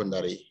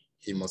secondary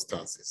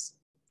hemostasis.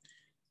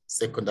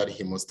 Secondary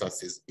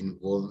hemostasis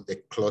involves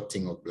the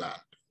clotting of blood,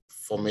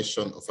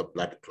 formation of a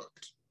blood clot.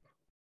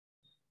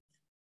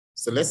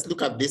 So let's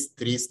look at these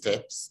 3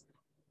 steps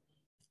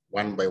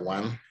one by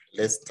one.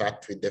 Let's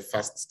start with the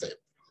first step,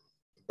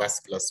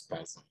 vascular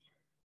spasm.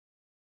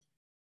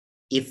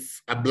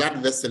 If a blood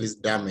vessel is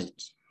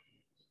damaged,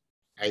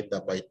 either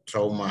by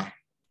trauma,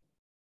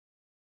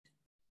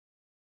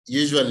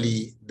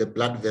 usually the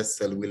blood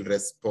vessel will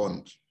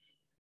respond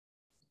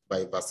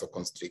by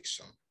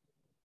vasoconstriction.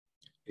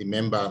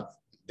 Remember,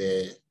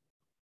 the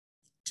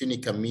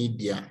tunica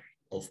media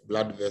of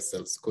blood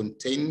vessels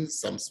contains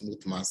some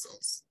smooth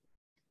muscles.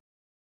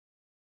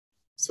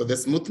 So the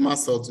smooth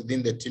muscles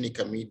within the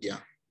tunica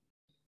media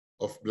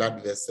of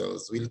blood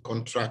vessels will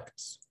contract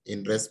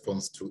in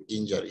response to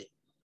injury.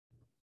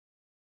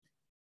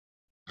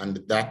 And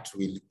that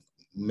will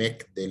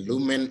make the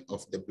lumen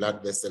of the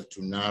blood vessel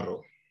to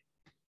narrow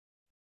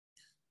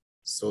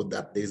so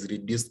that there's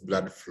reduced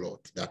blood flow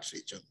to that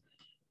region.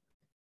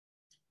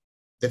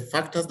 The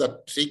factors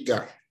that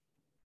trigger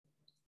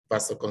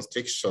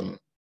vasoconstriction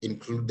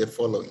include the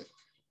following.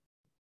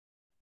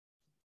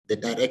 The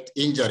direct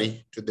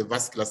injury to the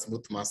vascular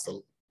smooth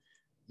muscle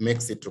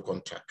makes it to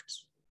contract.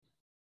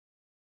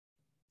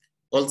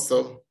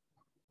 Also,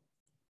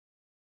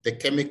 the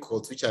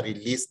chemicals which are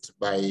released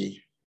by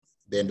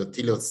the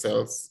endothelial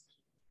cells,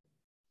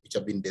 which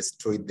have been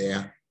destroyed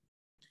there,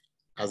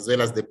 as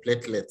well as the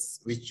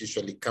platelets, which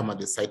usually come at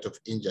the site of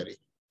injury,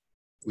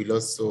 will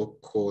also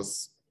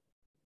cause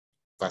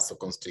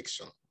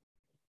vasoconstriction.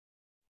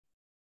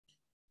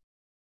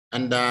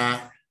 And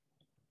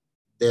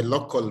the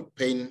local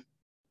pain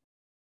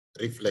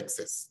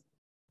reflexes.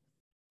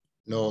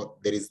 No,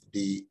 there is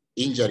the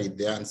injury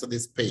there, and so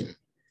this pain,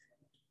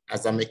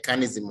 as a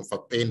mechanism of a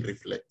pain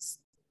reflex,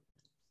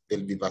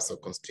 there'll be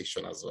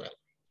vasoconstriction as well.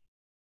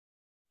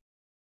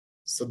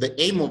 So the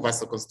aim of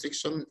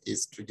vasoconstriction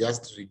is to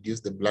just reduce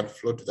the blood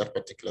flow to that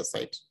particular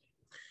site.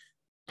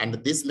 And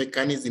this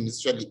mechanism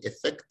is usually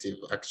effective,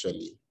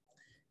 actually,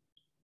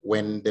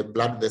 when the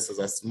blood vessels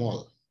are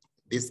small.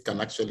 This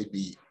can actually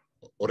be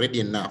already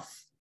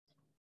enough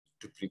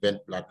to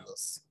prevent blood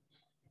loss.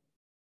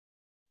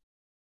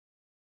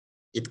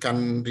 It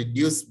can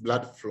reduce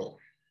blood flow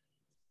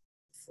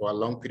for a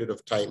long period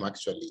of time,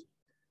 actually,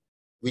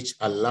 which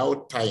allow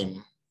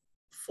time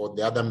for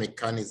the other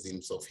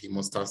mechanisms of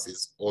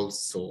hemostasis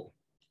also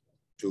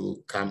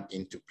to come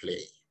into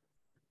play.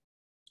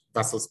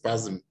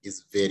 Vasospasm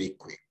is very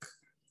quick.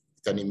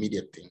 It's an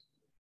immediate thing.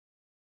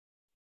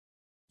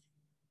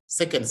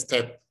 Second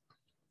step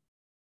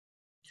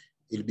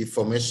will be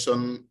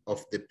formation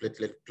of the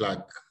platelet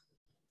plug.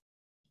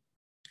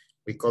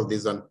 We call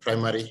this one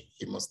primary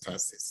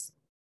hemostasis.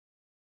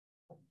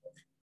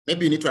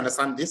 Maybe you need to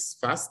understand this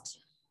first.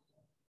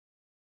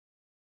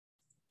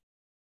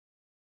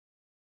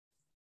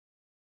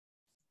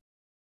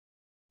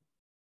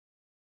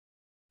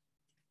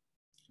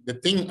 The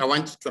thing I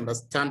want you to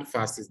understand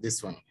first is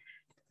this one,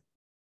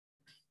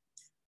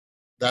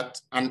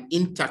 that an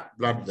intact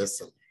blood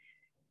vessel,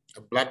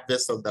 a blood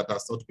vessel that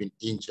has not been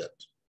injured,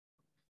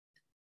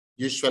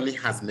 usually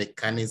has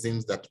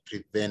mechanisms that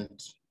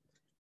prevent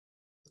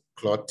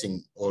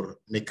clotting or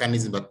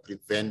mechanisms that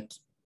prevent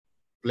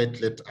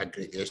platelet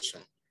aggregation.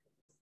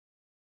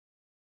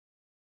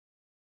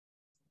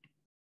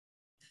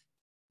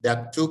 There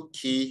are two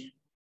key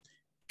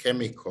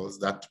chemicals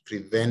that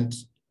prevent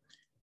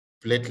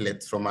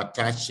platelets from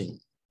attaching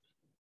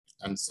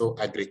and so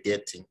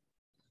aggregating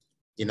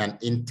in an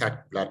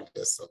intact blood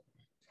vessel.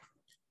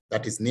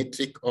 That is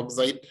nitric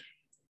oxide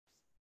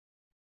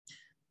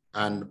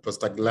and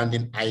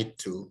prostaglandin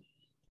I2,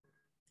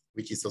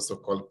 which is also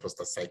called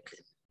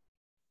prostacyclin.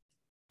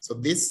 So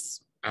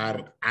these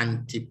are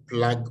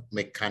anti-plug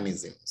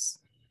mechanisms.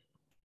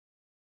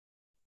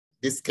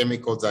 These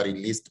chemicals are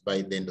released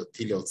by the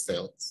endothelial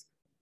cells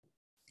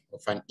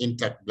of an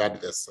intact blood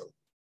vessel,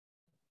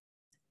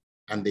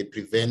 and they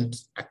prevent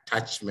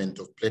attachment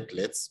of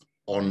platelets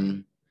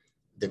on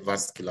the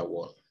vascular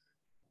wall.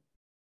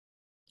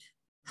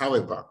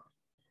 However,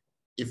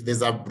 if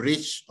there's a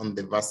breach on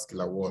the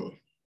vascular wall,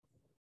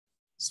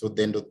 so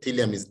the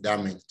endothelium is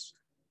damaged,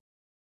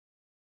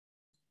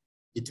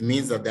 it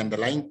means that the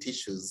underlying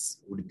tissues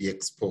would be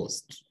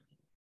exposed.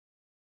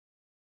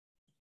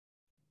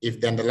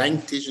 If the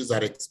underlying tissues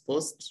are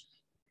exposed,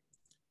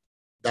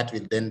 that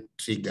will then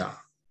trigger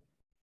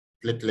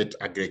platelet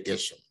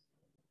aggregation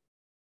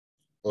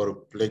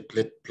or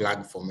platelet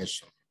plug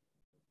formation.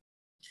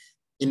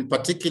 In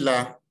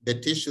particular, the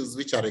tissues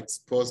which are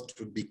exposed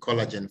to be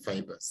collagen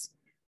fibers.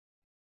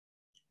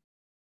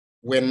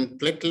 When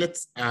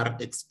platelets are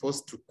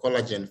exposed to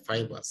collagen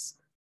fibers,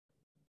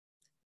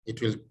 it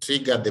will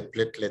trigger the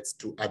platelets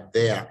to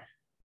adhere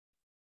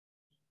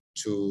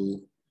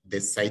to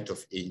the site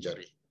of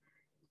injury.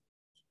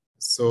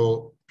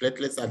 So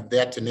platelets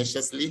adhere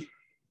tenaciously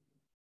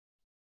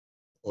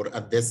or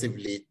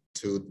adhesively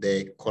to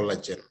the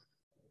collagen,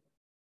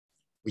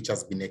 which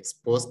has been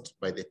exposed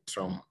by the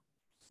trauma.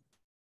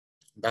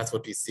 That's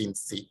what we see in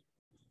C.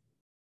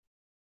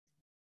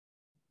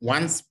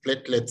 Once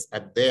platelets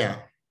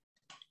adhere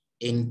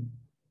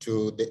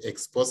into the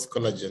exposed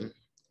collagen,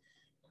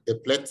 the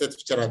platelets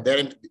which are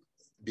adherent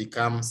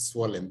become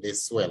swollen, they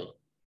swell.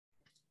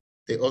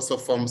 They also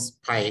form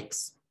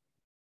spikes,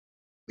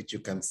 which you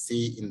can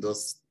see in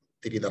those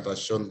three that are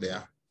shown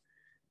there.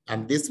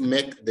 And this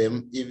makes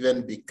them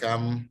even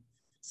become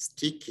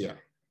stickier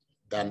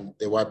than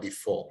they were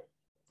before.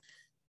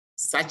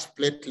 Such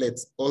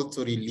platelets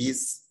also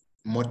release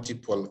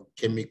multiple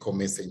chemical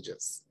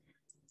messengers.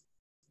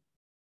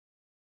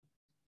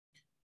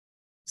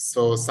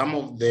 So some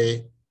of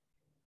the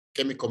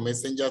chemical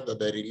messengers that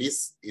they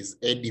release is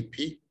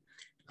ADP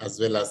as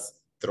well as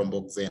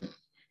thromboxane.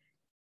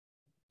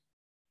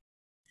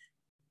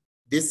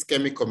 These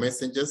chemical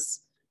messengers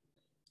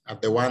are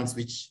the ones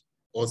which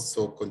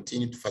also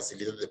continue to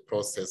facilitate the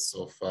process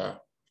of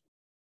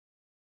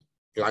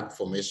plug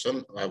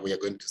formation, where we are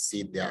going to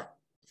see their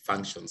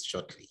functions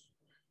shortly.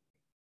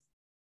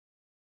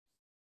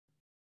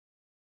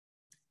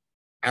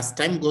 As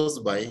time goes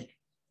by,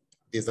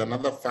 there's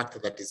another factor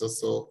that is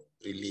also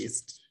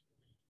released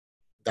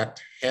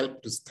that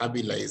help to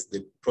stabilize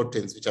the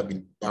proteins which have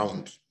been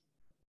bound.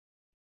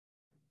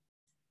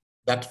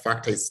 That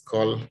factor is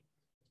called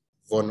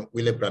von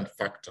Willebrand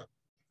factor.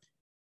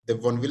 The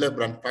von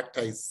Willebrand factor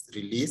is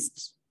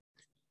released,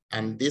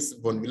 and this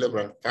von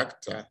Willebrand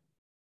factor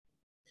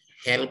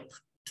help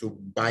to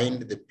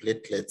bind the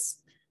platelets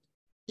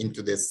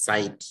into the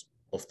site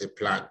of the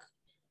plug.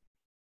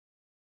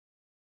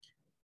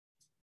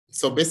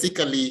 So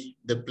basically,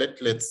 the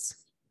platelets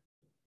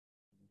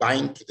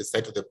bind to the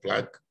site of the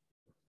plug,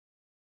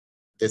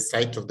 the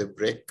site of the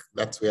break,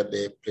 that's where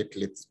the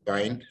platelets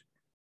bind.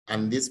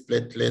 And these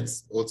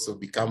platelets also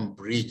become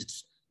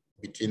bridged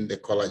between the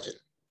collagen.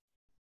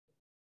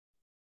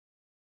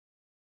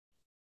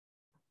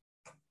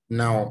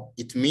 Now,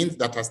 it means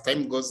that as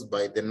time goes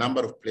by, the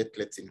number of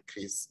platelets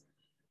increase.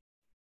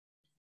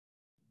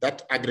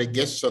 That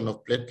aggregation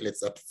of platelets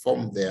that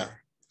form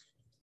there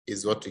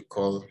is what we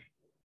call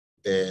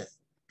the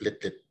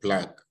platelet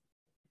plug.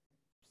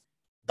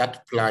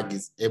 That plug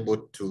is able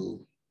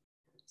to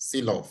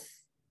seal off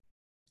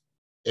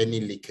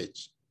any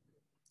leakage.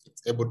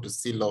 It's able to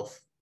seal off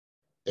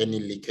any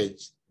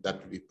leakage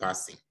that will be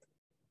passing.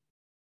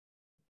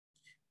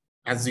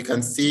 As you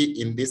can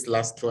see in this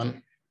last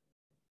one,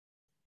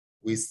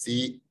 we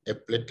see a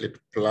platelet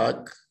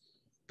plug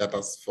that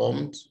has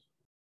formed,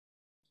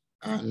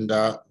 and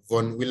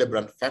von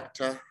Willebrand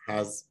factor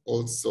has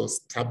also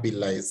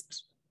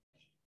stabilized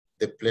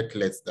the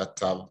platelets that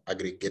have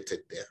aggregated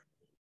there.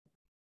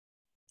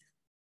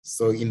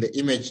 So in the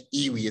image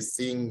E, we are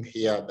seeing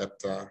here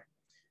that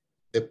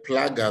the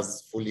plug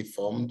has fully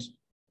formed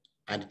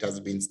and it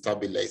has been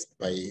stabilized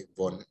by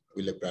von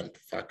Willebrand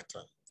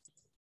factor.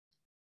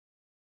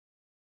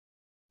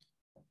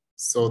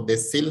 So the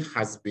seal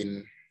has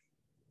been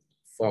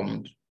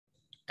formed,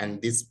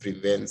 and this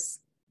prevents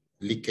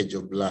leakage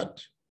of blood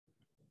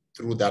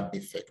through that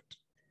defect.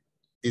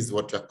 This is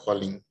what we're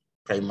calling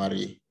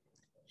primary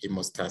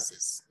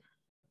hemostasis.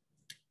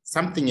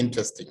 Something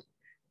interesting.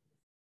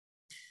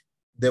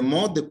 The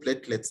more the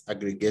platelets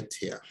aggregate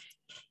here,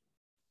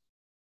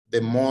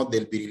 the more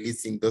they'll be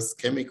releasing those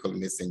chemical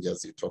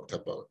messengers you talked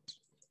about,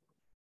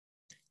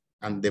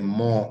 and the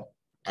more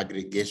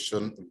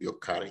aggregation will be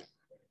occurring.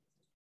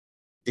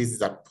 This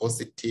is a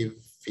positive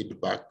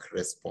feedback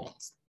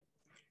response.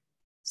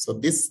 So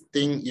this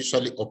thing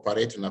usually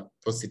operates on a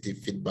positive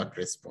feedback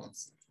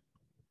response,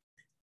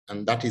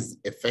 and that is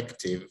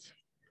effective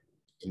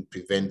in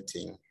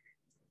preventing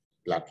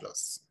blood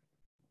loss.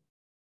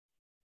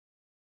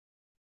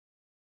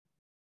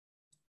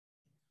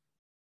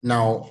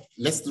 Now,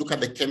 let's look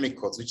at the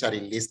chemicals which are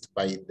released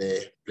by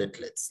the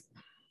platelets.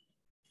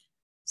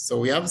 So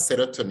we have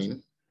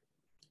serotonin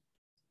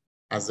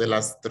as well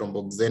as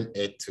thromboxane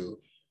A2.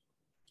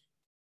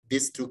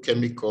 These two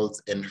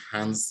chemicals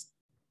enhance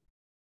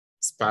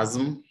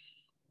spasm.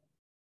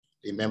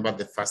 Remember,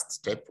 the first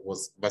step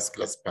was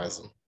vascular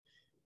spasm.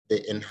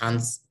 They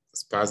enhance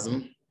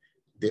spasm.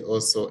 They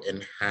also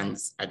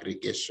enhance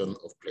aggregation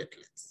of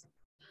platelets.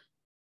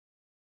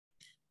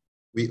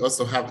 We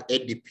also have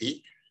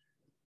ADP.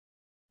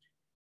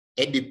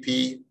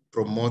 ADP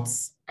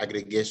promotes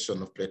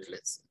aggregation of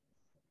platelets.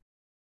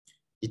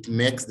 It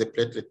makes the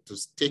platelet to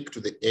stick to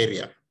the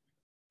area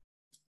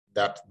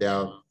that they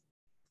are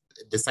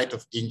the site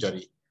of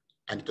injury,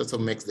 and it also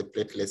makes the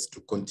platelets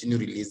to continue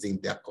releasing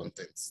their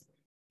contents.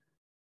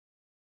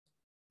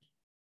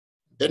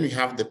 Then we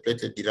have the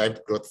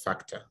platelet-derived growth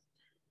factor.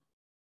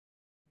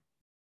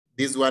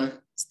 This one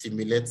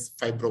stimulates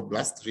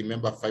fibroblasts.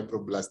 Remember,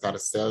 fibroblasts are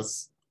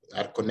cells,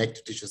 are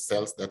connective tissue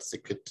cells that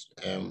secrete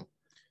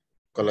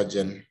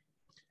collagen,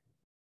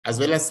 as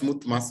well as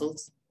smooth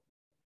muscles.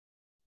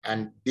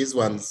 And these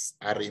ones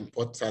are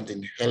important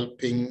in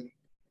helping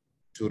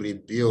to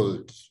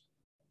rebuild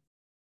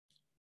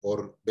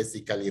or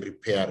basically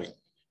repairing.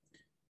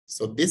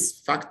 So this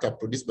factor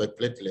produced by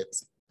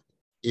platelets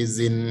is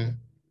in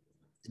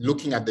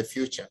looking at the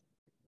future,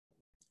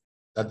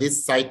 that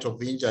this site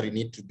of injury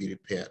need to be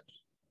repaired.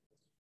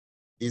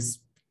 This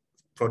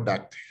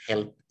product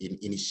help in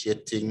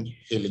initiating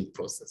healing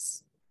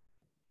process.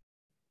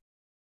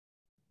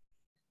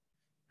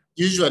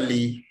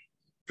 Usually,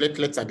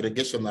 platelets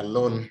aggregation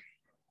alone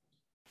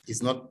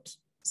is not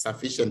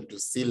sufficient to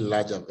seal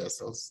larger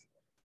vessels,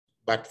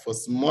 but for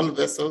small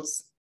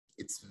vessels,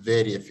 it's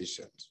very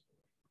efficient.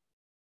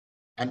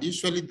 And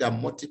usually there are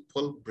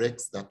multiple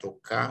breaks that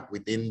occur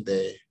within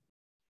the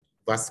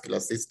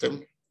vascular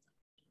system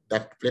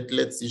that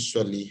platelets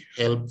usually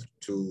help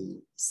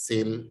to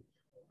seal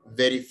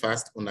very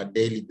fast on a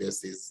daily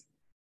basis.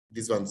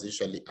 These ones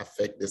usually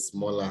affect the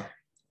smaller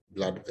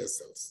blood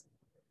vessels.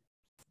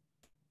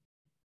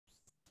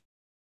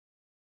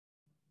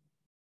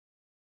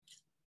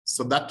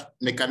 So that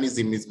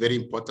mechanism is very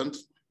important.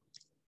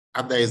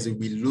 Otherwise, we'll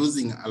be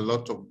losing a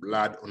lot of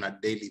blood on a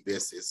daily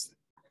basis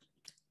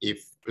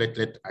if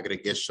platelet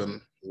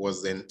aggregation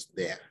wasn't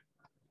there.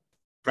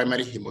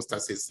 Primary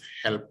hemostasis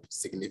helps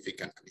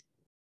significantly.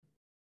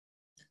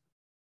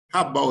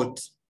 How about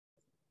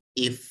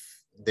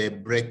if the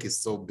break is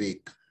so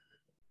big?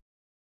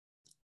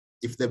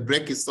 If the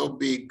break is so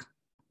big,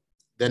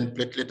 then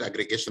platelet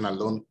aggregation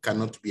alone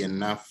cannot be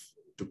enough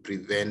to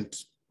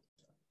prevent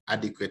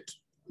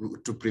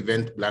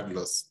blood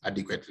loss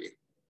adequately.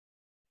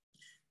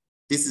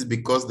 This is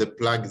because the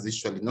plug is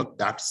usually not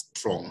that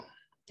strong.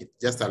 It's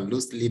just a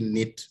loosely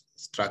knit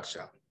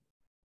structure.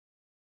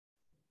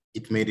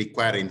 it may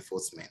require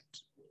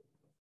reinforcement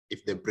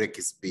if the break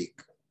is big.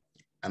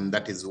 And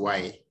that is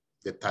why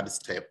the third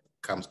step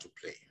comes to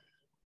play.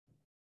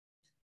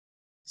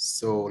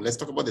 So let's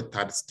talk about the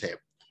third step.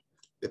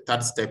 The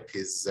third step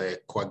is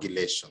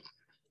coagulation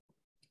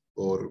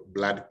or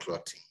blood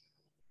clotting.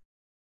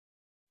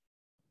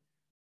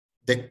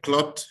 The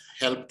clot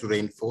helps to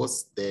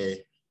reinforce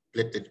the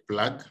platelet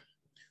plug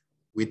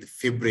with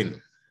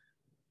fibrin.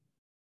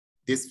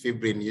 This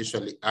fibrin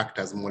usually acts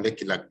as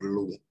molecular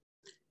glue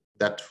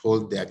that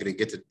hold the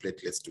aggregated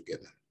platelets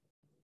together.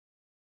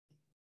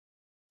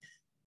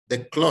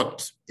 The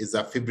clot is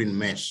a fibrin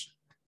mesh,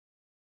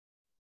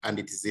 and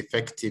it is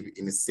effective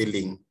in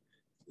sealing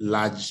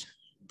large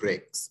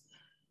breaks.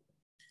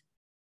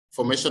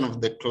 Formation of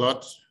the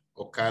clot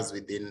occurs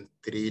within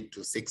 3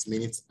 to 6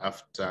 minutes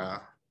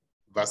after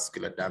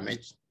vascular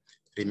damage.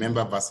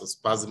 Remember,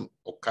 vasospasm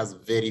occurs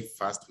very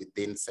fast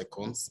within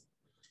seconds.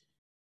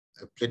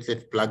 A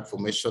platelet plug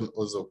formation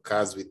also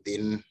occurs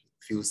within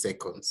few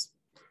seconds.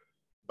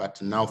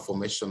 But now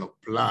formation of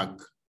blood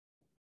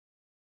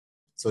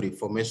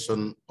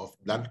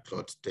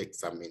clot takes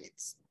some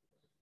minutes.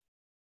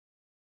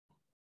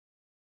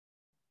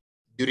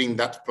 During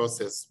that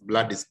process,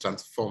 blood is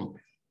transformed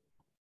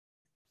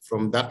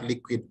from that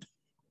liquid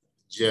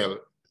gel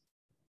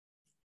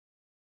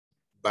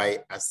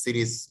by a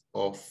series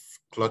of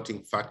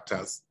clotting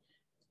factors.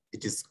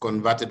 It is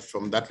converted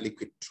from that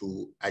liquid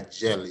to a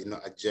gel,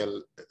 a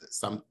gel,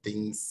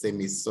 something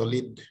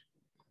semi-solid,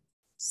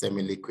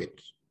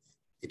 semi-liquid.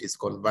 It is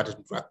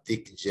converted to a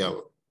thick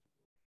gel,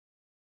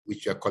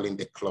 which we are calling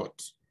the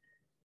clot.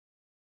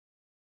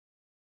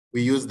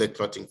 We use the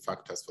clotting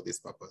factors for this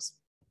purpose.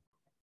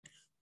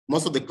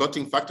 Most of the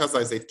clotting factors,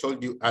 as I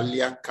told you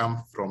earlier,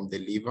 come from the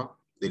liver.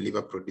 The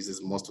liver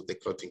produces most of the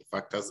clotting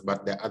factors,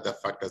 but there are other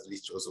factors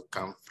which also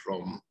come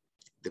from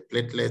the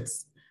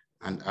platelets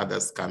and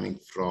others coming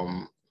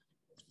from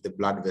the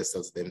blood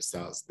vessels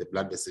themselves, the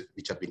blood vessels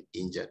which have been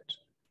injured.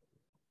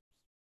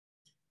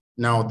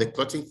 Now, the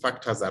clotting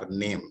factors are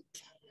named,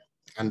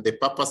 and the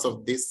purpose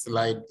of this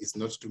slide is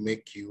not to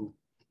make you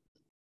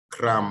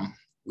cram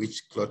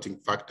which clotting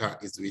factor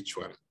is which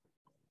one,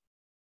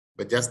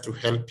 but just to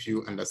help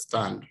you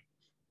understand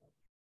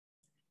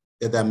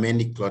that there are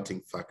many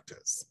clotting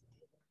factors.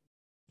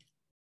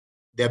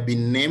 They have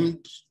been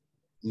named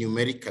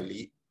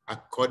numerically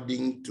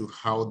according to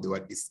how they were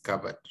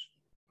discovered.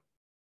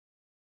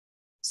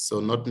 So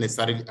not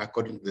necessarily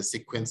according to the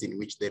sequence in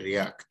which they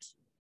react,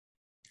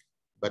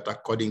 but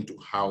according to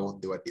how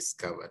they were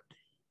discovered.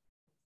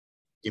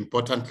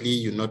 Importantly,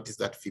 you notice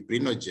that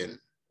fibrinogen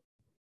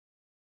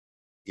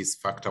is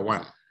factor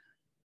 1,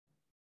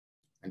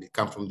 and it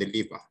comes from the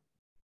liver.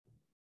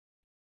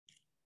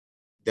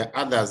 There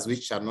are others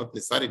which are not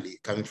necessarily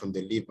coming from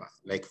the liver,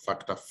 like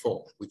factor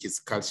 4, which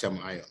is calcium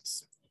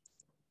ions.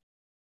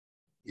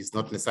 It's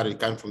not necessarily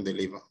coming from the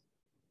liver.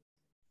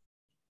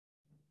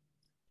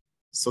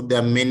 So there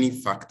are many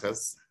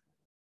factors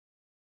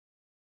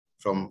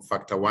from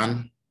factor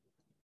 1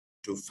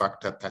 to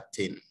factor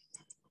 13.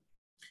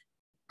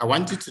 I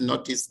want you to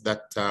notice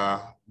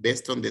that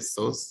based on the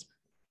source,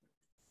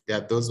 there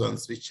are those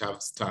ones which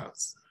have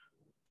stars.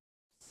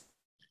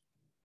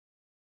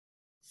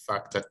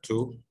 Factor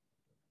 2,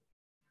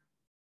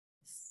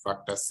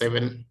 factor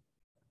 7,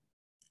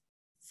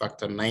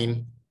 factor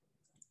 9,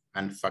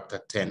 and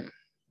factor 10.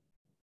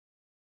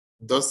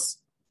 Those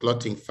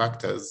clotting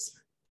factors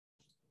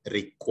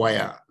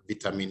require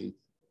vitamin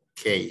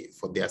K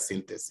for their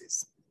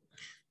synthesis.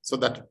 So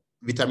that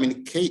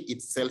vitamin K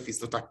itself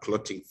is not a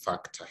clotting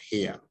factor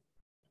here,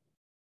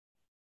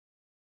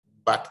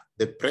 but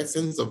the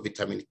presence of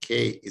vitamin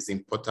K is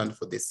important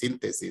for the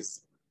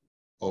synthesis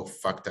of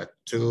factor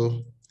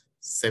 2,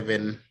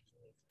 7,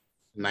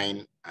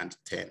 9, and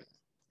 10.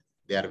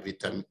 They are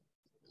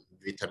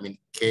vitamin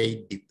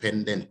K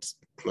dependent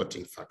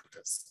clotting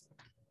factors.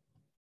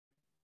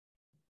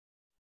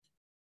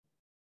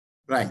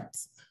 Right.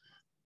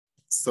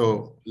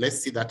 So let's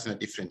see that in a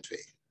different way.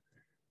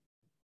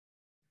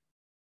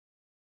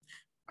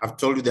 I've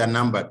told you they are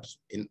numbered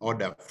in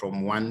order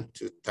from 1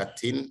 to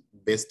 13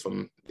 based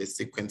on the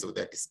sequence of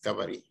their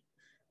discovery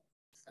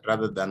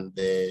rather than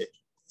the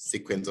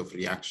sequence of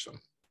reaction.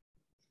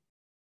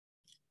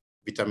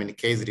 Vitamin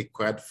K is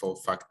required for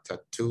factor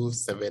 2,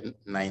 7,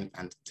 9,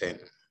 and 10.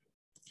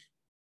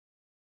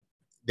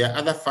 There are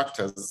other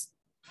factors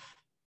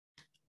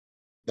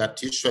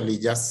that usually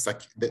just,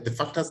 the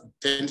factors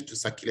tend to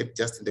circulate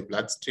just in the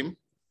bloodstream,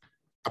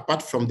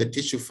 apart from the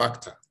tissue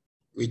factor,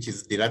 which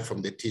is derived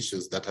from the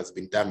tissues that has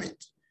been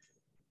damaged.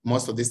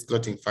 Most of these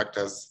clotting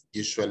factors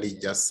usually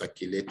just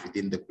circulate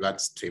within the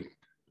bloodstream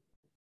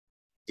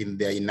in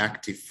their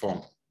inactive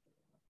form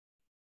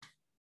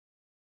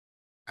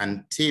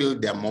until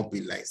they're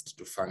mobilized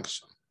to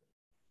function.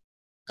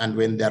 And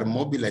when they're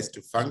mobilized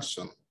to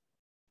function,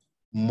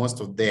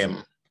 most of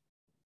them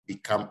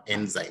become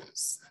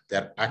enzymes.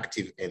 They're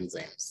active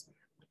enzymes.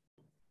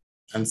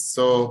 And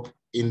so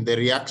in the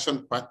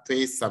reaction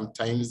pathways,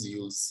 sometimes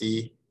you'll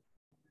see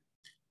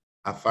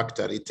a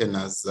factor written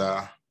as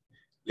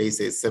let's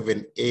say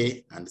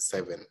 7A and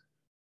 7.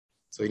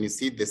 So when you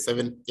see the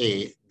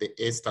 7A, the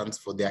A stands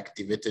for the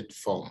activated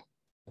form.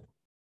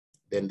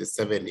 Then the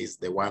 7 is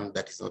the one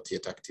that is not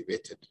yet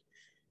activated.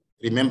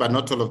 Remember,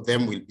 not all of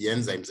them will be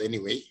enzymes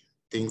anyway.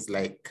 Things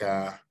like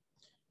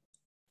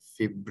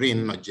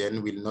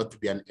fibrinogen will not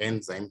be an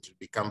enzyme to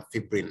become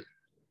fibrin.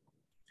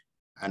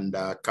 And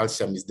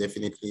calcium is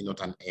definitely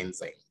not an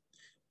enzyme.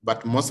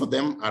 But most of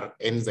them are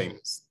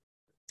enzymes.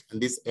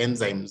 And these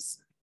enzymes,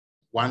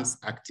 once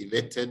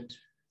activated,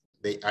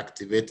 they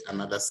activate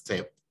another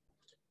step,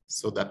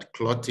 so that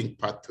clotting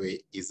pathway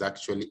is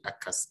actually a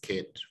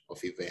cascade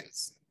of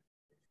events.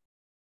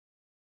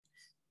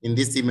 In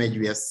this image,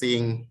 we are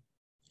seeing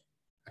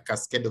a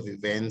cascade of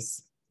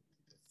events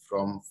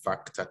from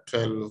factor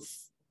 12,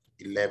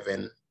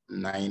 11,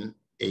 9,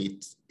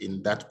 8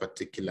 in that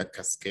particular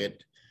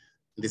cascade.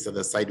 This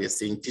other side, we're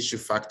seeing tissue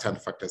factor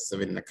and factor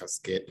 7 in a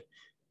cascade,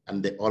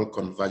 and they all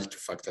converge to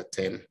factor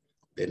 10.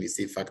 Then you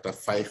see factor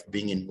 5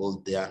 being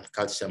involved there, and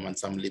calcium and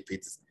some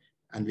lipids.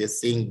 And we're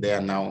seeing there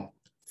now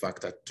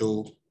factor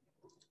 2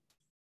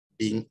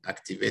 being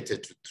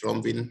activated to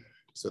thrombin.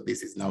 So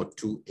this is now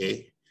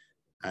 2A,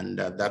 and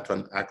that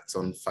one acts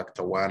on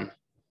factor 1.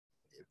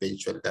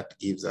 Eventually that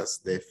gives us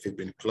the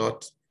fibrin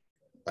clot,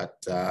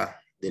 but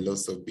there'll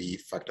also be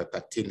factor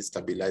 13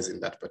 stabilizing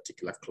that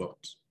particular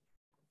clot.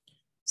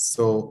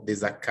 So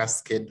there's a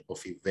cascade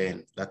of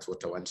events. That's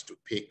what I want to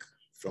pick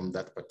from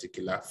that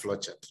particular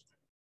flowchart.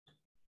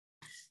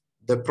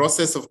 The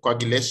process of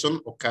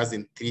coagulation occurs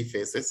in 3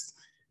 phases,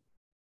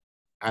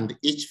 and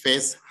each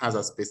phase has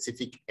a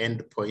specific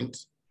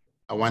endpoint.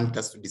 I want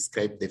us to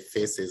describe the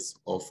phases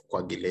of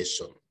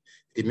coagulation.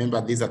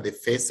 Remember, these are the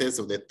phases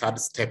of the 3rd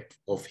step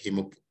of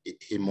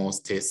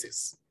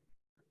hemostasis.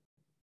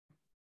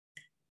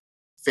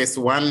 Phase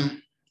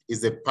 1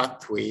 is a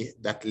pathway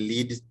that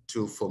leads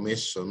to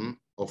formation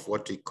of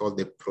what we call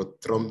the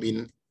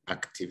prothrombin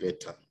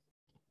activator.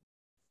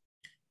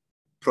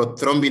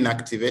 Prothrombin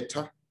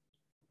activator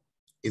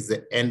is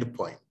the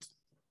endpoint.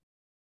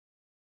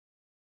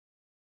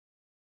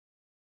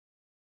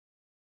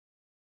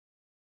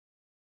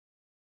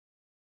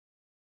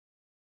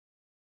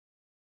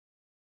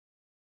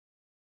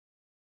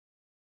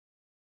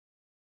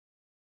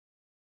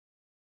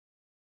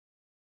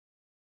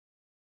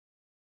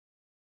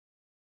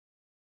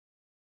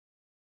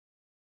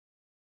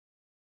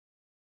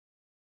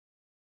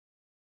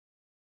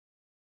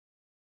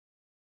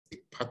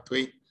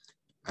 Pathway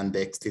and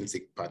the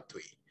extrinsic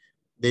pathway.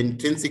 The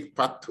intrinsic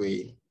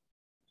pathway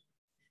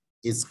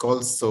is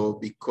called so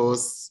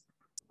because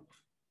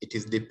it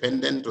is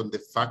dependent on the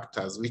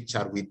factors which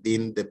are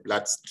within the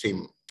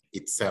bloodstream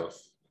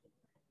itself.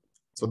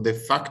 So the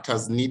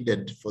factors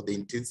needed for the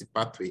intrinsic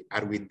pathway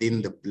are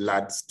within the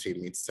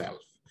bloodstream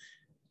itself.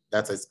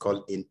 That is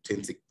called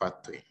intrinsic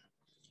pathway.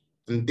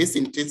 And this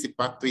intrinsic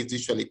pathway is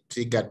usually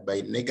triggered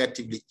by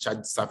negatively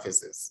charged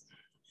surfaces.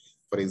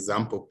 For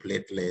example,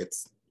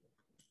 platelets,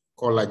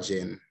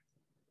 collagen,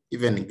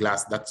 even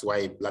glass. That's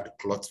why blood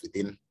clots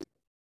within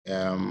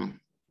a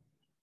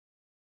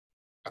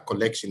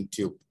collection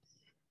tube,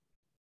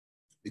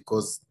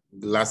 because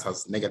glass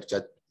has negative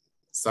charge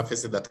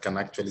surfaces that can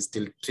actually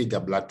still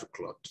trigger blood to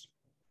clot.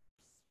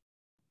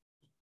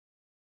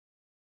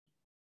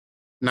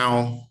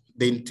 Now,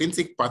 the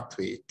intrinsic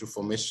pathway to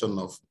formation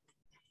of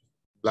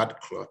blood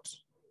clot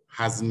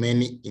has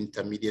many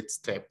intermediate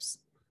steps.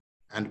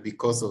 And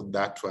because of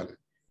that one,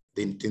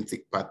 the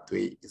intrinsic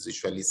pathway is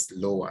usually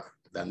slower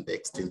than the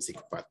extrinsic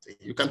pathway.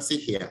 You can see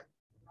here,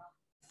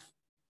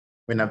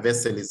 when a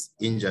vessel is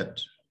injured,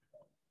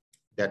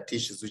 there are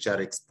tissues which are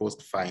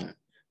exposed fine,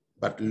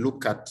 but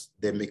look at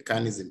the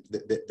mechanism,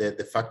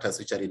 the factors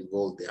which are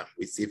involved there.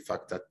 We see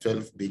factor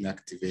 12 being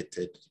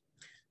activated,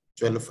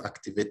 12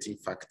 activating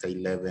factor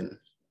 11,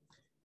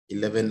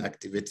 11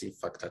 activating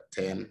factor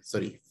 10,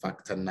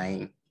 factor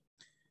 9.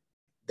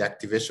 The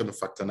activation of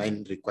factor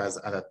 9 requires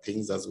other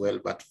things as well,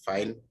 but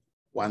fine.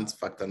 Once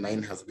factor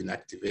 9 has been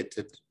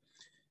activated,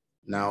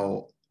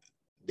 now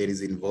there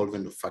is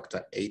involvement of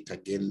factor 8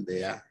 again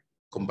there.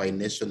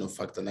 Combination of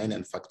factor 9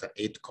 and factor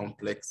 8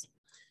 complex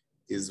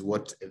is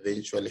what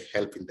eventually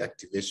help in the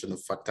activation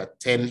of factor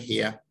 10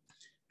 here.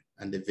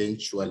 And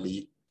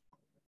eventually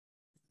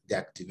the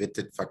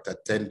activated factor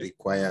 10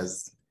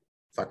 requires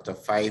factor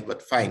 5,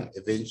 but fine,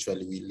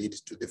 eventually we lead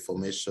to the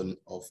formation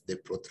of the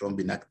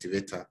prothrombin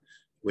activator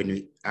when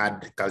we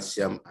add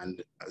calcium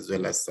and as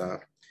well as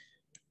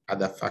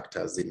other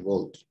factors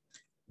involved.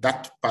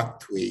 That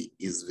pathway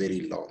is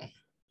very long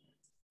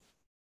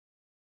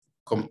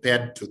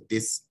compared to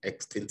this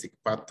extrinsic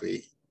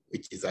pathway,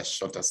 which is a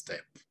shorter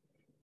step.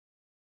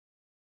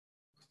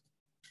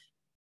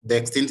 The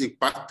extrinsic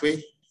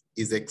pathway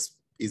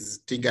is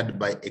triggered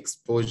by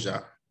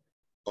exposure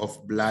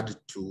of blood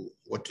to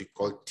what we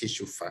call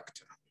tissue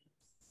factor.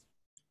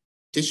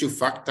 Tissue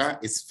factor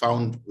is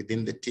found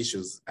within the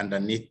tissues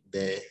underneath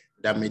the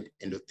damaged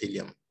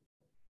endothelium.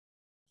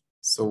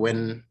 So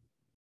when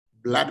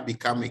blood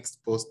becomes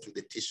exposed to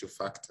the tissue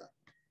factor,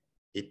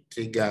 it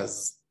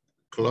triggers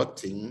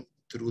clotting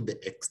through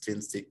the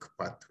extrinsic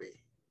pathway.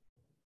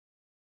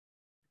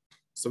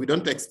 So we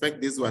don't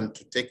expect this one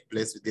to take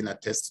place within a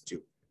test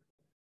tube,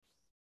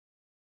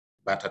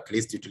 but at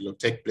least it will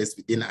take place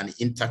within an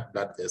intact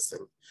blood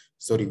vessel,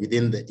 sorry,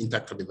 within the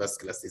intact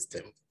cardiovascular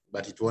system,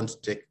 but it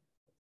won't take,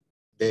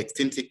 the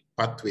extrinsic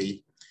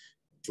pathway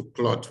to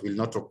clot will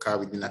not occur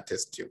within a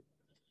test tube.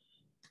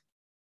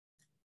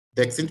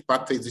 The extrinsic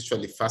pathway is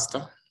usually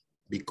faster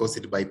because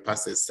it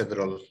bypasses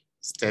several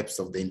steps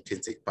of the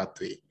intrinsic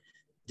pathway,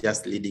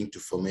 just leading to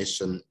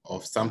formation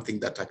of something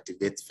that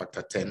activates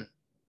factor 10.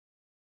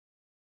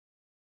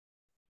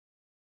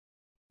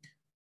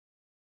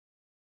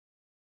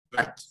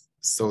 Right,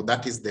 so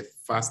that is the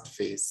first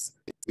phase,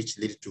 which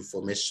leads to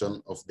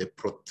formation of the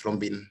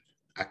prothrombin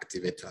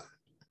activator.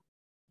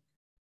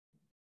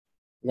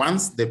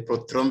 Once the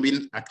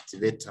prothrombin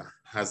activator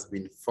has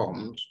been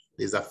formed,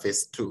 there's a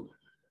phase 2.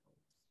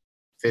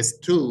 Phase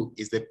 2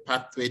 is the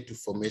pathway to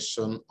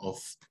formation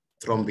of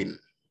thrombin.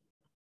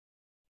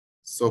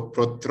 So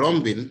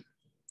prothrombin,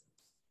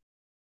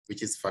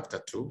 which is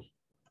factor 2,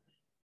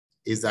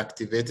 is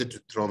activated to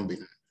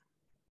thrombin.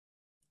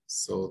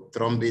 So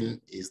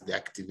thrombin is the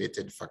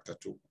activated factor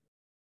 2.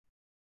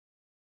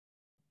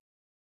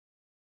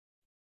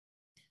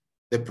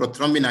 The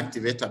prothrombin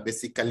activator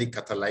basically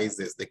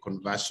catalyzes the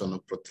conversion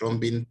of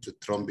prothrombin to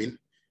thrombin,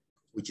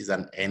 which is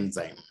an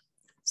enzyme.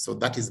 So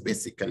that is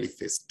basically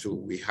phase 2.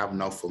 We have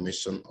now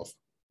formation of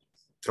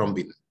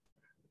thrombin.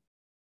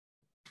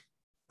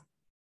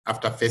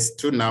 After phase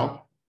 2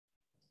 now,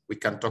 we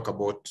can talk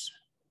about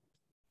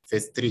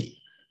phase 3.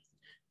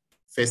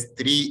 Phase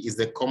 3 is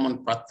the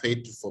common pathway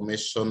to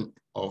formation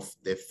of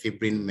the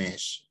fibrin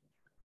mesh.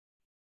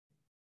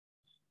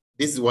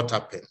 This is what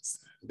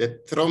happens. The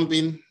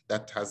thrombin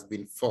that has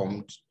been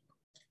formed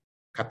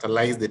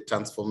catalyzes the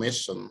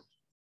transformation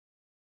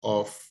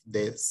of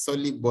the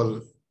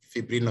soluble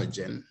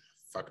fibrinogen,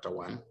 factor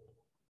 1,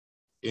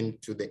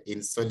 into the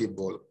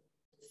insoluble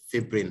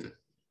fibrin,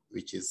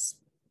 which is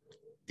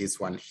this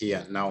one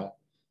here. Now,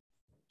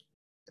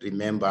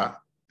 remember,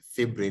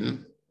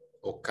 fibrin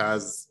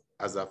occurs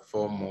as a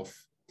form of,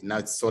 now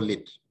it's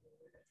solid.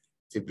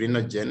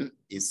 Fibrinogen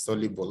is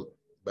soluble,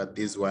 but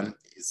this one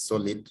is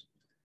solid,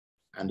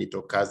 and it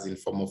occurs in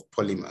form of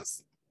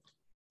polymers.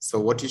 So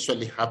what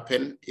usually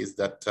happens is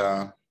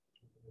that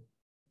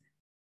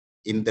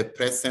in the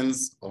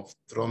presence of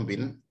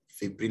thrombin,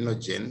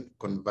 fibrinogen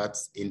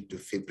converts into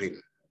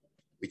fibrin,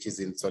 which is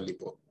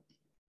insoluble.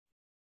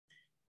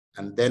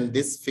 And then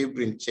these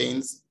fibrin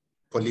chains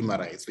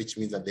polymerize, which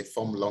means that they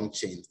form long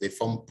chains, they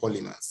form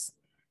polymers.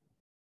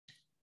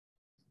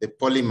 The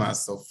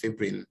polymers of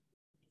fibrin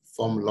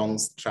form long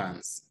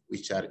strands,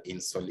 which are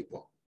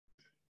insoluble.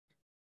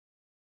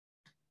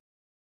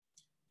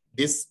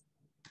 These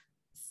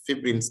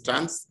fibrin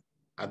strands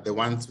are the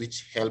ones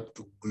which help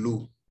to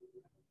glue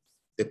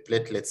the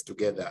platelets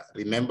together.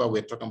 Remember,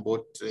 we're talking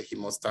about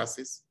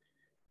hemostasis,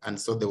 and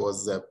so there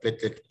was a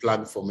platelet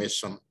plug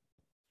formation.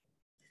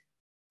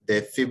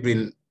 The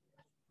fibrin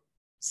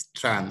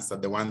strands are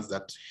the ones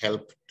that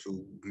help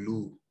to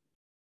glue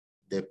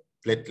the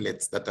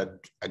platelets that are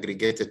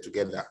aggregated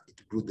together.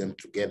 It glue them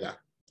together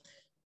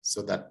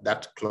so that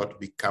that clot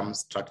becomes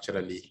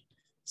structurally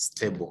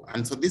stable.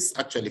 And so this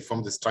actually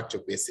forms the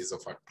structure basis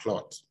of a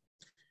clot,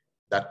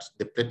 that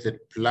the platelet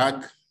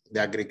plug,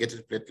 the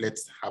aggregated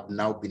platelets have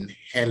now been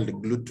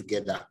held, glued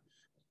together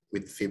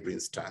with fibrin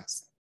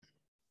strands.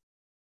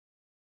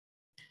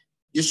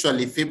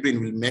 Usually fibrin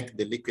will make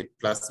the liquid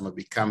plasma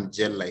become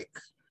gel-like,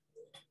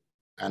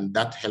 and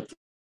that helps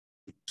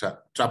to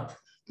trap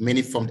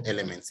many formed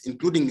elements,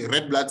 including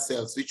red blood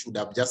cells, which would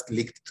have just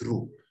leaked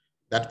through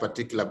that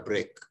particular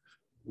break,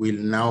 will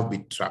now be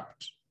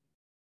trapped.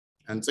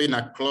 And so in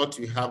a clot,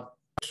 you have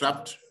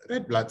trapped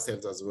red blood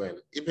cells as well,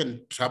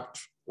 even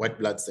trapped white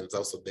blood cells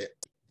also there.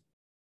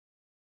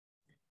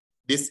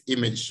 This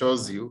image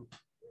shows you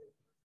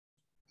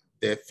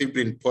the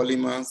fibrin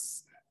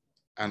polymers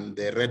and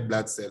the red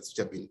blood cells which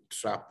have been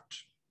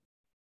trapped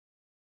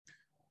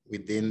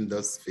within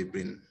those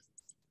fibrin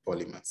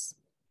polymers.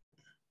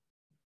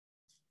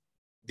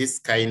 This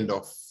kind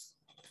of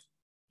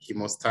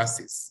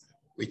hemostasis,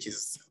 which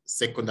is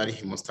secondary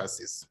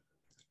hemostasis,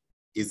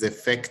 is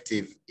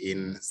effective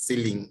in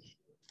sealing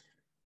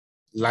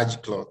large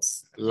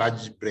clots,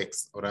 large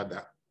breaks, or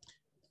rather,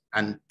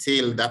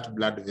 until that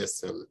blood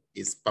vessel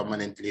is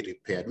permanently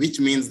repaired, which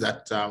means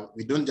that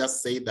we don't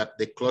just say that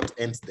the clot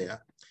ends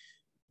there.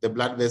 The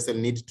blood vessel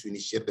needs to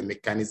initiate the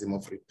mechanism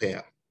of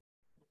repair.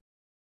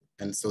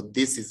 And so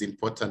this is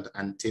important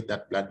until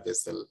that blood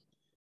vessel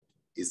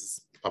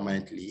is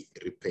permanently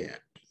repaired.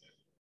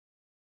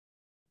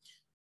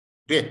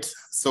 Great.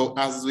 So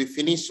as we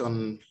finish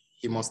on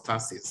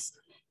hemostasis,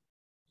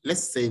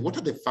 let's say, what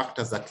are the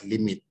factors that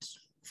limit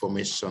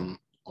formation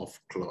of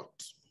clot?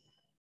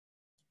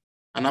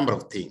 A number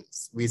of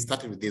things. We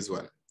started with this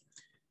one,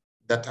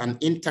 that an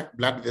intact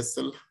blood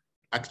vessel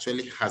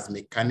actually has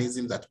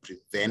mechanisms that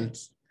prevent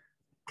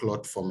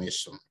clot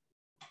formation.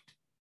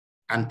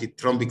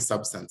 Antithrombic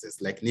substances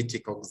like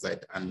nitric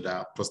oxide and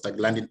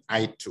prostaglandin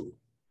I2,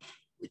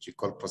 which we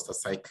call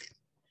prostacyclin,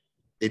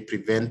 they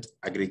prevent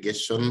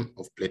aggregation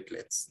of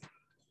platelets.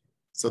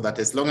 so that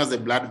as long as the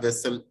blood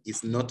vessel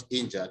is not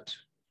injured,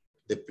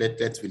 the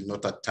platelets will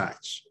not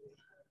attach.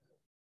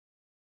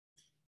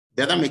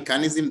 The other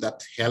mechanism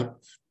that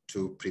help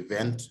to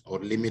prevent or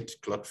limit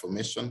clot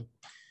formation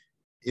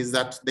is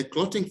that the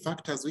clotting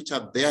factors which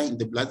are there in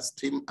the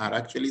bloodstream are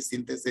actually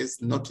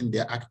syntheses not in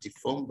their active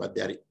form, but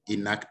they are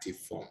inactive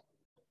form.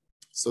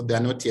 So they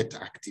are not yet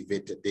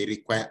activated. They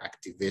require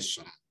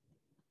activation.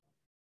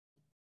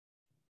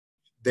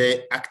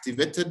 The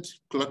activated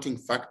clotting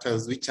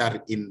factors which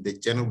are in the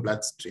general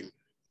bloodstream,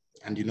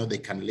 and you know they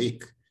can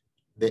leak,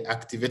 the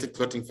activated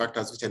clotting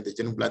factors which are in the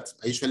general blood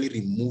are usually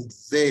removed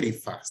very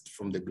fast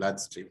from the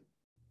bloodstream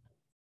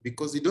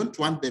because you don't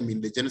want them in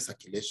the general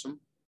circulation.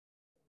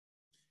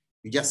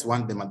 You just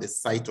want them at the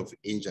site of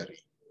injury.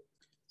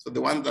 So the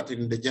ones that are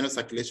in the general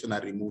circulation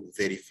are removed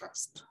very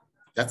fast.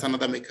 That's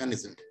another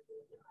mechanism.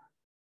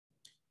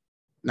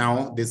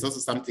 Now, there's also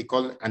something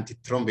called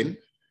antithrombin.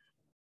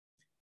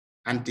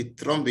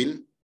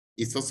 Antithrombin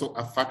is also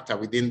a factor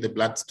within the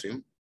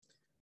bloodstream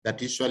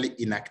that usually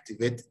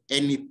inactivates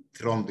any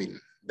thrombin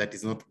that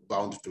is not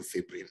bound to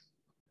fibrin.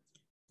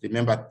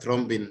 Remember,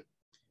 thrombin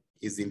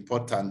is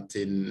important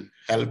in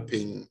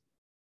helping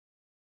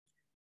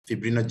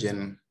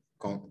fibrinogen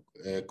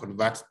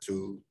convert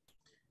to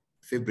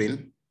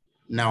fibrin.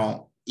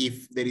 Now,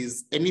 if there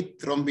is any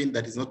thrombin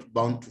that is not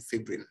bound to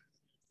fibrin,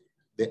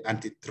 the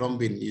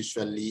antithrombin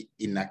usually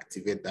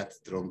inactivate that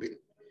thrombin.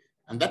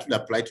 And that will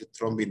apply to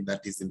thrombin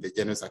that is in the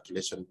general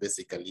circulation.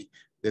 Basically,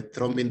 the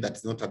thrombin that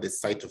is not at the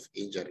site of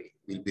injury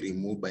will be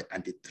removed by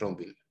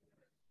antithrombin.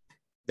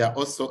 There are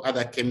also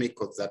other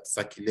chemicals that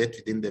circulate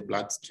within the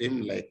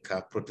bloodstream, like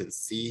protein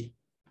C.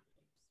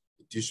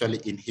 It usually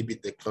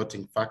inhibits the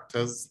clotting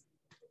factors.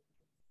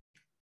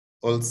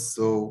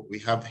 Also, we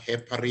have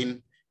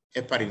heparin.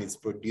 Heparin is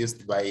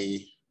produced by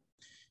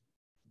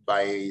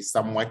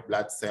some white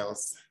blood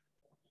cells,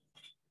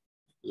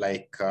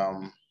 like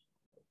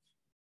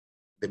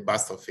the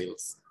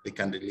basophils. They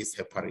can release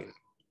heparin.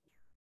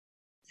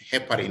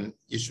 Heparin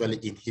usually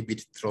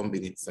inhibits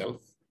thrombin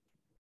itself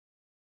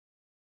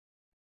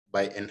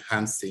by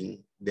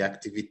enhancing the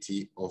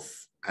activity of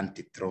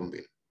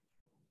antithrombin.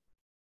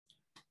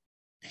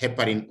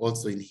 Heparin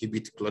also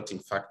inhibits clotting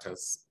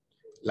factors,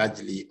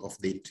 largely of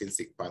the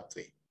intrinsic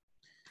pathway.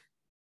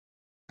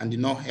 And you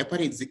know,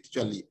 heparin is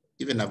actually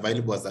even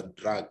available as a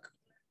drug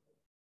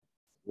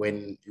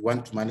when you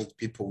want to manage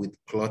people with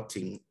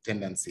clotting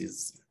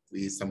tendencies.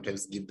 We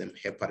sometimes give them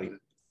heparin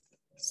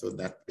so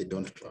that they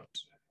don't clot.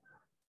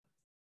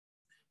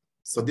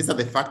 So these are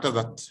the factors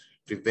that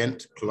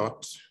prevent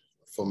clot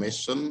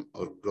formation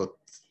or growth.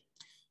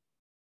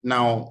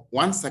 Now,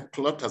 once a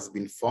clot has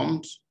been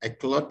formed, a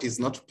clot is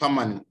not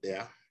permanent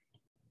there.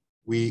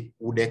 We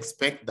would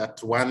expect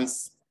that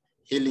once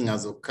healing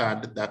has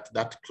occurred,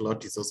 that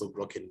clot is also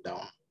broken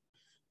down.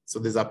 So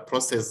there's a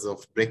process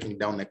of breaking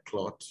down a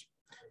clot.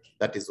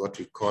 That is what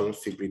we call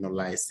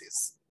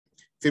fibrinolysis.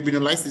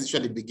 Fibrinolysis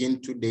usually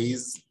begins 2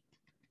 days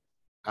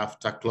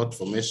after clot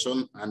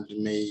formation and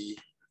may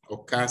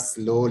occur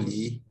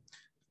slowly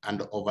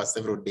and over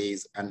several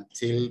days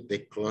until the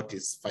clot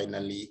is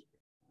finally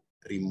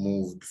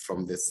removed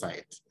from the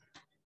site.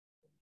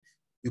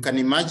 You can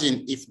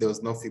imagine if there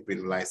was no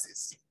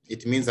fibrinolysis.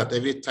 It means that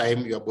every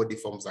time your body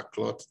forms a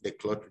clot, the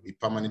clot will be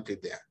permanently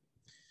there.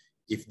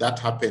 If that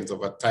happens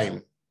over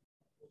time,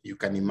 you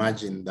can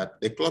imagine that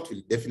the clot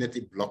will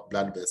definitely block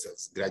blood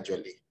vessels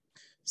gradually.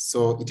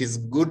 So it is a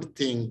good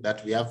thing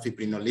that we have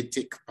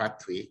fibrinolytic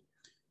pathway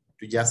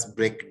to just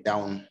break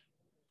down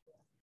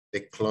the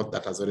clot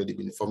that has already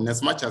been formed.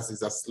 As much as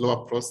it's a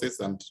slower process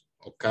and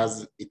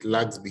occurs, it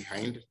lags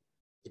behind,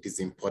 it is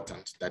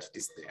important that it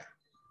is there.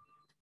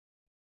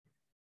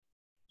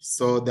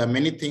 So there are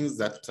many things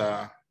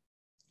that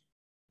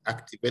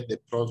activate the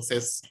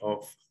process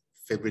of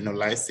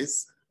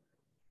fibrinolysis.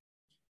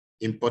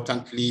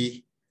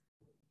 Importantly,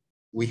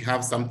 we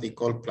have something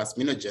called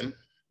plasminogen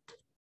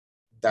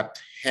that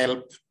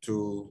help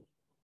to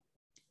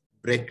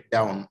break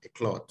down a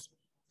clot.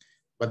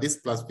 But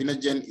this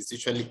plasminogen is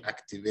usually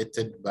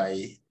activated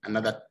by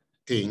another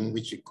thing,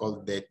 which we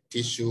call the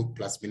tissue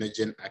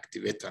plasminogen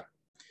activator,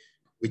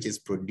 which is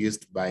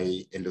produced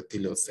by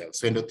endothelial cells.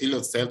 So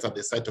endothelial cells at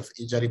the site of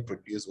injury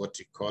produce what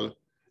we call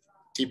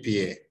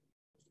TPA,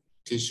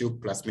 tissue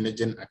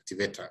plasminogen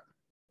activator.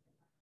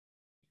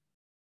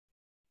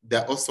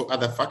 There are also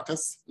other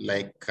factors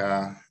like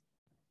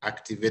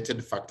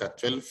activated factor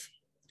 12,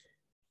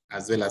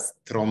 as well as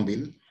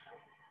thrombin.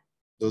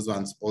 Those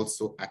ones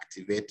also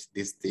activate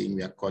this thing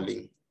we are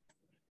calling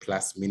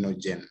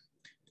plasminogen.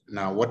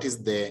 Now, what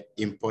is the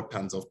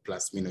importance of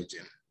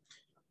plasminogen?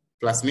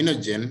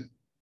 Plasminogen,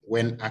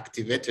 when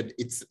activated,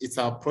 it's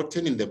a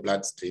protein in the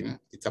bloodstream.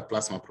 It's a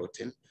plasma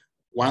protein.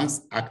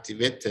 Once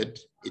activated,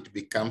 it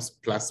becomes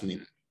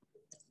plasmin.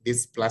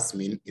 This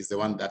plasmin is the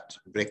one that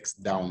breaks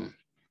down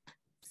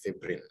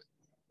fibrin.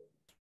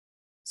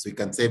 So you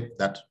can say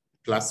that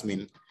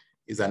plasmin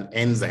is an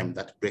enzyme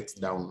that breaks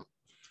down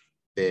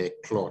the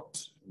clot.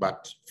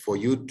 But for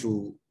you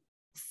to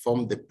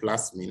form the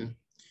plasmin,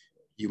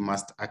 you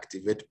must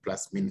activate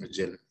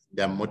plasminogen.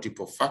 there are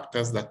multiple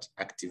factors that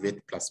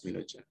activate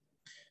plasminogen.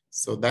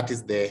 So that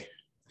is the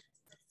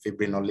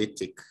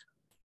fibrinolytic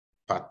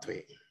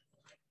pathway.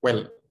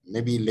 Well,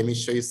 maybe let me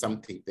show you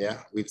something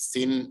there. We've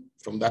seen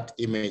from that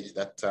image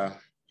that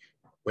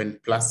when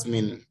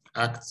plasmin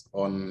acts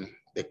on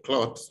the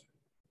clot,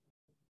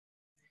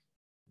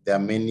 there are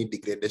many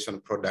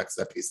degradation products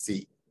that we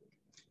see,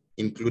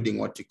 including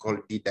what we call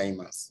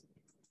D-dimers.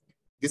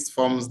 This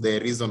forms the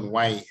reason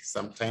why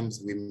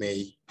sometimes we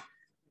may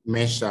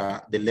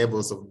measure the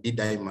levels of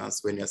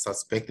D-dimers when you're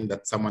suspecting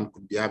that someone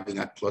could be having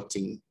a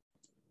clotting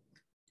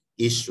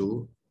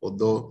issue,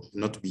 although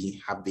not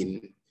have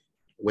been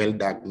well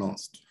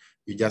diagnosed.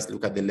 You just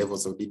look at the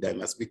levels of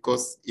D-dimers,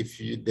 because if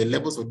the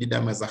levels of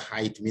D-dimers are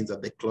high, it means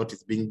that the clot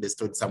is being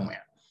destroyed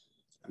somewhere.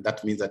 And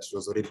that means that it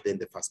was already there in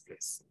the first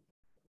place.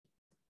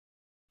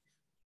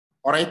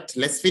 All right,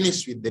 let's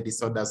finish with the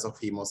disorders of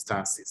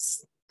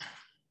hemostasis.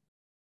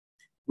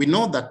 We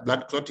know that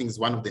blood clotting is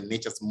one of the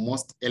nature's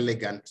most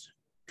elegant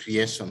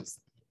creations,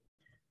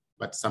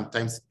 but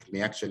sometimes it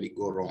may actually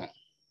go wrong.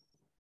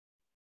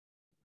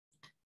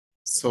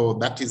 So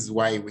that is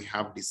why we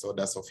have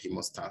disorders of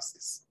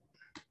hemostasis.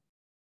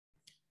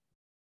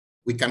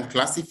 We can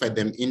classify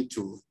them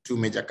into two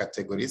major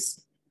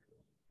categories.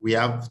 We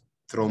have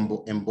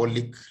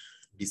thromboembolic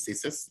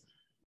diseases.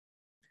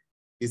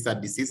 These are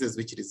diseases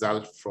which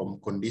result from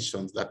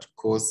conditions that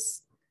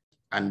cause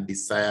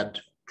undesired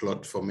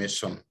clot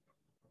formation.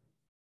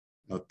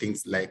 You know,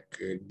 things like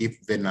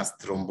deep venous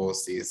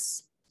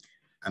thrombosis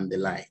and the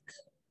like.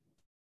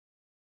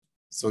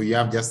 So you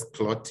have just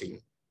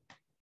clotting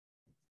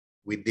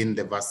within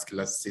the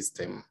vascular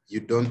system.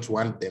 You don't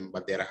want them,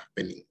 but they're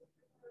happening.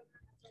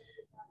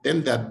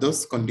 Then there are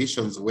those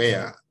conditions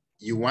where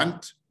you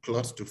want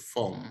clot to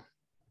form,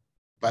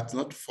 but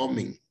not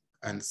forming,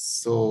 and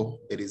so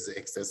there is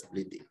excess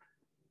bleeding.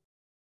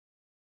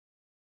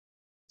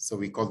 So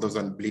we call those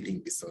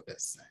bleeding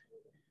disorders.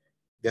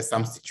 There are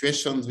some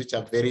situations which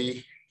are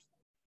very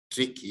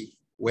tricky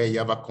where you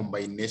have a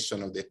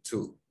combination of the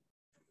two,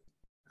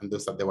 and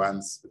those are the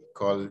ones we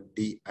call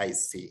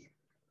DIC.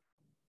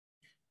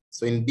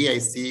 So in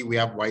DIC, we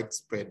have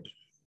widespread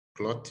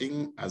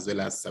clotting as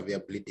well as severe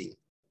bleeding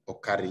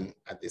occurring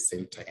at the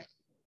same time.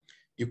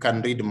 You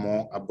can read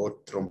more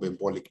about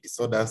thromboembolic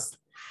disorders,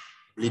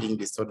 bleeding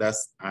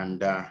disorders,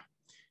 and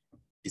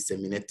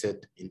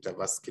disseminated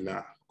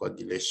intravascular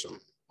coagulation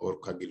or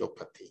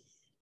coagulopathy.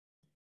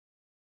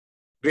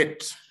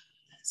 Great.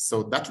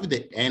 So that will be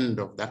the end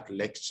of that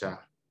lecture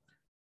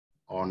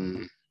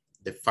on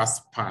the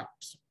first part,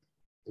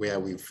 where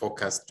we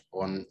focused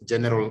on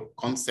general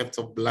concepts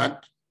of blood.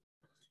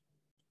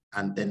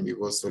 And then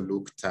we've also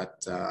looked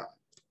at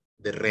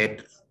the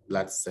red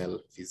blood cell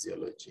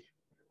physiology.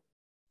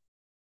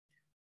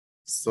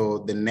 So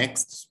the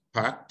next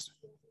part,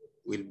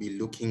 we'll be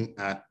looking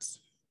at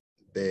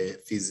the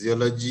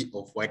physiology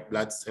of white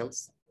blood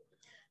cells,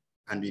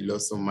 and we'll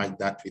also match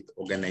that with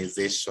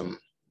organization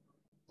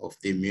of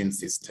the immune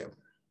system.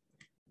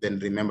 Then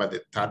remember,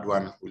 the third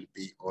one will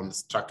be on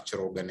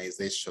structural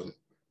organization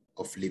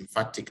of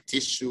lymphatic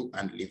tissue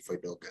and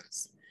lymphoid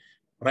organs.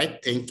 All right,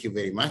 thank you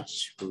very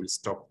much. We will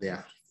stop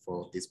there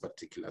for this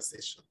particular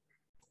session.